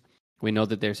teams. We know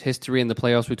that there's history in the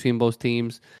playoffs between both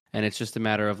teams. And it's just a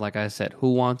matter of, like I said,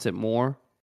 who wants it more.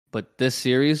 But this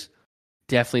series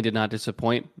definitely did not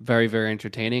disappoint. Very, very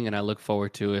entertaining. And I look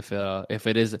forward to if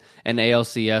it is an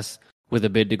ALCS with a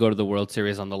bid to go to the World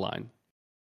Series on the line.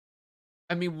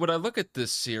 I mean, when I look at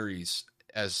this series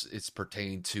as it's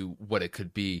pertaining to what it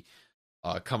could be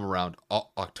come around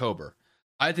October,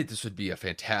 I think this would be a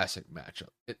fantastic matchup.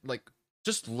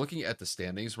 Just looking at the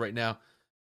standings right now,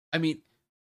 I mean,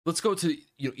 let's go to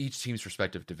each team's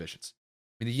respective divisions.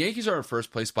 I mean, the Yankees are in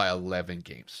first place by 11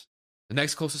 games. The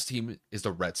next closest team is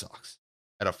the Red Sox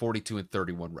at a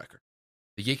 42-31 record.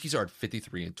 The Yankees are at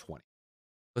 53-20.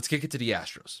 Let's kick it to the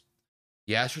Astros.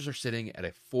 The Astros are sitting at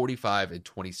a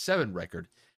 45-27 record,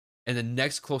 and the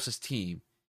next closest team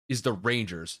is the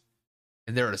Rangers,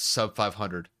 and they're at a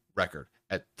sub-500 record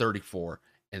at 34-37.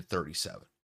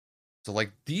 So,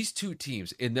 these two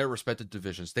teams in their respective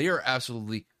divisions, they are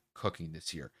absolutely cooking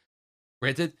this year.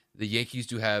 Granted, the Yankees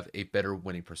do have a better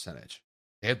winning percentage.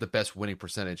 They have the best winning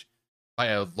percentage by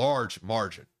a large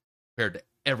margin compared to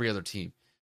every other team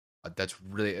that's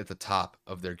really at the top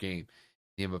of their game.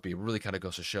 The MLB really kind of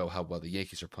goes to show how well the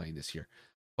Yankees are playing this year.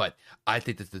 But I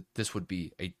think that this would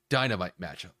be a dynamite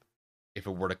matchup if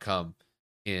it were to come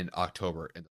in October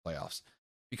in the playoffs.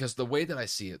 Because the way that I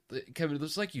see it, Kevin, it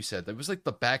was like you said, it was like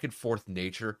the back and forth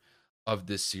nature of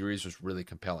this series was really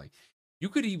compelling. You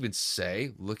could even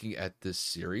say, looking at this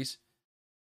series,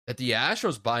 that the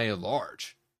Astros, by and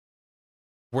large,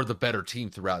 were the better team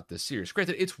throughout this series.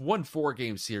 Granted, it's one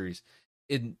 4-game series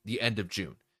in the end of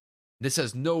June. This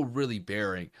has no really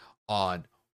bearing on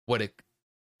what it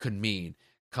could mean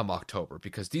come October,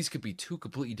 because these could be 2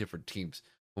 completely different teams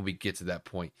when we get to that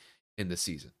point in the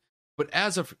season. But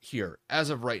as of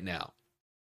right now,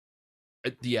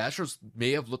 the Astros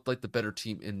may have looked like the better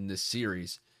team in this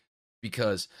series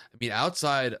because, I mean,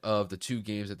 outside of the 2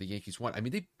 games that the Yankees won, I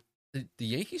mean, the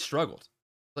Yankees struggled.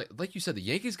 Like you said, the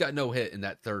Yankees got no hit in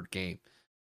that 3rd game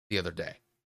the other day.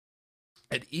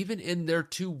 And even in their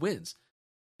 2 wins,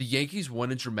 the Yankees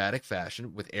won in dramatic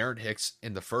fashion with Aaron Hicks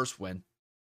in the first win,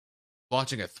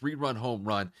 launching a 3-run home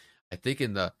run, I think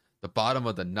in the bottom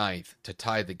of the 9th to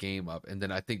tie the game up. And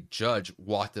then I think Judge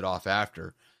walked it off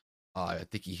after. I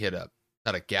think he hit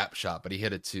not a gap shot, but he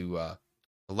hit it to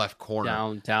the left corner.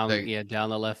 Down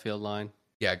the left field line.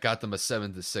 Yeah, got them a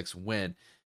 7-6 win.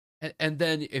 And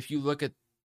then if you look at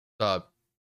the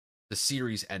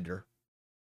series ender,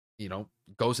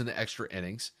 goes into extra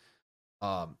innings,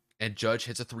 and Judge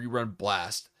hits a 3-run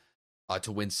blast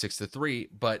to win 6-3.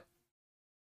 But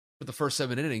for the first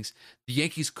 7 innings, the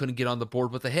Yankees couldn't get on the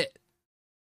board with a hit.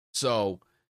 So,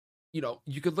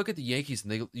 you could look at the Yankees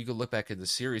and you could look back at the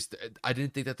series. I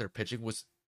didn't think that their pitching was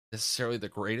necessarily the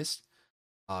greatest.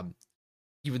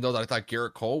 Even though that I thought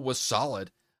Garrett Cole was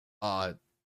solid, not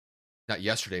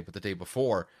yesterday, but the day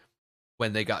before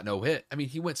when they got no hit. I mean,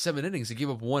 he went 7 innings and gave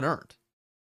up 1 earned.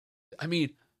 I mean,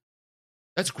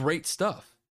 that's great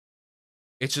stuff.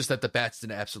 It's just that the bats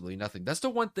did absolutely nothing. That's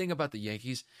the one thing about the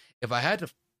Yankees. If I had to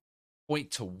point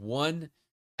to one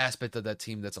aspect of that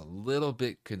team that's a little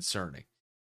bit concerning,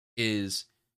 is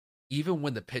even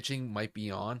when the pitching might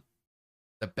be on,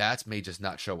 the bats may just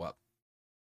not show up.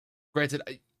 Granted,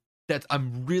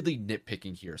 I'm really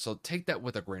nitpicking here, so take that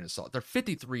with a grain of salt. They're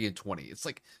 53-20. It's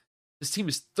like this team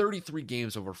is 33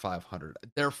 games over 500.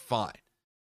 They're fine.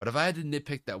 But if I had to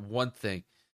nitpick that one thing,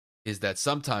 is that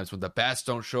sometimes when the bats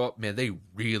don't show up, man, they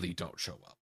really don't show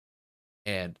up.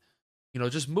 And,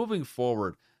 just moving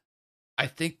forward, I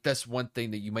think that's one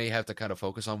thing that you may have to kind of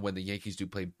focus on when the Yankees do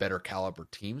play better caliber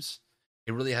teams.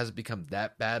 It really hasn't become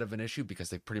that bad of an issue because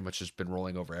they've pretty much just been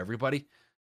rolling over everybody.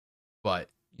 But,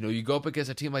 you go up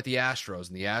against a team like the Astros,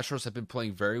 and the Astros have been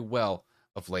playing very well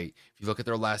of late. If you look at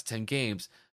their last 10 games,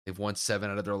 they've won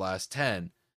 7 out of their last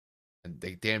 10, and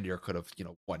they damn near could have,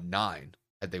 won 9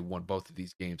 had they won both of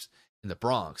these games in the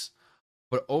Bronx.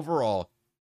 But overall,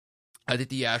 I think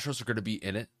the Astros are going to be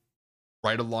in it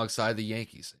right alongside the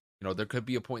Yankees. There could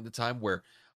be a point in the time where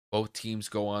both teams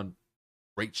go on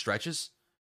great stretches.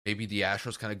 Maybe the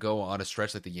Astros kind of go on a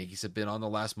stretch like the Yankees have been on the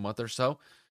last month or so.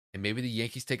 And maybe the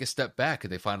Yankees take a step back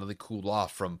and they finally cool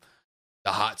off from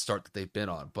the hot start that they've been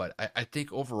on. But I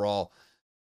think overall,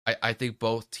 I think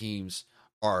both teams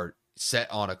are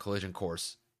set on a collision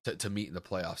course to meet in the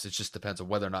playoffs. It just depends on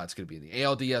whether or not it's going to be in the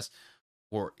ALDS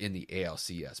or in the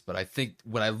ALCS. But I think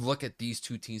when I look at these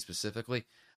 2 teams specifically,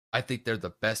 I think they're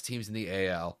the best teams in the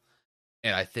AL.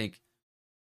 And I think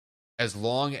as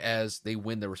long as they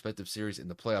win their respective series in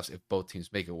the playoffs, if both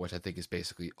teams make it, which I think is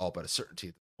basically all but a certainty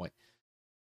at this point,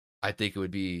 I think it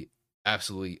would be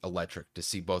absolutely electric to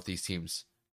see both these teams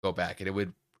go back. And it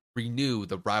would renew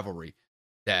the rivalry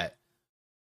that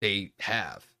they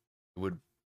have.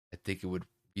 I think it would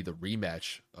be the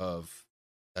rematch of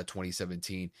that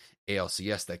 2017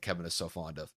 ALCS that Kevin is so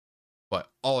fond of. But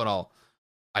all in all,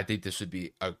 I think this would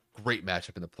be a great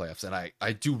matchup in the playoffs. And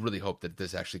I do really hope that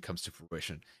this actually comes to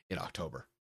fruition in October.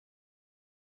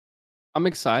 I'm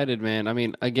excited, man. I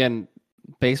mean, again,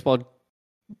 baseball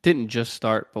didn't just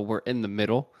start, but we're in the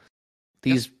middle.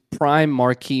 These prime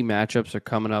marquee matchups are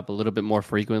coming up a little bit more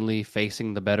frequently,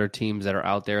 facing the better teams that are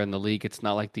out there in the league. It's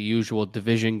not like the usual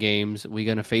division games. We're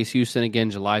going to face Houston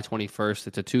again July 21st.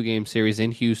 It's a 2-game series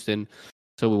in Houston,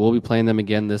 so we will be playing them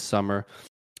again this summer.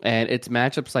 And it's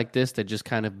matchups like this that just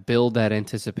kind of build that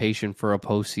anticipation for a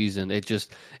postseason.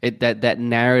 That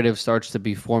narrative starts to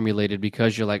be formulated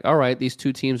because you're like, all right, these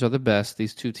 2 teams are the best.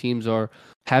 These 2 teams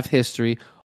have history.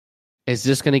 Is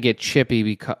this going to get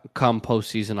chippy come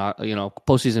postseason?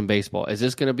 Postseason baseball. Is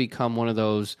this going to become one of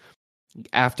those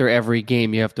after every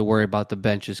game you have to worry about the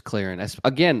benches clearing?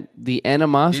 Again, the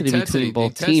animosity between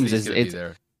both teams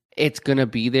it's going to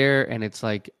be there, and it's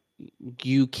like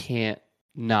you can't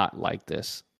not like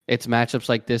this. It's matchups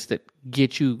like this that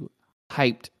get you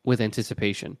hyped with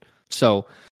anticipation. So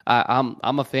I'm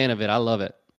a fan of it. I love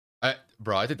it. I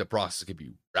think the Bronx is going to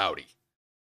be rowdy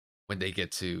when they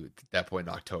get to that point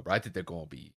in October. I think they're going to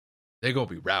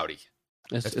be rowdy.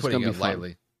 That's putting it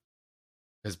lightly.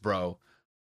 Because, bro,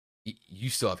 you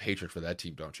still have hatred for that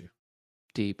team, don't you?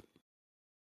 Deep.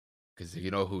 Because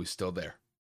you know who's still there.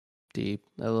 Deep.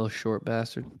 That little short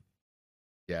bastard.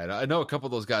 Yeah, I know a couple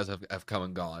of those guys have come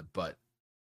and gone, but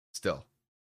still.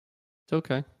 It's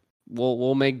okay.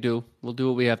 We'll make do. We'll do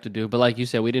what we have to do. But like you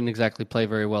said, we didn't exactly play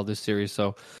very well this series,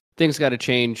 so things got to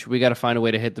change. We got to find a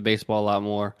way to hit the baseball a lot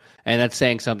more. And that's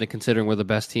saying something considering we're the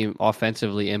best team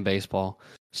offensively in baseball.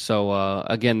 So,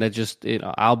 again, that just,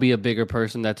 I'll be a bigger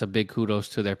person. That's a big kudos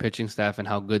to their pitching staff and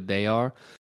how good they are.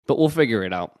 But we'll figure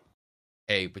it out.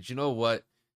 Hey, but you know what?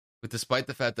 But despite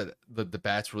the fact that the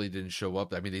bats really didn't show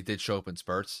up, I mean, they did show up in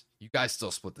spurts. You guys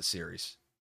still split the series.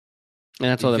 And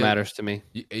that's all that matters to me.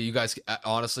 You guys,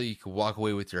 honestly, you could walk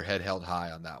away with your head held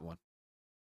high on that one.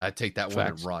 I'd take that one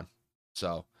and run.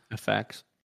 So, facts.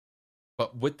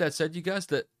 But with that said, you guys,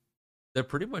 that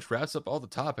pretty much wraps up all the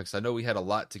topics. I know we had a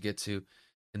lot to get to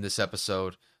in this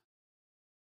episode.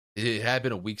 It had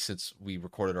been a week since we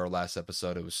recorded our last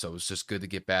episode. It was just good to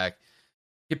get back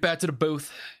to the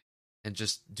booth and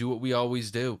just do what we always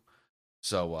do.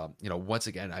 So, once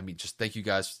again, I mean, just thank you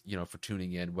guys, for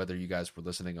tuning in, whether you guys were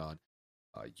listening on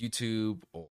YouTube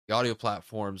or the audio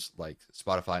platforms like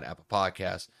Spotify and Apple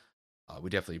Podcasts. We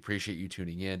definitely appreciate you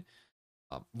tuning in.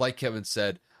 Like Kevin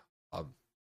said,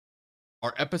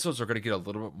 our episodes are going to get a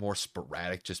little bit more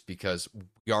sporadic just because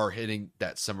we are hitting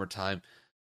that summertime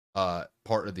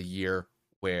part of the year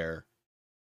where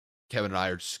Kevin and I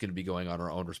are just going to be going on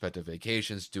our own respective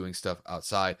vacations, doing stuff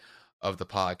outside of the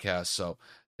podcast. So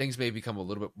things may become a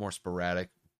little bit more sporadic,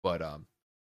 but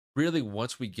really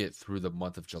once we get through the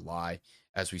month of July,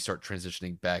 as we start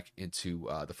transitioning back into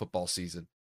the football season,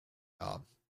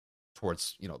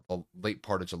 towards the late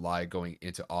part of July going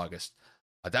into August,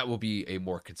 that will be a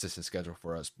more consistent schedule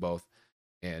for us both,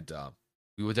 and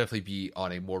we will definitely be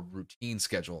on a more routine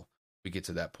schedule when we get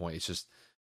to that point. It's just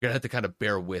you're gonna have to kind of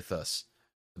bear with us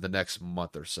for the next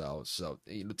month or so. So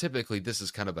typically this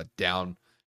is kind of a down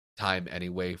time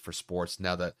anyway for sports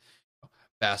now that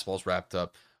basketball's wrapped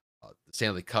up, the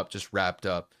Stanley Cup just wrapped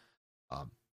up.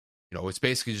 It's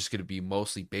basically just going to be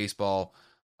mostly baseball,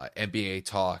 NBA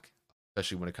talk,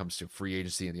 especially when it comes to free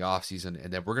agency in the offseason.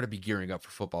 And then we're going to be gearing up for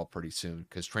football pretty soon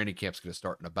because training camp's going to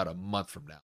start in about a month from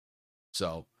now.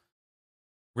 So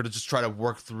we're going to just try to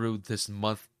work through this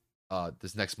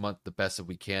next month, the best that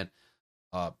we can.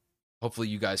 Hopefully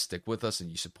you guys stick with us and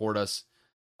you support us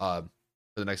for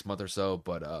the next month or so.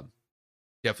 But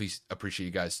definitely appreciate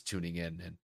you guys tuning in.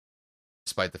 And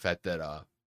despite the fact that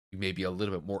we may be a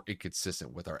little bit more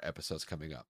inconsistent with our episodes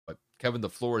coming up. But Kevin, the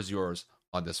floor is yours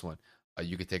on this one.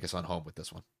 You can take us on home with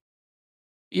this one.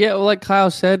 Yeah, well, like Kyle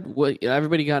said,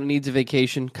 everybody needs a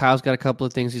vacation. Kyle's got a couple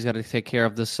of things he's got to take care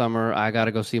of this summer. I got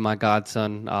to go see my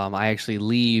godson. I actually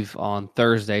leave on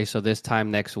Thursday, so this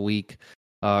time next week,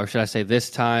 or should I say this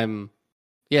time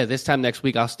next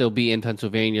week, I'll still be in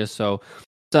Pennsylvania. So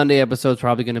Sunday episode's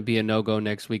probably going to be a no-go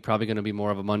next week, probably going to be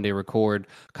more of a Monday record.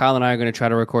 Kyle and I are going to try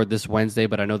to record this Wednesday,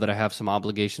 but I know that I have some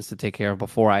obligations to take care of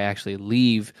before I actually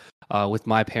leave with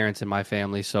my parents and my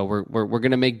family. So we're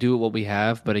going to make do with what we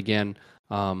have. But again,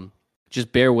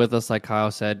 just bear with us. Like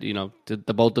Kyle said,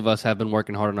 the both of us have been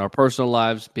working hard on our personal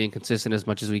lives, being consistent as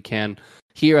much as we can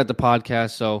here at the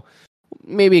podcast. So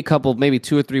maybe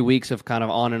 2 or 3 weeks of kind of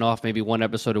on and off, maybe one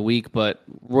episode a week, but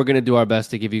we're going to do our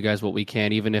best to give you guys what we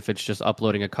can, even if it's just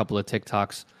uploading a couple of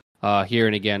TikToks here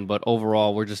and again. But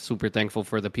overall, we're just super thankful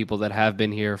for the people that have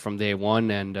been here from day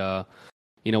one. And,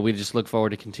 we just look forward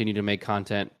to continue to make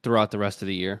content throughout the rest of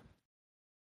the year.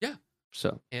 Yeah.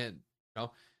 So, and,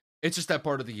 it's just that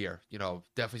part of the year,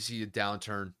 definitely see a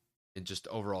downturn in just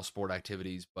overall sport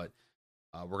activities, but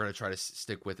we're going to try to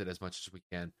stick with it as much as we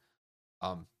can.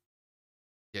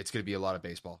 It's going to be a lot of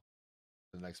baseball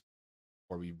for the next,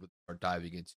 before we are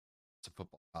diving into some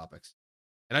football topics.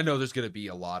 And I know there's going to be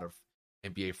a lot of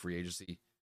NBA free agency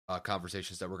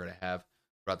conversations that we're going to have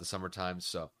throughout the summertime.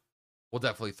 So we'll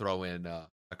definitely throw in a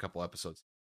couple episodes.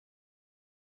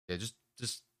 Yeah,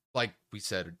 just like we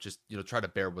said, just try to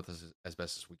bear with us as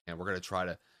best as we can. We're going to try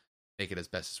to make it as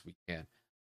best as we can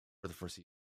for the first season.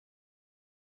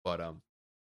 But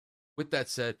with that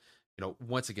said,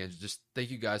 once again, just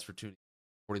thank you guys for tuning in,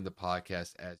 supporting the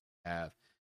podcast as you have.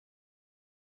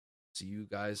 See you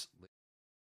guys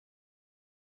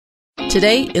later.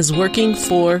 Today is working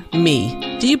for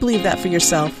me. Do you believe that for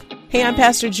yourself? Hey, I'm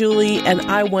Pastor Julie, and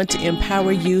I want to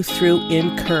empower you through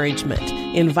encouragement.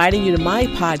 Inviting you to my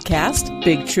podcast,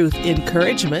 Big Truth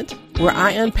Encouragement, where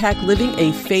I unpack living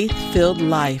a faith-filled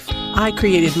life. I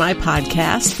created my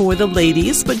podcast for the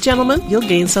ladies, but gentlemen, you'll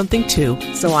gain something too.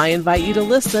 So I invite you to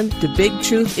listen to Big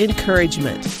Truth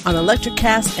Encouragement on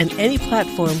Electricast and any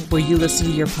platform where you listen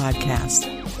to your podcast.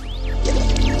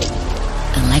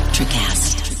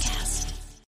 Electricast.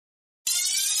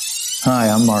 Hi,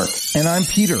 I'm Mark. And I'm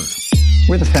Peter.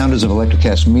 We're the founders of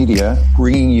Electricast Media,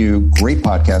 bringing you great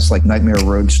podcasts like Nightmare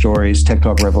Road Stories, Tech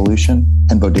Talk Revolution,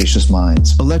 and bodacious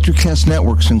minds. Electricast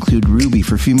networks include Ruby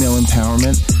for female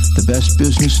empowerment, the Best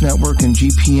Business Network, and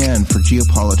GPN for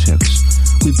geopolitics.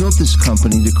 We built this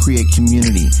company to create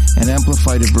community and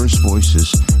amplify diverse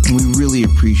voices, and we really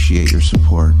appreciate your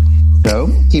support. So,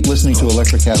 keep listening to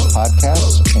Electricast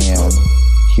podcasts and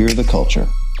hear the culture.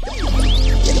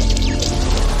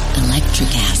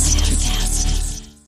 Electricast.